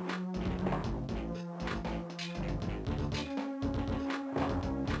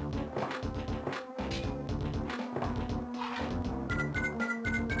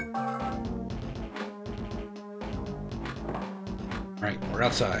 Alright, we're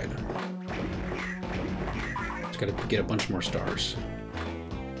outside. Just gotta get a bunch more stars.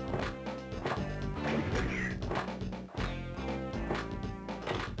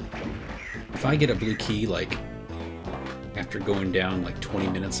 If I get a blue key, like, after going down like 20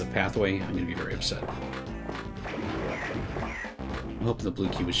 minutes of pathway, I'm gonna be very upset. I'm hoping the blue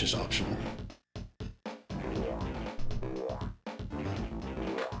key was just optional.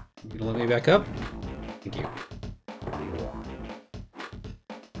 You gonna let me back up? Thank you.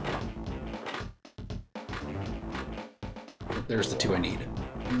 There's the two I need.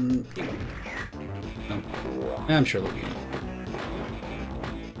 No. I'm sure they'll be enough.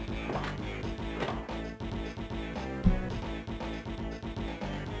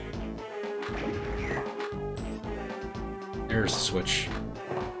 There's the switch.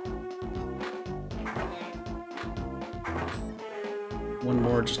 One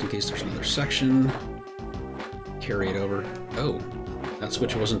more just in case there's another section. Carry it over. Oh, that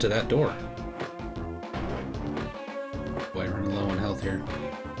switch wasn't to that door. Boy, I'm running low on health here.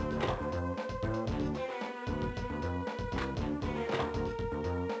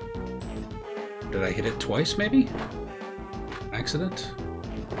 Did I hit it twice, maybe? Accident?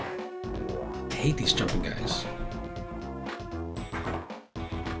 I hate these jumping guys.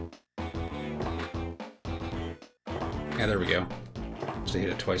 Yeah, there we go. Just hit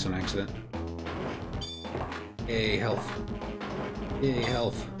it twice on accident. Yay, health. Yay,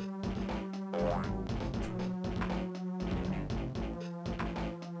 health.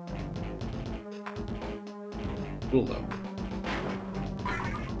 Cool, though.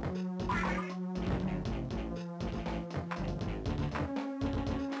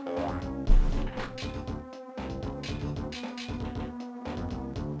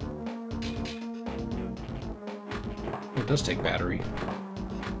 It does take battery.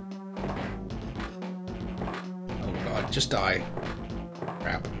 Oh god, just die.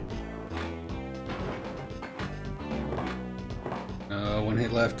 Crap. No, one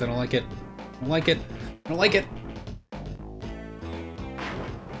hit left. I don't like it. I don't like it. I don't like it.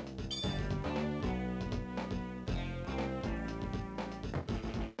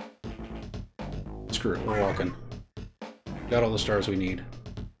 Screw it, we're walking. Got all the stars we need.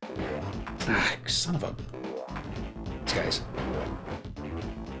 Ah, son of a... These guys.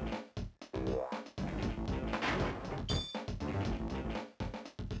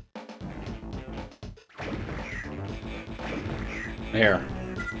 There.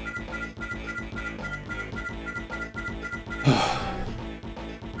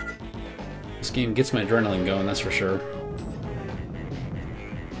 This game gets my adrenaline going, that's for sure.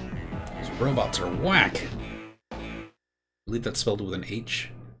 These robots are whack. I believe that's spelled with an H.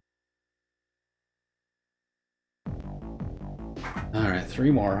 Alright,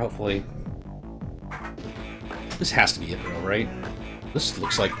 3 more, hopefully. This has to be it, though, right? This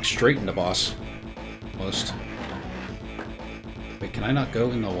looks like straight into boss. Almost. Wait, can I not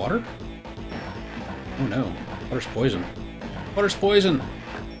go in the water? Oh no. Water's poison. Water's poison!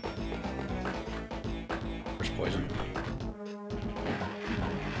 Water's poison.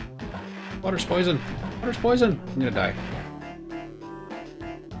 Water's poison! Water's poison! I'm gonna die.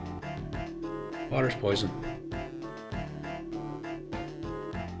 Water's poison.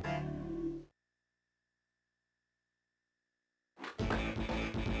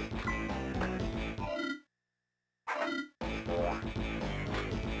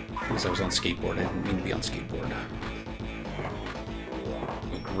 Because I was on skateboard. I didn't mean to be on skateboard.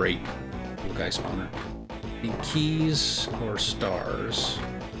 Oh, great. Little guy spawner. Need keys or stars?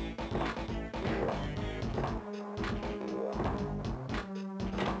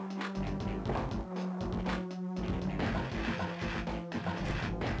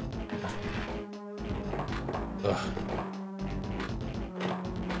 Ugh.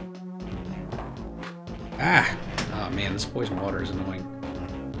 Ah! Oh man, this poison water is annoying.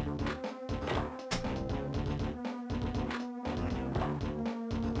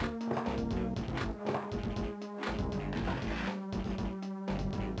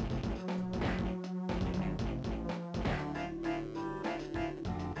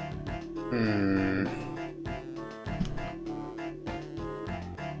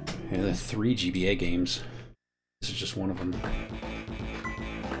 Yeah, there are 3 GBA games. This is just one of them.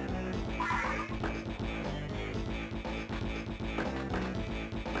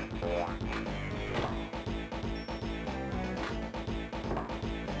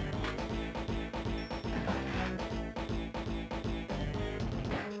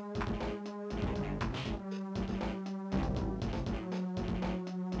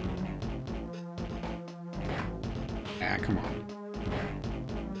 Ah, come on.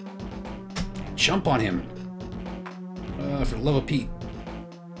 Jump on him! For the love of Pete.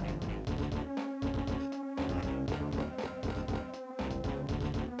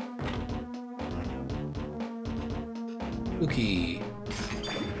 Ookie.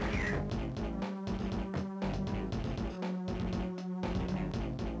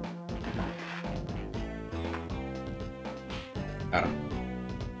 Got him.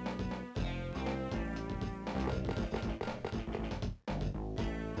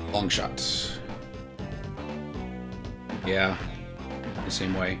 Long shots. Yeah, the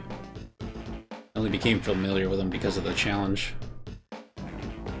same way. I only became familiar with them because of the challenge.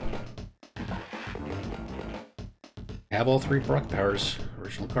 Have all 3 Brock powers,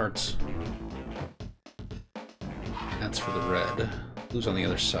 original cards. That's for the red. Blue's on the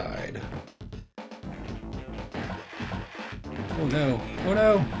other side. Oh no! Oh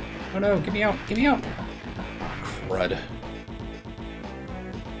no! Oh no! Get me out! Get me out! Oh, crud.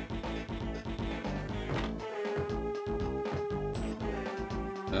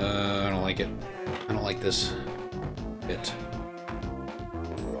 I don't like it. I don't like this bit.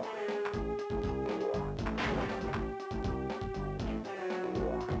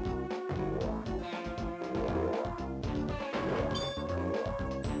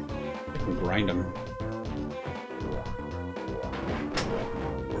 I can grind them.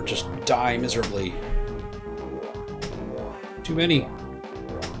 Or just die miserably. Too many.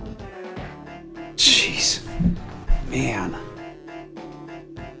 Jeez. Man.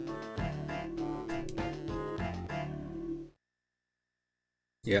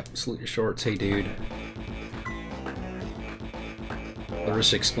 Yep, salute your shorts, hey dude.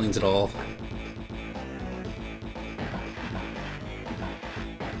 Larissa explains it all.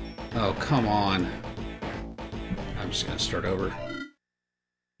 Oh, come on. I'm just gonna start over.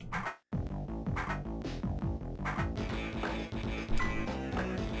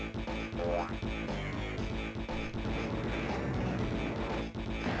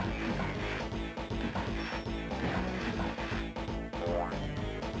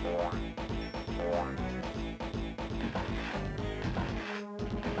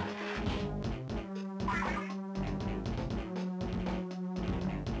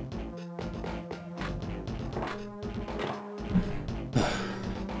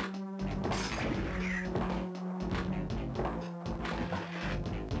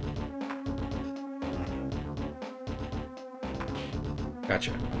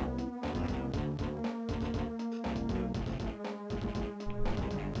 Gotcha.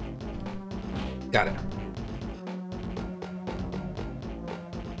 Got it.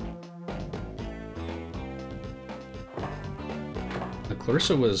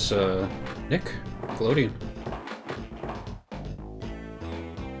 Clarissa was, Nick? Nickelodeon.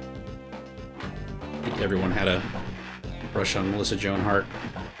 I think everyone had a crush on Melissa Joan Hart.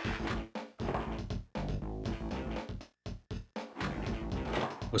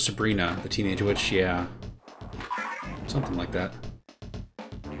 Was Sabrina, the Teenage Witch? Yeah. Something like that.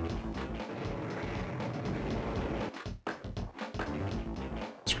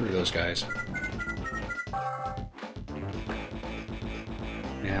 Screw those guys.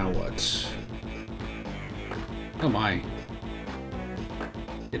 Now what? Oh my.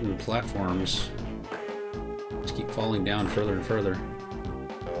 Hidden platforms. Just keep falling down further and further.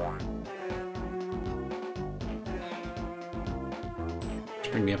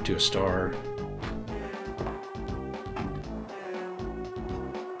 Just bring me up to a star.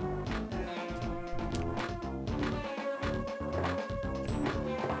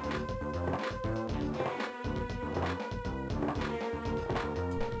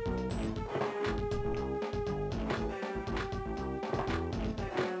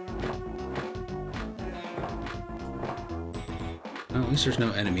 Well, at least there's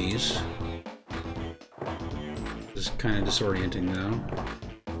no enemies. This is kind of disorienting, though.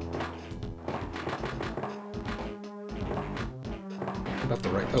 What about the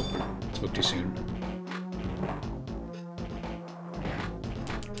right? Oh, spoke too soon.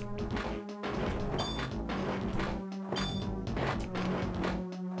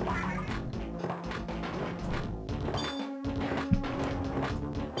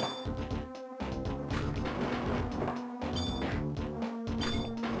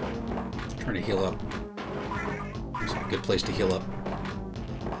 Trying to heal up. It's a good place to heal up.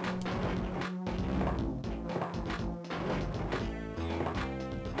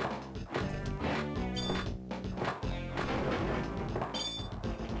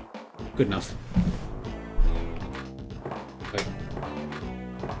 Good enough. Wait.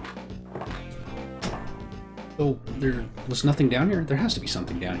 Oh, there was nothing down here? There has to be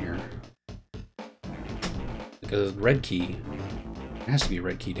something down here. Like a red key. There has to be a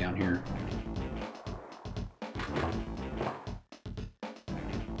red key down here.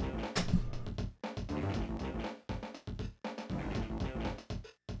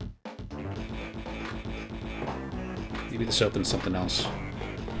 Maybe this opens something else.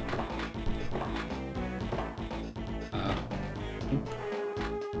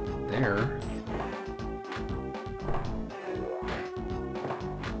 There.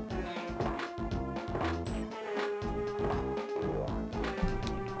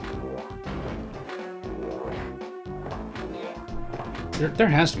 There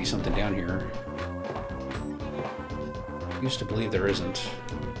has to be something down here. I used to believe there isn't.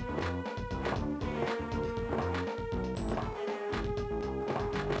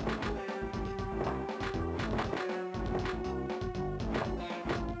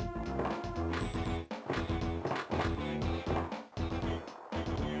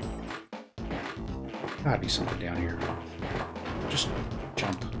 Gotta be something down here. Just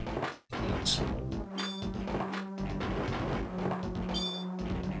jump. Please.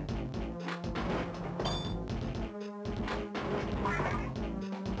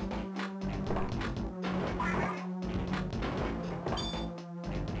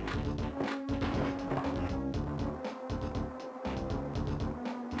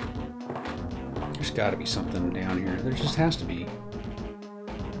 There's gotta be something down here. There just has to be.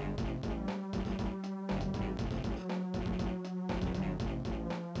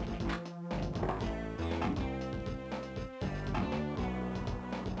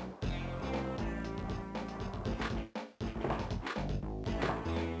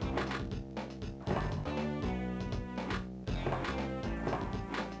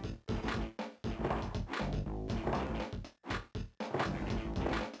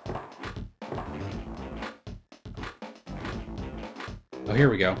 Oh, here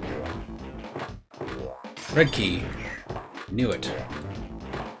we go. Red key. Knew it.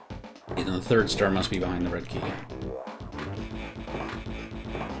 And the third star must be behind the red key.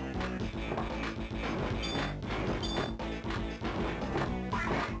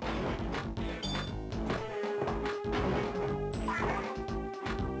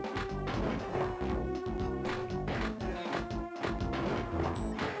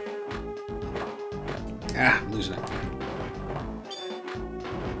 Ah, I'm losing it.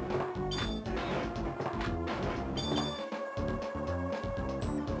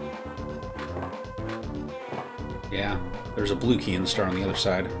 Yeah, there's a blue key in the star on the other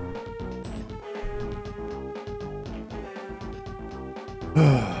side.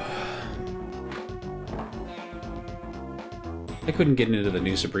 I couldn't get into the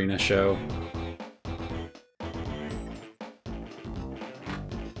new Sabrina show.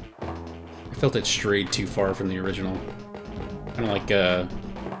 I felt it strayed too far from the original. Kind of like,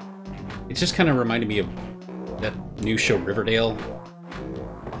 it just kind of reminded me of that new show Riverdale,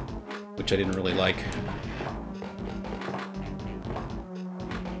 which I didn't really like.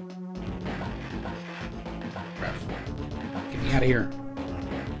 Crap. Get me out of here.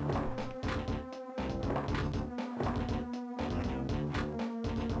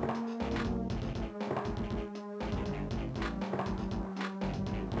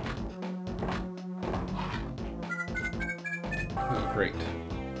 Oh, great.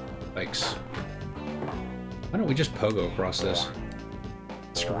 Thanks. Why don't we just pogo across this?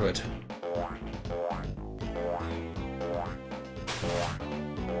 Screw it.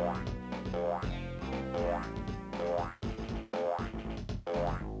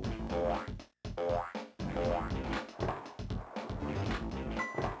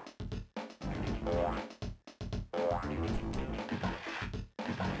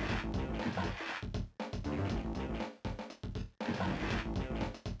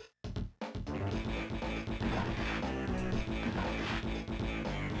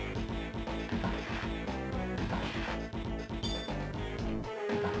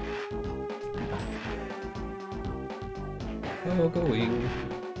 Oh, going.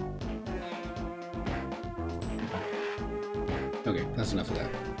 Okay, that's enough of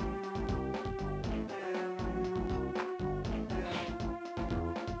that.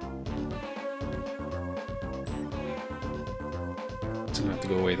 So I'm gonna have to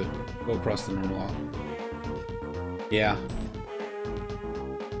go across the normal lot. Yeah.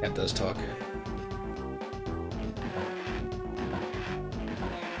 That does talk.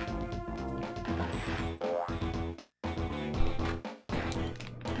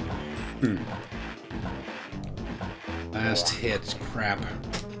 Last hit, crap.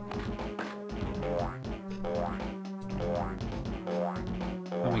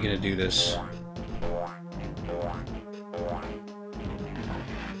 How are we gonna do this?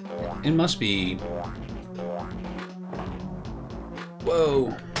 It must be...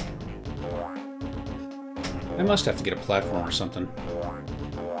 Whoa! I must have to get a platform or something.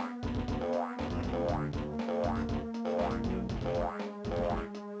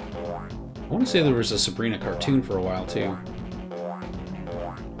 I want to say there was a Sabrina cartoon for a while, too.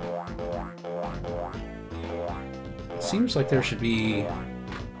 It seems like there should be... a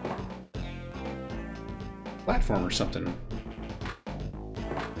platform or something.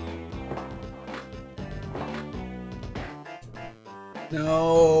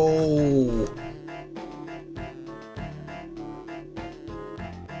 No!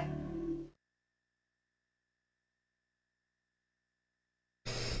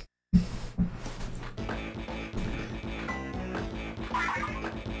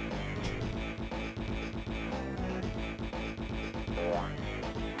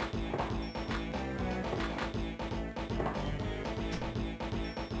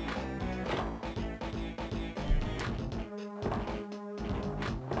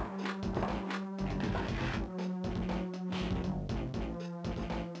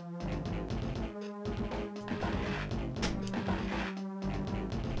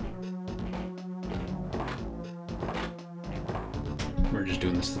 We're just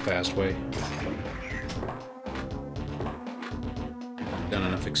doing this the fast way. Done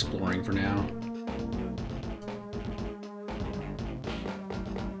enough exploring for now.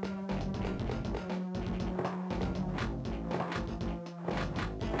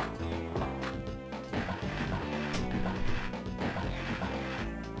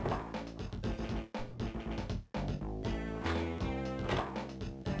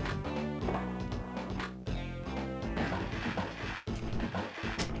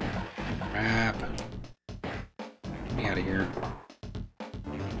 Crap. Get me out of here.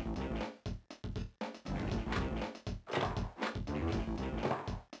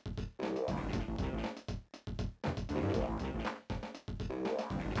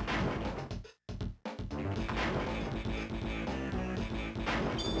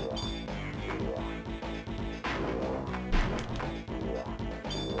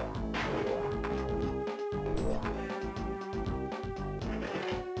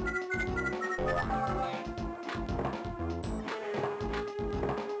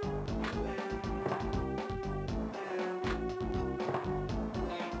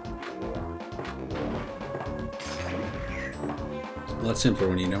 A lot simpler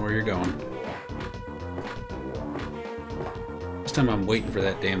when you know where you're going. This time I'm waiting for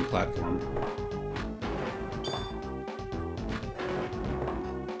that damn platform.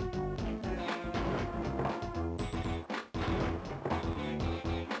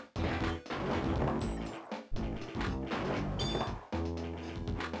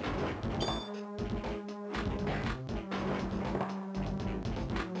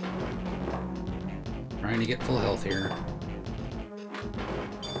 Trying to get full health here.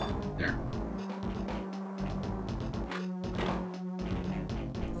 There.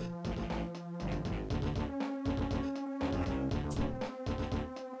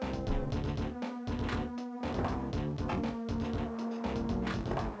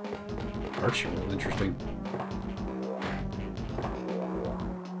 Archie roll, interesting.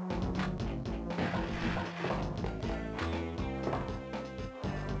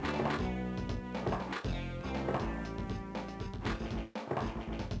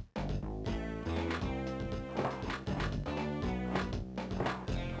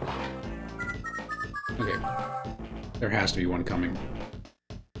 Okay. There has to be one coming.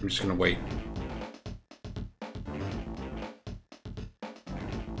 I'm just gonna wait.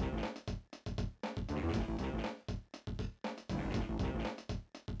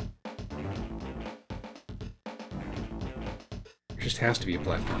 There just has to be a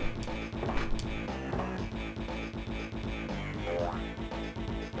platform.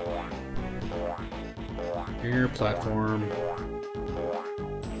 Here, platform.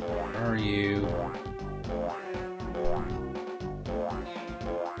 Where are you?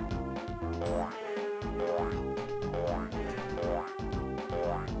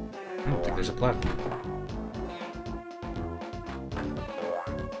 there's a platform.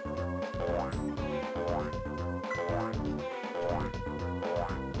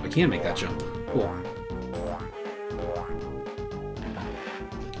 I can make that jump. Cool.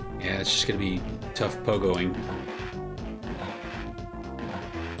 Yeah, it's just gonna be tough pogoing.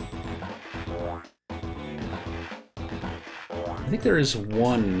 I think there is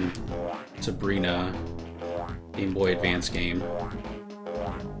one Sabrina Game Boy Advance game.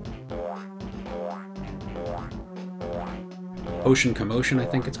 Ocean Commotion, I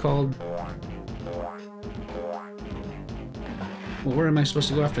think it's called. Well, where am I supposed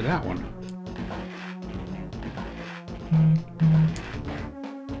to go after that one?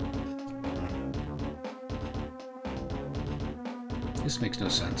 This makes no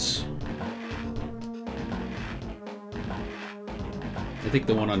sense. I think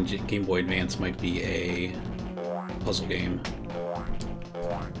the one on Game Boy Advance might be a puzzle game.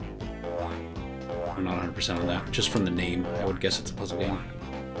 I'm not 100% on that. Just from the name, I would guess it's a puzzle game.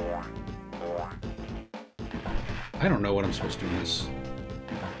 I don't know what I'm supposed to do in this.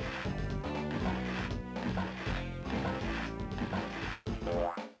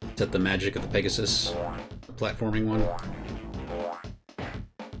 Is that the magic of the Pegasus? The platforming one?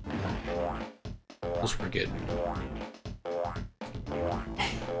 Those were good.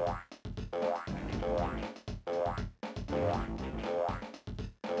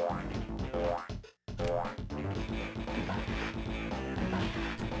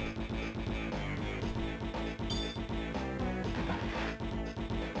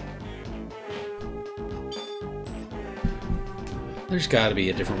 There's got to be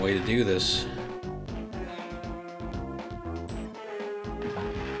a different way to do this.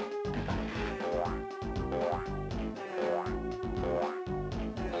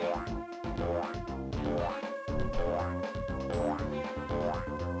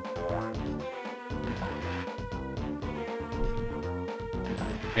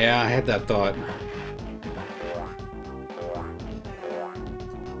 Yeah, I had that thought.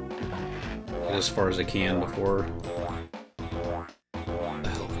 Get as far as I can before the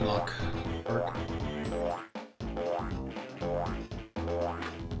health knock part.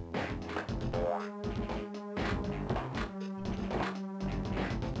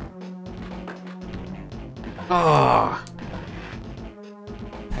 Ah!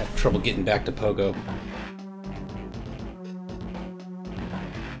 I have trouble getting back to Pogo.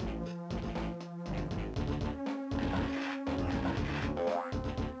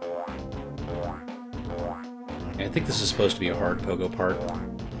 I think this is supposed to be a hard Pogo part.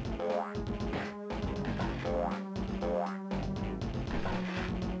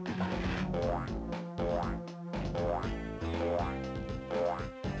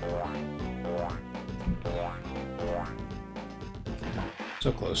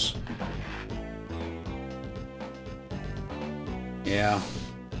 So close. Yeah.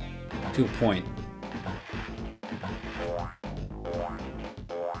 To a point.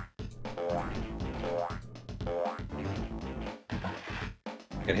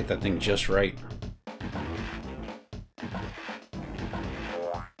 Gotta hit that thing just right.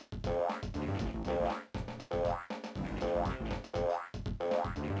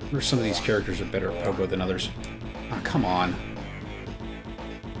 Where some of these characters are better at Pogo than others. Oh, come on.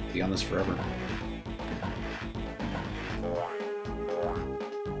 Be on this forever.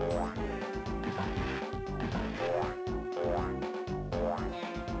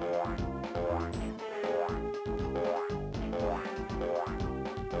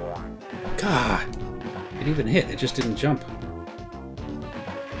 God, it even hit, it just didn't jump.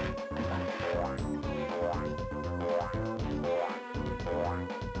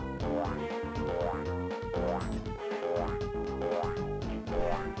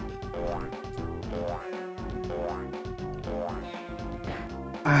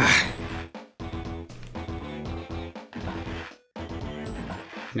 Ah.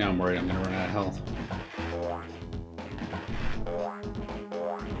 Now I'm worried I'm gonna run out of health.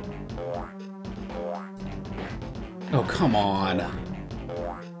 Oh, come on.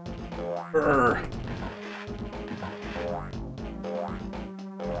 Urgh.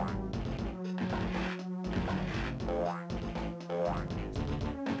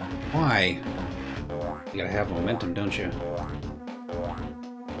 Why? You gotta have momentum, don't you?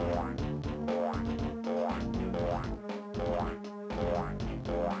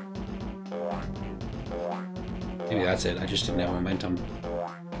 Maybe that's it. I just didn't have momentum.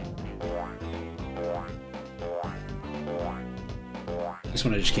 This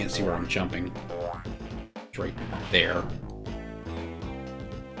one I just can't see where I'm jumping. It's right there.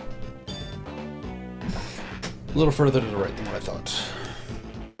 A little further to the right than what I thought.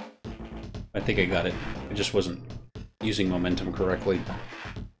 I think I got it. I just wasn't using momentum correctly.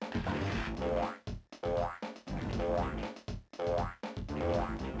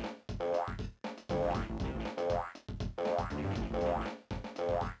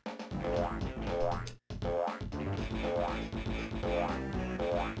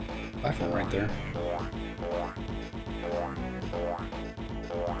 Platform right there.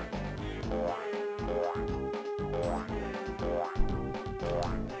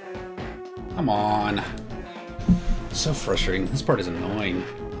 Come on. So frustrating. This part is annoying.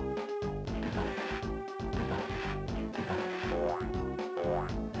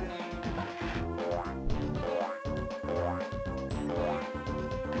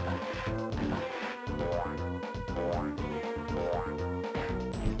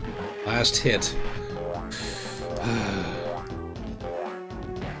 Last hit.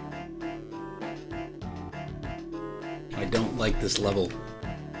 I don't like this level.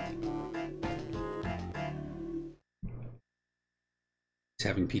 He's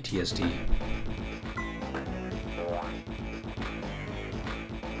having PTSD.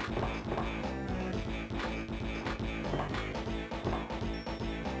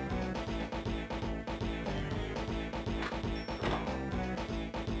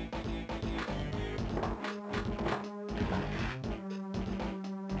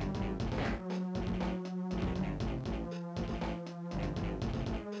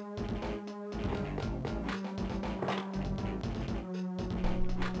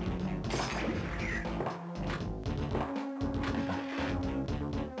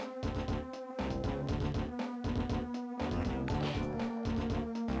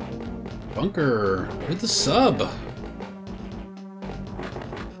 Bunker with the sub.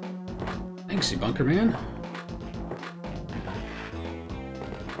 Thanks, you Bunker Man.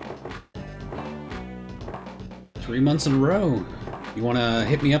 Three months in a row. You want to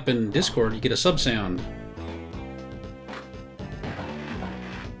hit me up in Discord, you get a sub sound.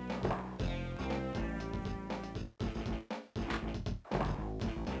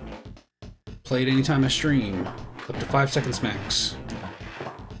 Play it anytime I stream. Up to 5 seconds max.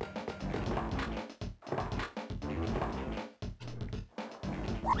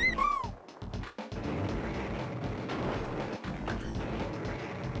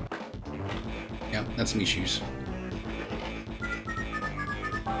 Yeah, that's me shoes.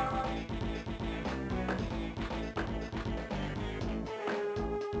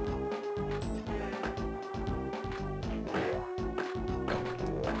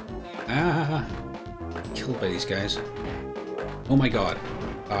 Ah! Killed by these guys. Oh my god.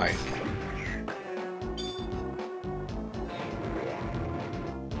 Die.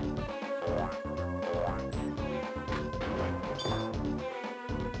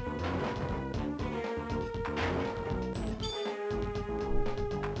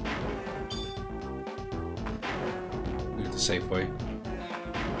 Do it the safe way.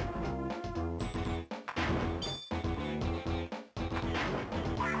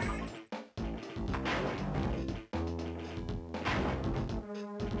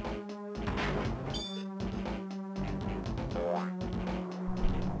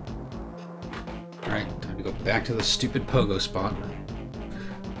 Alright, time to go back to the stupid pogo spot.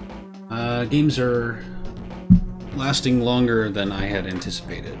 Games are lasting longer than I had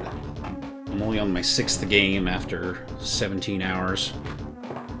anticipated. I'm only on my 6th game after 17 hours.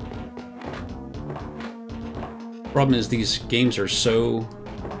 Problem is, these games are so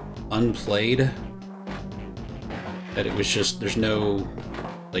unplayed that it was just, there's no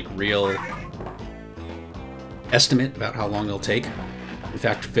like real estimate about how long they'll take. In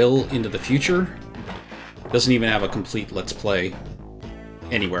fact, Phil Into the Future doesn't even have a complete Let's Play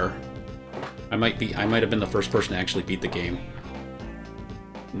anywhere. I might have been the first person to actually beat the game.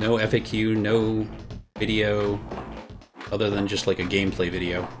 No FAQ, no video, other than just like a gameplay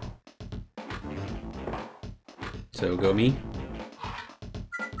video. So go me.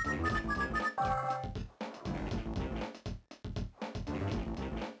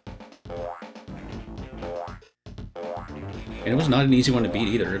 And it was not an easy one to beat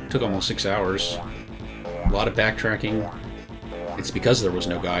either. It took almost 6 hours. A lot of backtracking. It's because there was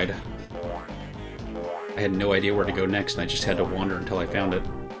no guide. I had no idea where to go next, and I just had to wander until I found it.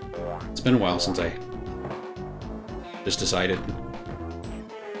 It's been a while since I just decided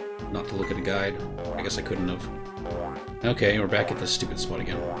not to look at a guide. I guess I couldn't have. Okay, we're back at this stupid spot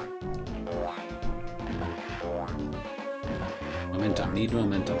again. Momentum, need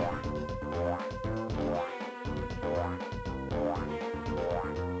momentum.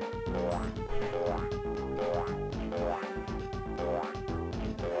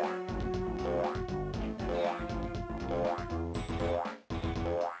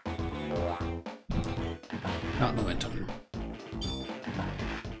 Not momentum.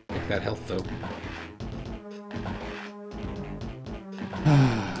 Take that health, though.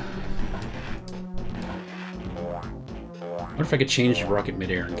 What if I could change the rocket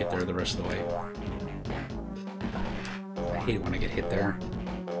midair and get there the rest of the way? I hate it when I get hit there.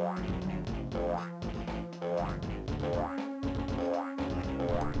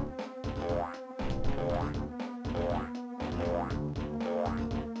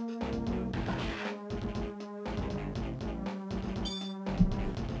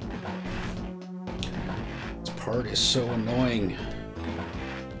 This part is so annoying.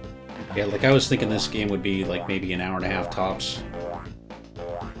 Yeah, like I was thinking this game would be like maybe an hour and a half tops.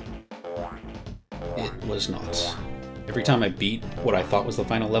 It was not. Every time I beat what I thought was the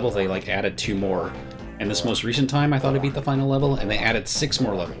final level, they like added 2 more. And this most recent time I thought I beat the final level, and they added 6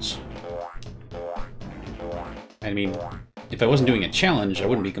 more levels. I mean, if I wasn't doing a challenge, I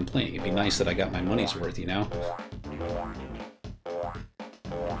wouldn't be complaining. It'd be nice that I got my money's worth, you know?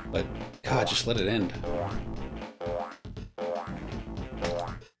 But, God, just let it end.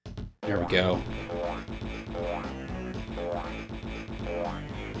 There we go.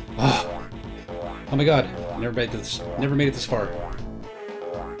 Oh, oh my God! Never made it this far.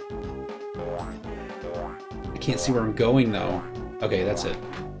 I can't see where I'm going though. Okay, that's it.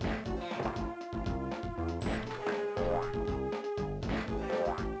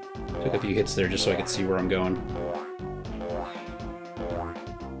 Took a few hits there just so I could see where I'm going.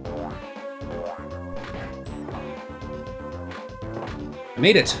 I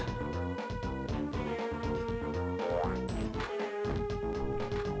made it!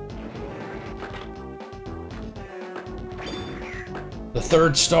 The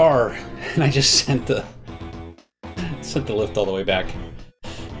 3rd star, and I just sent the lift all the way back.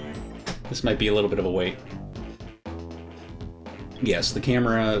 This might be a little bit of a wait. Yes, the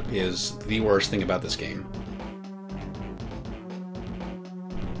camera is the worst thing about this game.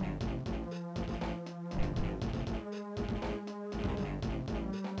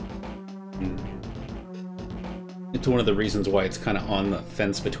 It's one of the reasons why it's kind of on the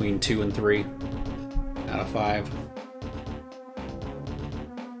fence between 2 and 3 out of 5.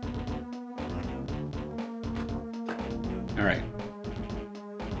 Alright.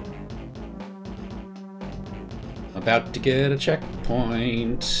 About to get a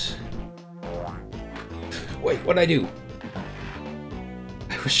checkpoint. Wait, what'd I do?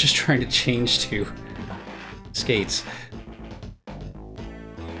 I was just trying to change to skates.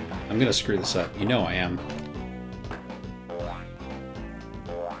 I'm gonna screw this up. You know I am.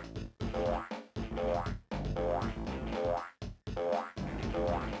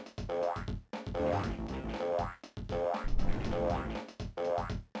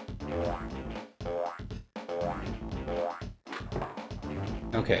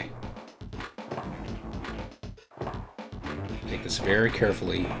 Okay. Take this very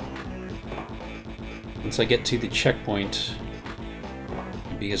carefully. Once I get to the checkpoint,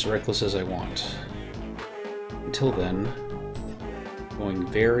 I'll be as reckless as I want. Until then, going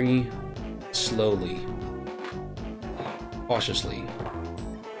very slowly, cautiously.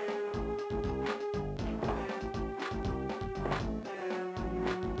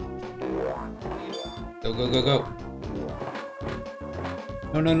 Go, go, go, go.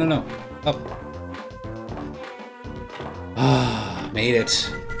 No, no, no, no. Up. Ah, made it.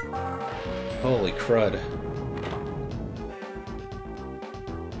 Holy crud.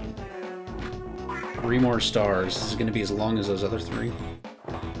 3 more stars. This is going to be as long as those other 3.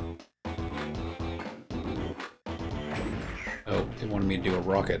 Oh, it wanted me to do a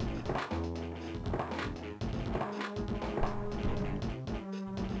rocket.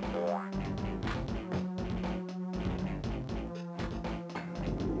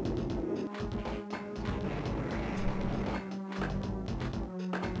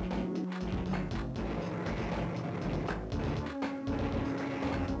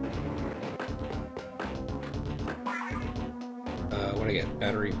 What do I get?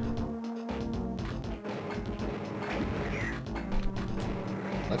 Battery.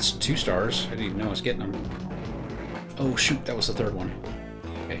 That's 2 stars. I didn't even know I was getting them. Oh shoot, that was the 3rd one.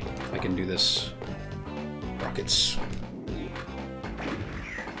 Okay, I can do this. Rockets.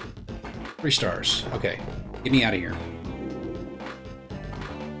 3 stars. Okay, get me out of here.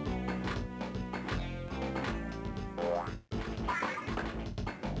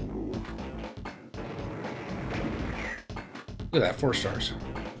 Look at that, 4 stars.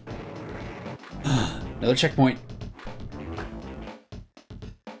 Another checkpoint.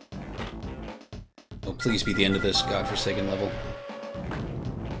 Oh, please be the end of this godforsaken level.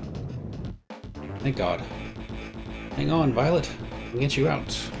 Thank God. Hang on, Violet. I'll get you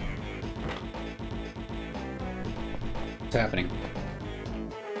out. What's happening?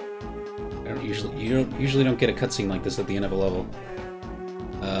 You usually don't get a cutscene like this at the end of a level.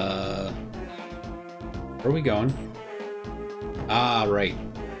 Where are we going? Ah, right.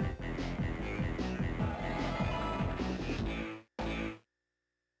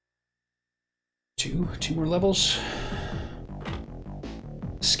 Two more levels.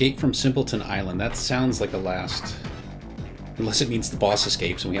 Escape from Simpleton Island. That sounds like a last. Unless it means the boss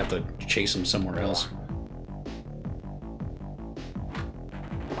escapes and we have to chase him somewhere else.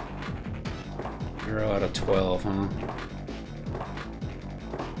 0 out of 12, huh?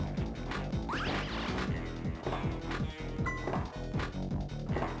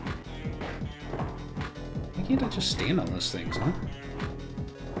 Why can't I just stand on those things, huh?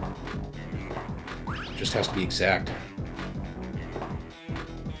 It just has to be exact.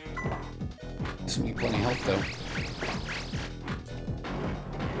 This will be plenty of health, though.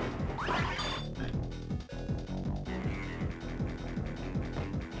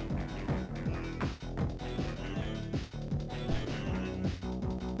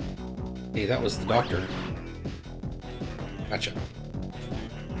 Hey, that was the doctor. Gotcha.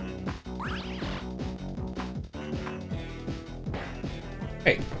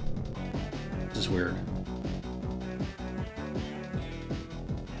 Hey. This is weird.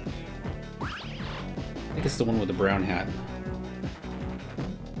 I think it's the one with the brown hat.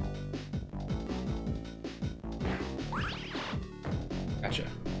 Gotcha.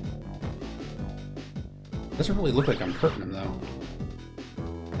 Doesn't really look like I'm hurting him, though.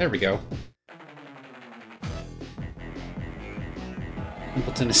 There we go.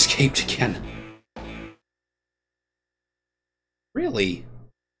 Simpleton escaped again. Really?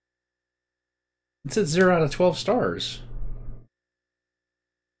 It said 0 out of 12 stars.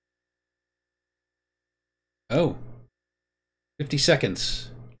 Oh. 50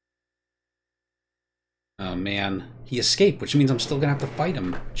 seconds. Oh man. He escaped, which means I'm still gonna have to fight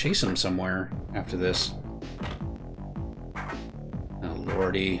him. Chase him somewhere after this. Oh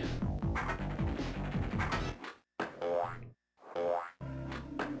lordy.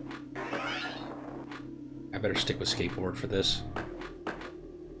 I better stick with skateboard for this.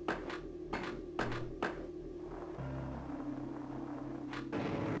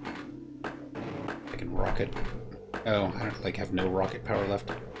 I can rocket. Oh, I don't like have no rocket power left.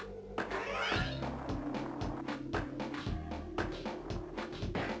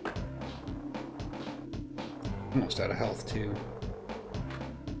 Almost out of health too.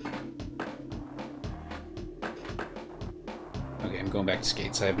 Okay, I'm going back to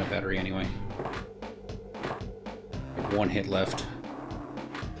skates. I have no battery anyway. One hit left.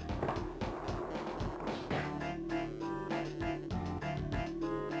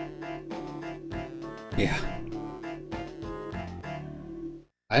 Yeah.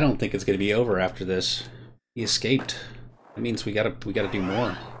 I don't think it's gonna be over after this. He escaped. That means we gotta do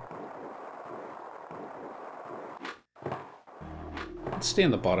more. Let's stay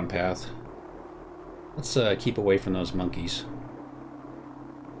on the bottom path. Let's keep away from those monkeys.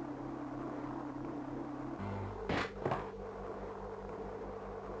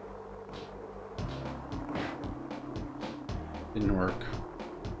 Didn't work.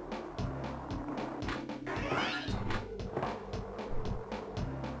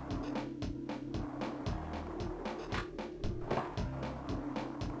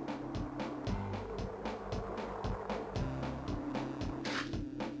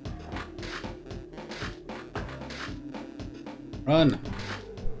 Run!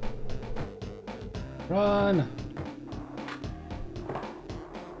 Run!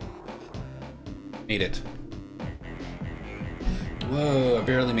 Made it. Whoa, I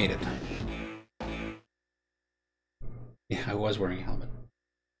barely made it. Yeah, I was wearing a helmet.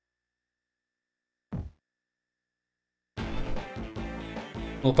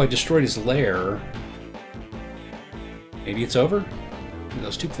 Well, if I destroyed his lair, maybe it's over? That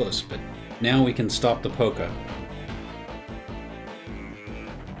was too close, but now we can stop the polka.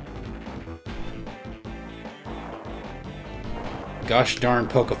 Gosh darn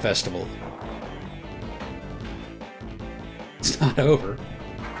Polka Festival. It's not over.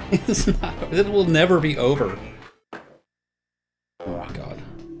 It's not. It will never be over. Oh my god.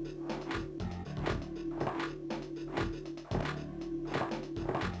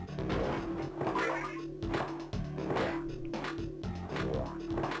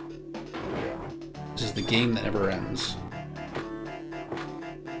 This is the game that never ends.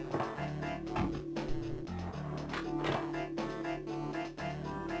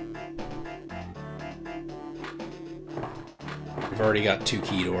 We've already got 2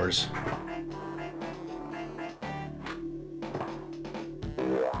 key doors.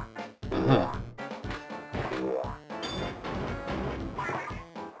 Uh-huh.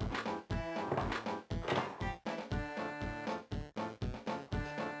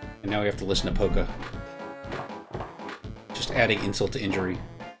 And now we have to listen to Polka. Just adding insult to injury.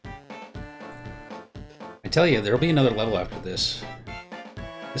 I tell you, there'll be another level after this.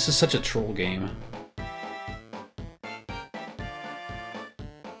 This is such a troll game.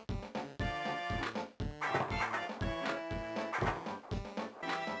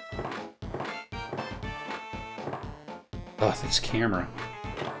 Ugh, this camera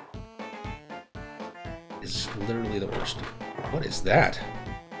is literally the worst. What is that?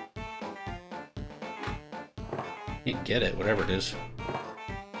 Can't get it, whatever it is.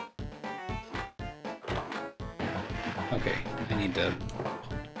 Okay, I need to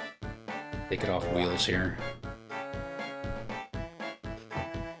take it off wheels here.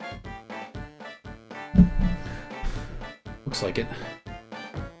 Looks like it.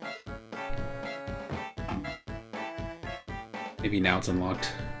 Maybe now it's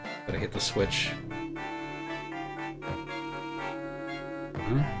unlocked. Gotta hit the switch.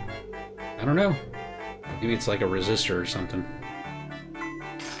 Huh? I don't know. Maybe it's like a resistor or something.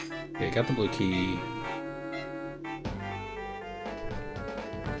 Okay, got the blue key.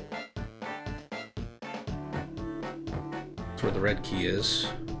 That's where the red key is.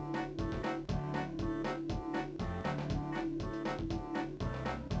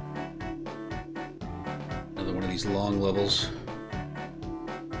 Another one of these long levels.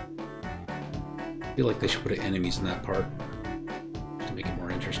 I feel like they should put enemies in that part to make it more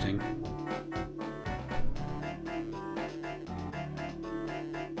interesting.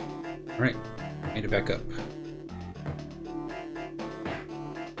 Alright, made it back up.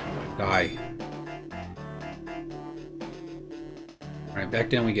 Die. Alright, back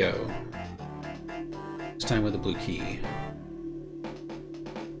down we go. This time with the blue key.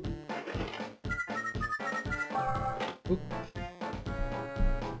 Oop.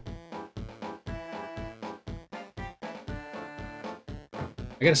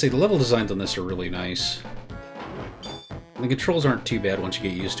 I gotta say, the level designs on this are really nice. And the controls aren't too bad once you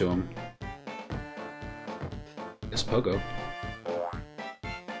get used to them. It's Pogo.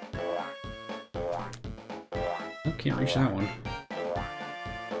 Oh, can't reach that one.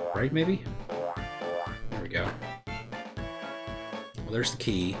 Right, maybe? There we go. Well, there's the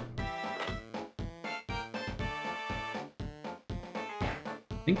key.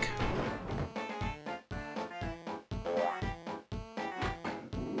 I think.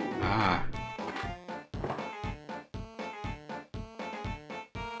 Ah.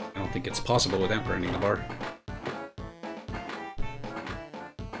 I don't think it's possible without grinding the bar.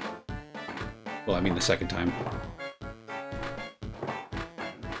 Well, I mean the second time.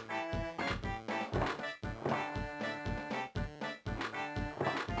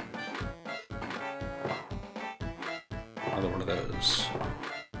 Another one of those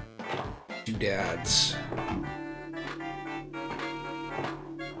doodads.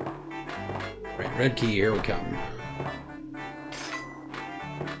 Right, red key, here we come.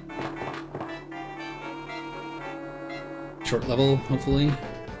 Short level, hopefully.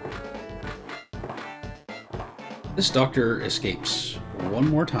 This doctor escapes one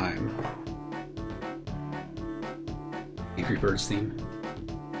more time. Angry Birds theme.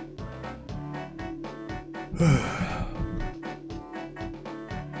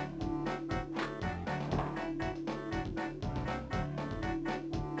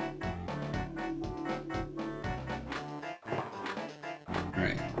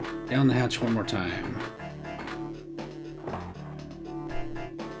 Alright, down the hatch one more time.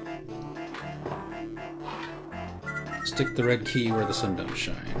 Stick the red key where the sun don't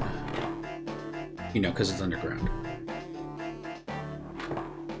shine. You know, because it's underground.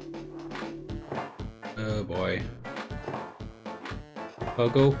 Oh boy.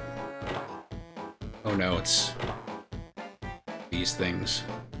 Pogo? Oh no, it's these things.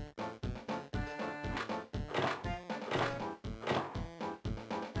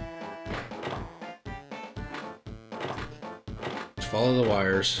 Just follow the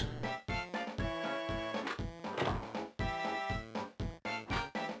wires.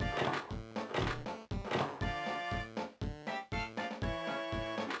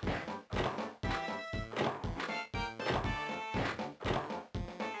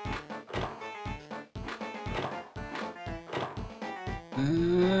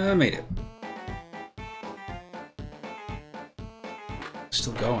 Made it.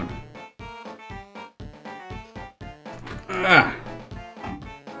 Still going. Ah!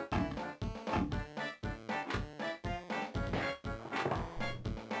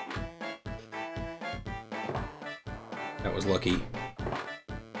 That was lucky.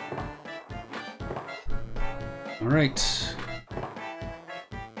 All right.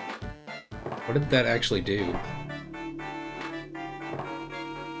 What did that actually do?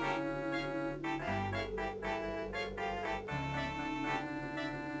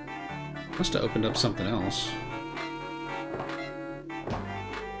 Must have opened up something else.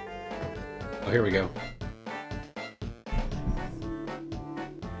 Oh, here we go.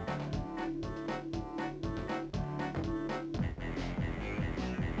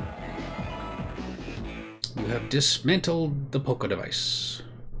 You have dismantled the Poco device.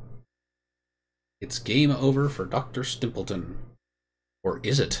 It's game over for Dr. Stimpleton. Or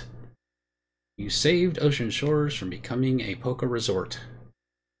is it? You saved Ocean Shores from becoming a Poco resort.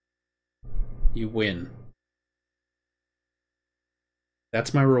 You win.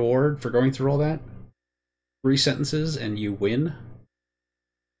 That's my reward for going through all that? 3 sentences and you win?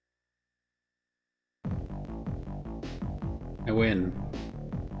 I win.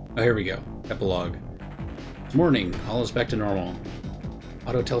 Oh, here we go. Epilogue. It's morning. All is back to normal.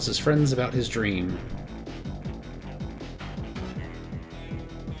 Otto tells his friends about his dream.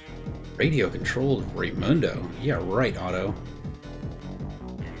 Radio-controlled Raymundo. Yeah, right, Otto.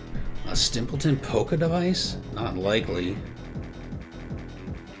 A Stimpleton Poco device? Not likely.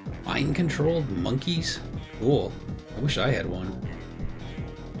 Mind-controlled monkeys? Cool. I wish I had one.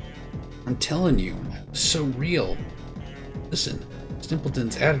 I'm telling you, so real. Listen,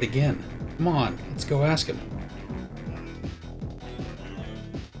 Stimpleton's at it again. Come on, let's go ask him.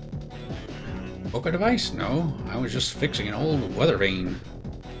 Poco device? No, I was just fixing an old weather vane.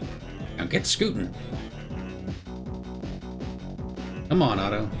 Now get scooting. Come on,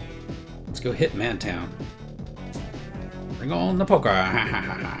 Otto. Let's go hit Mantown. Bring on the poker. Ha ha ha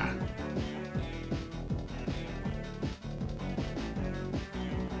ha.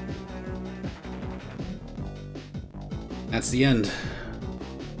 That's the end.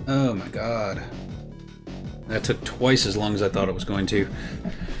 Oh my god. That took twice as long as I thought it was going to.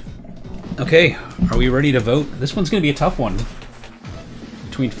 Okay, are we ready to vote? This one's going to be a tough one.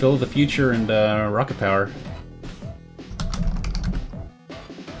 Between Phil of the Future and Rocket Power.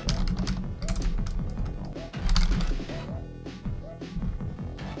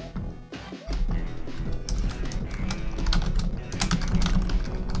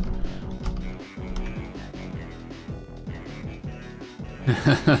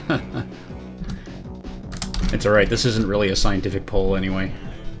 It's alright, this isn't really a scientific poll anyway.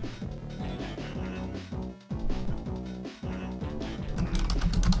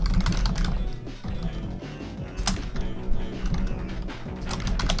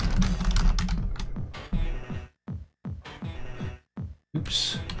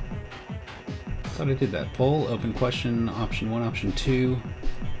 Oops. Thought I did that. Poll, open question, option 1, option 2.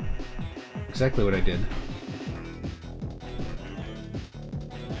 Exactly what I did.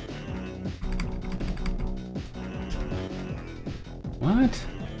 What?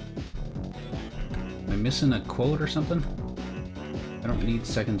 Am I missing a quote or something? I don't need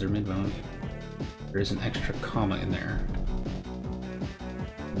seconds or mid-bone. There is an extra comma in there.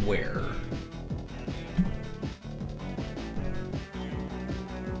 Where?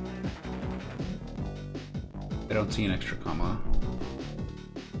 I don't see an extra comma.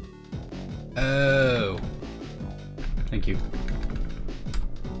 Oh. Thank you.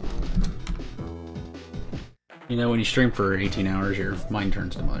 You know, when you stream for 18 hours, your mind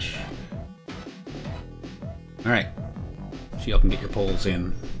turns to mush. Alright. So y'all can get your polls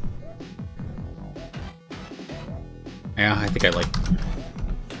in. Yeah, I think I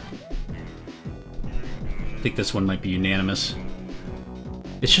think this one might be unanimous.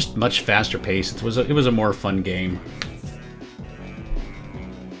 It's just much faster paced. It was a more fun game.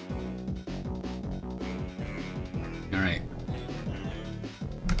 Alright.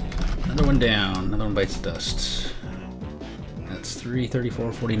 Another one down. Another one bites the dust. That's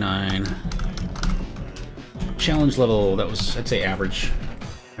 334.49. Challenge level, that was, I'd say, average.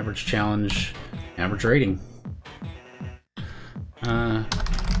 Average challenge, average rating.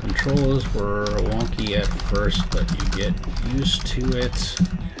 Controls were wonky at first, but you get used to it.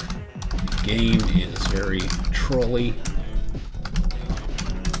 The game is very trolly.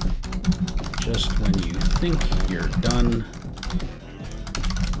 Just when you think you're done,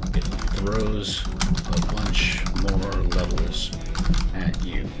 it throws a bunch more levels at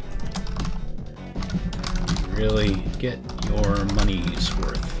you. You really get your money's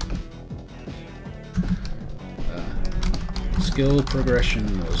worth. Skill progression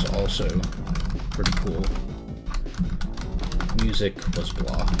was also pretty cool. Music was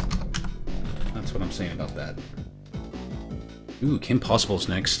blah. That's what I'm saying about that. Ooh, Kim Possible's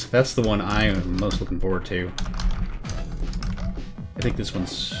next. That's the one I am most looking forward to. I think this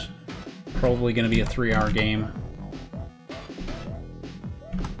one's probably going to be a 3-hour game.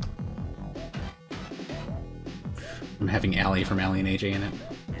 I'm having Allie from Allie and AJ in it.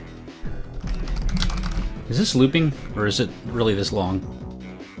 Is this looping, or is it really this long?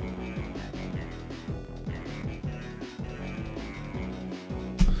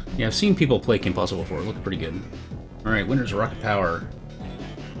 Yeah, I've seen people play Kim Possible before. It looked pretty good. Alright, winners Rocket Power.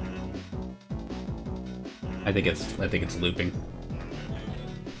 I think it's looping.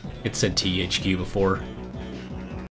 It said THQ before.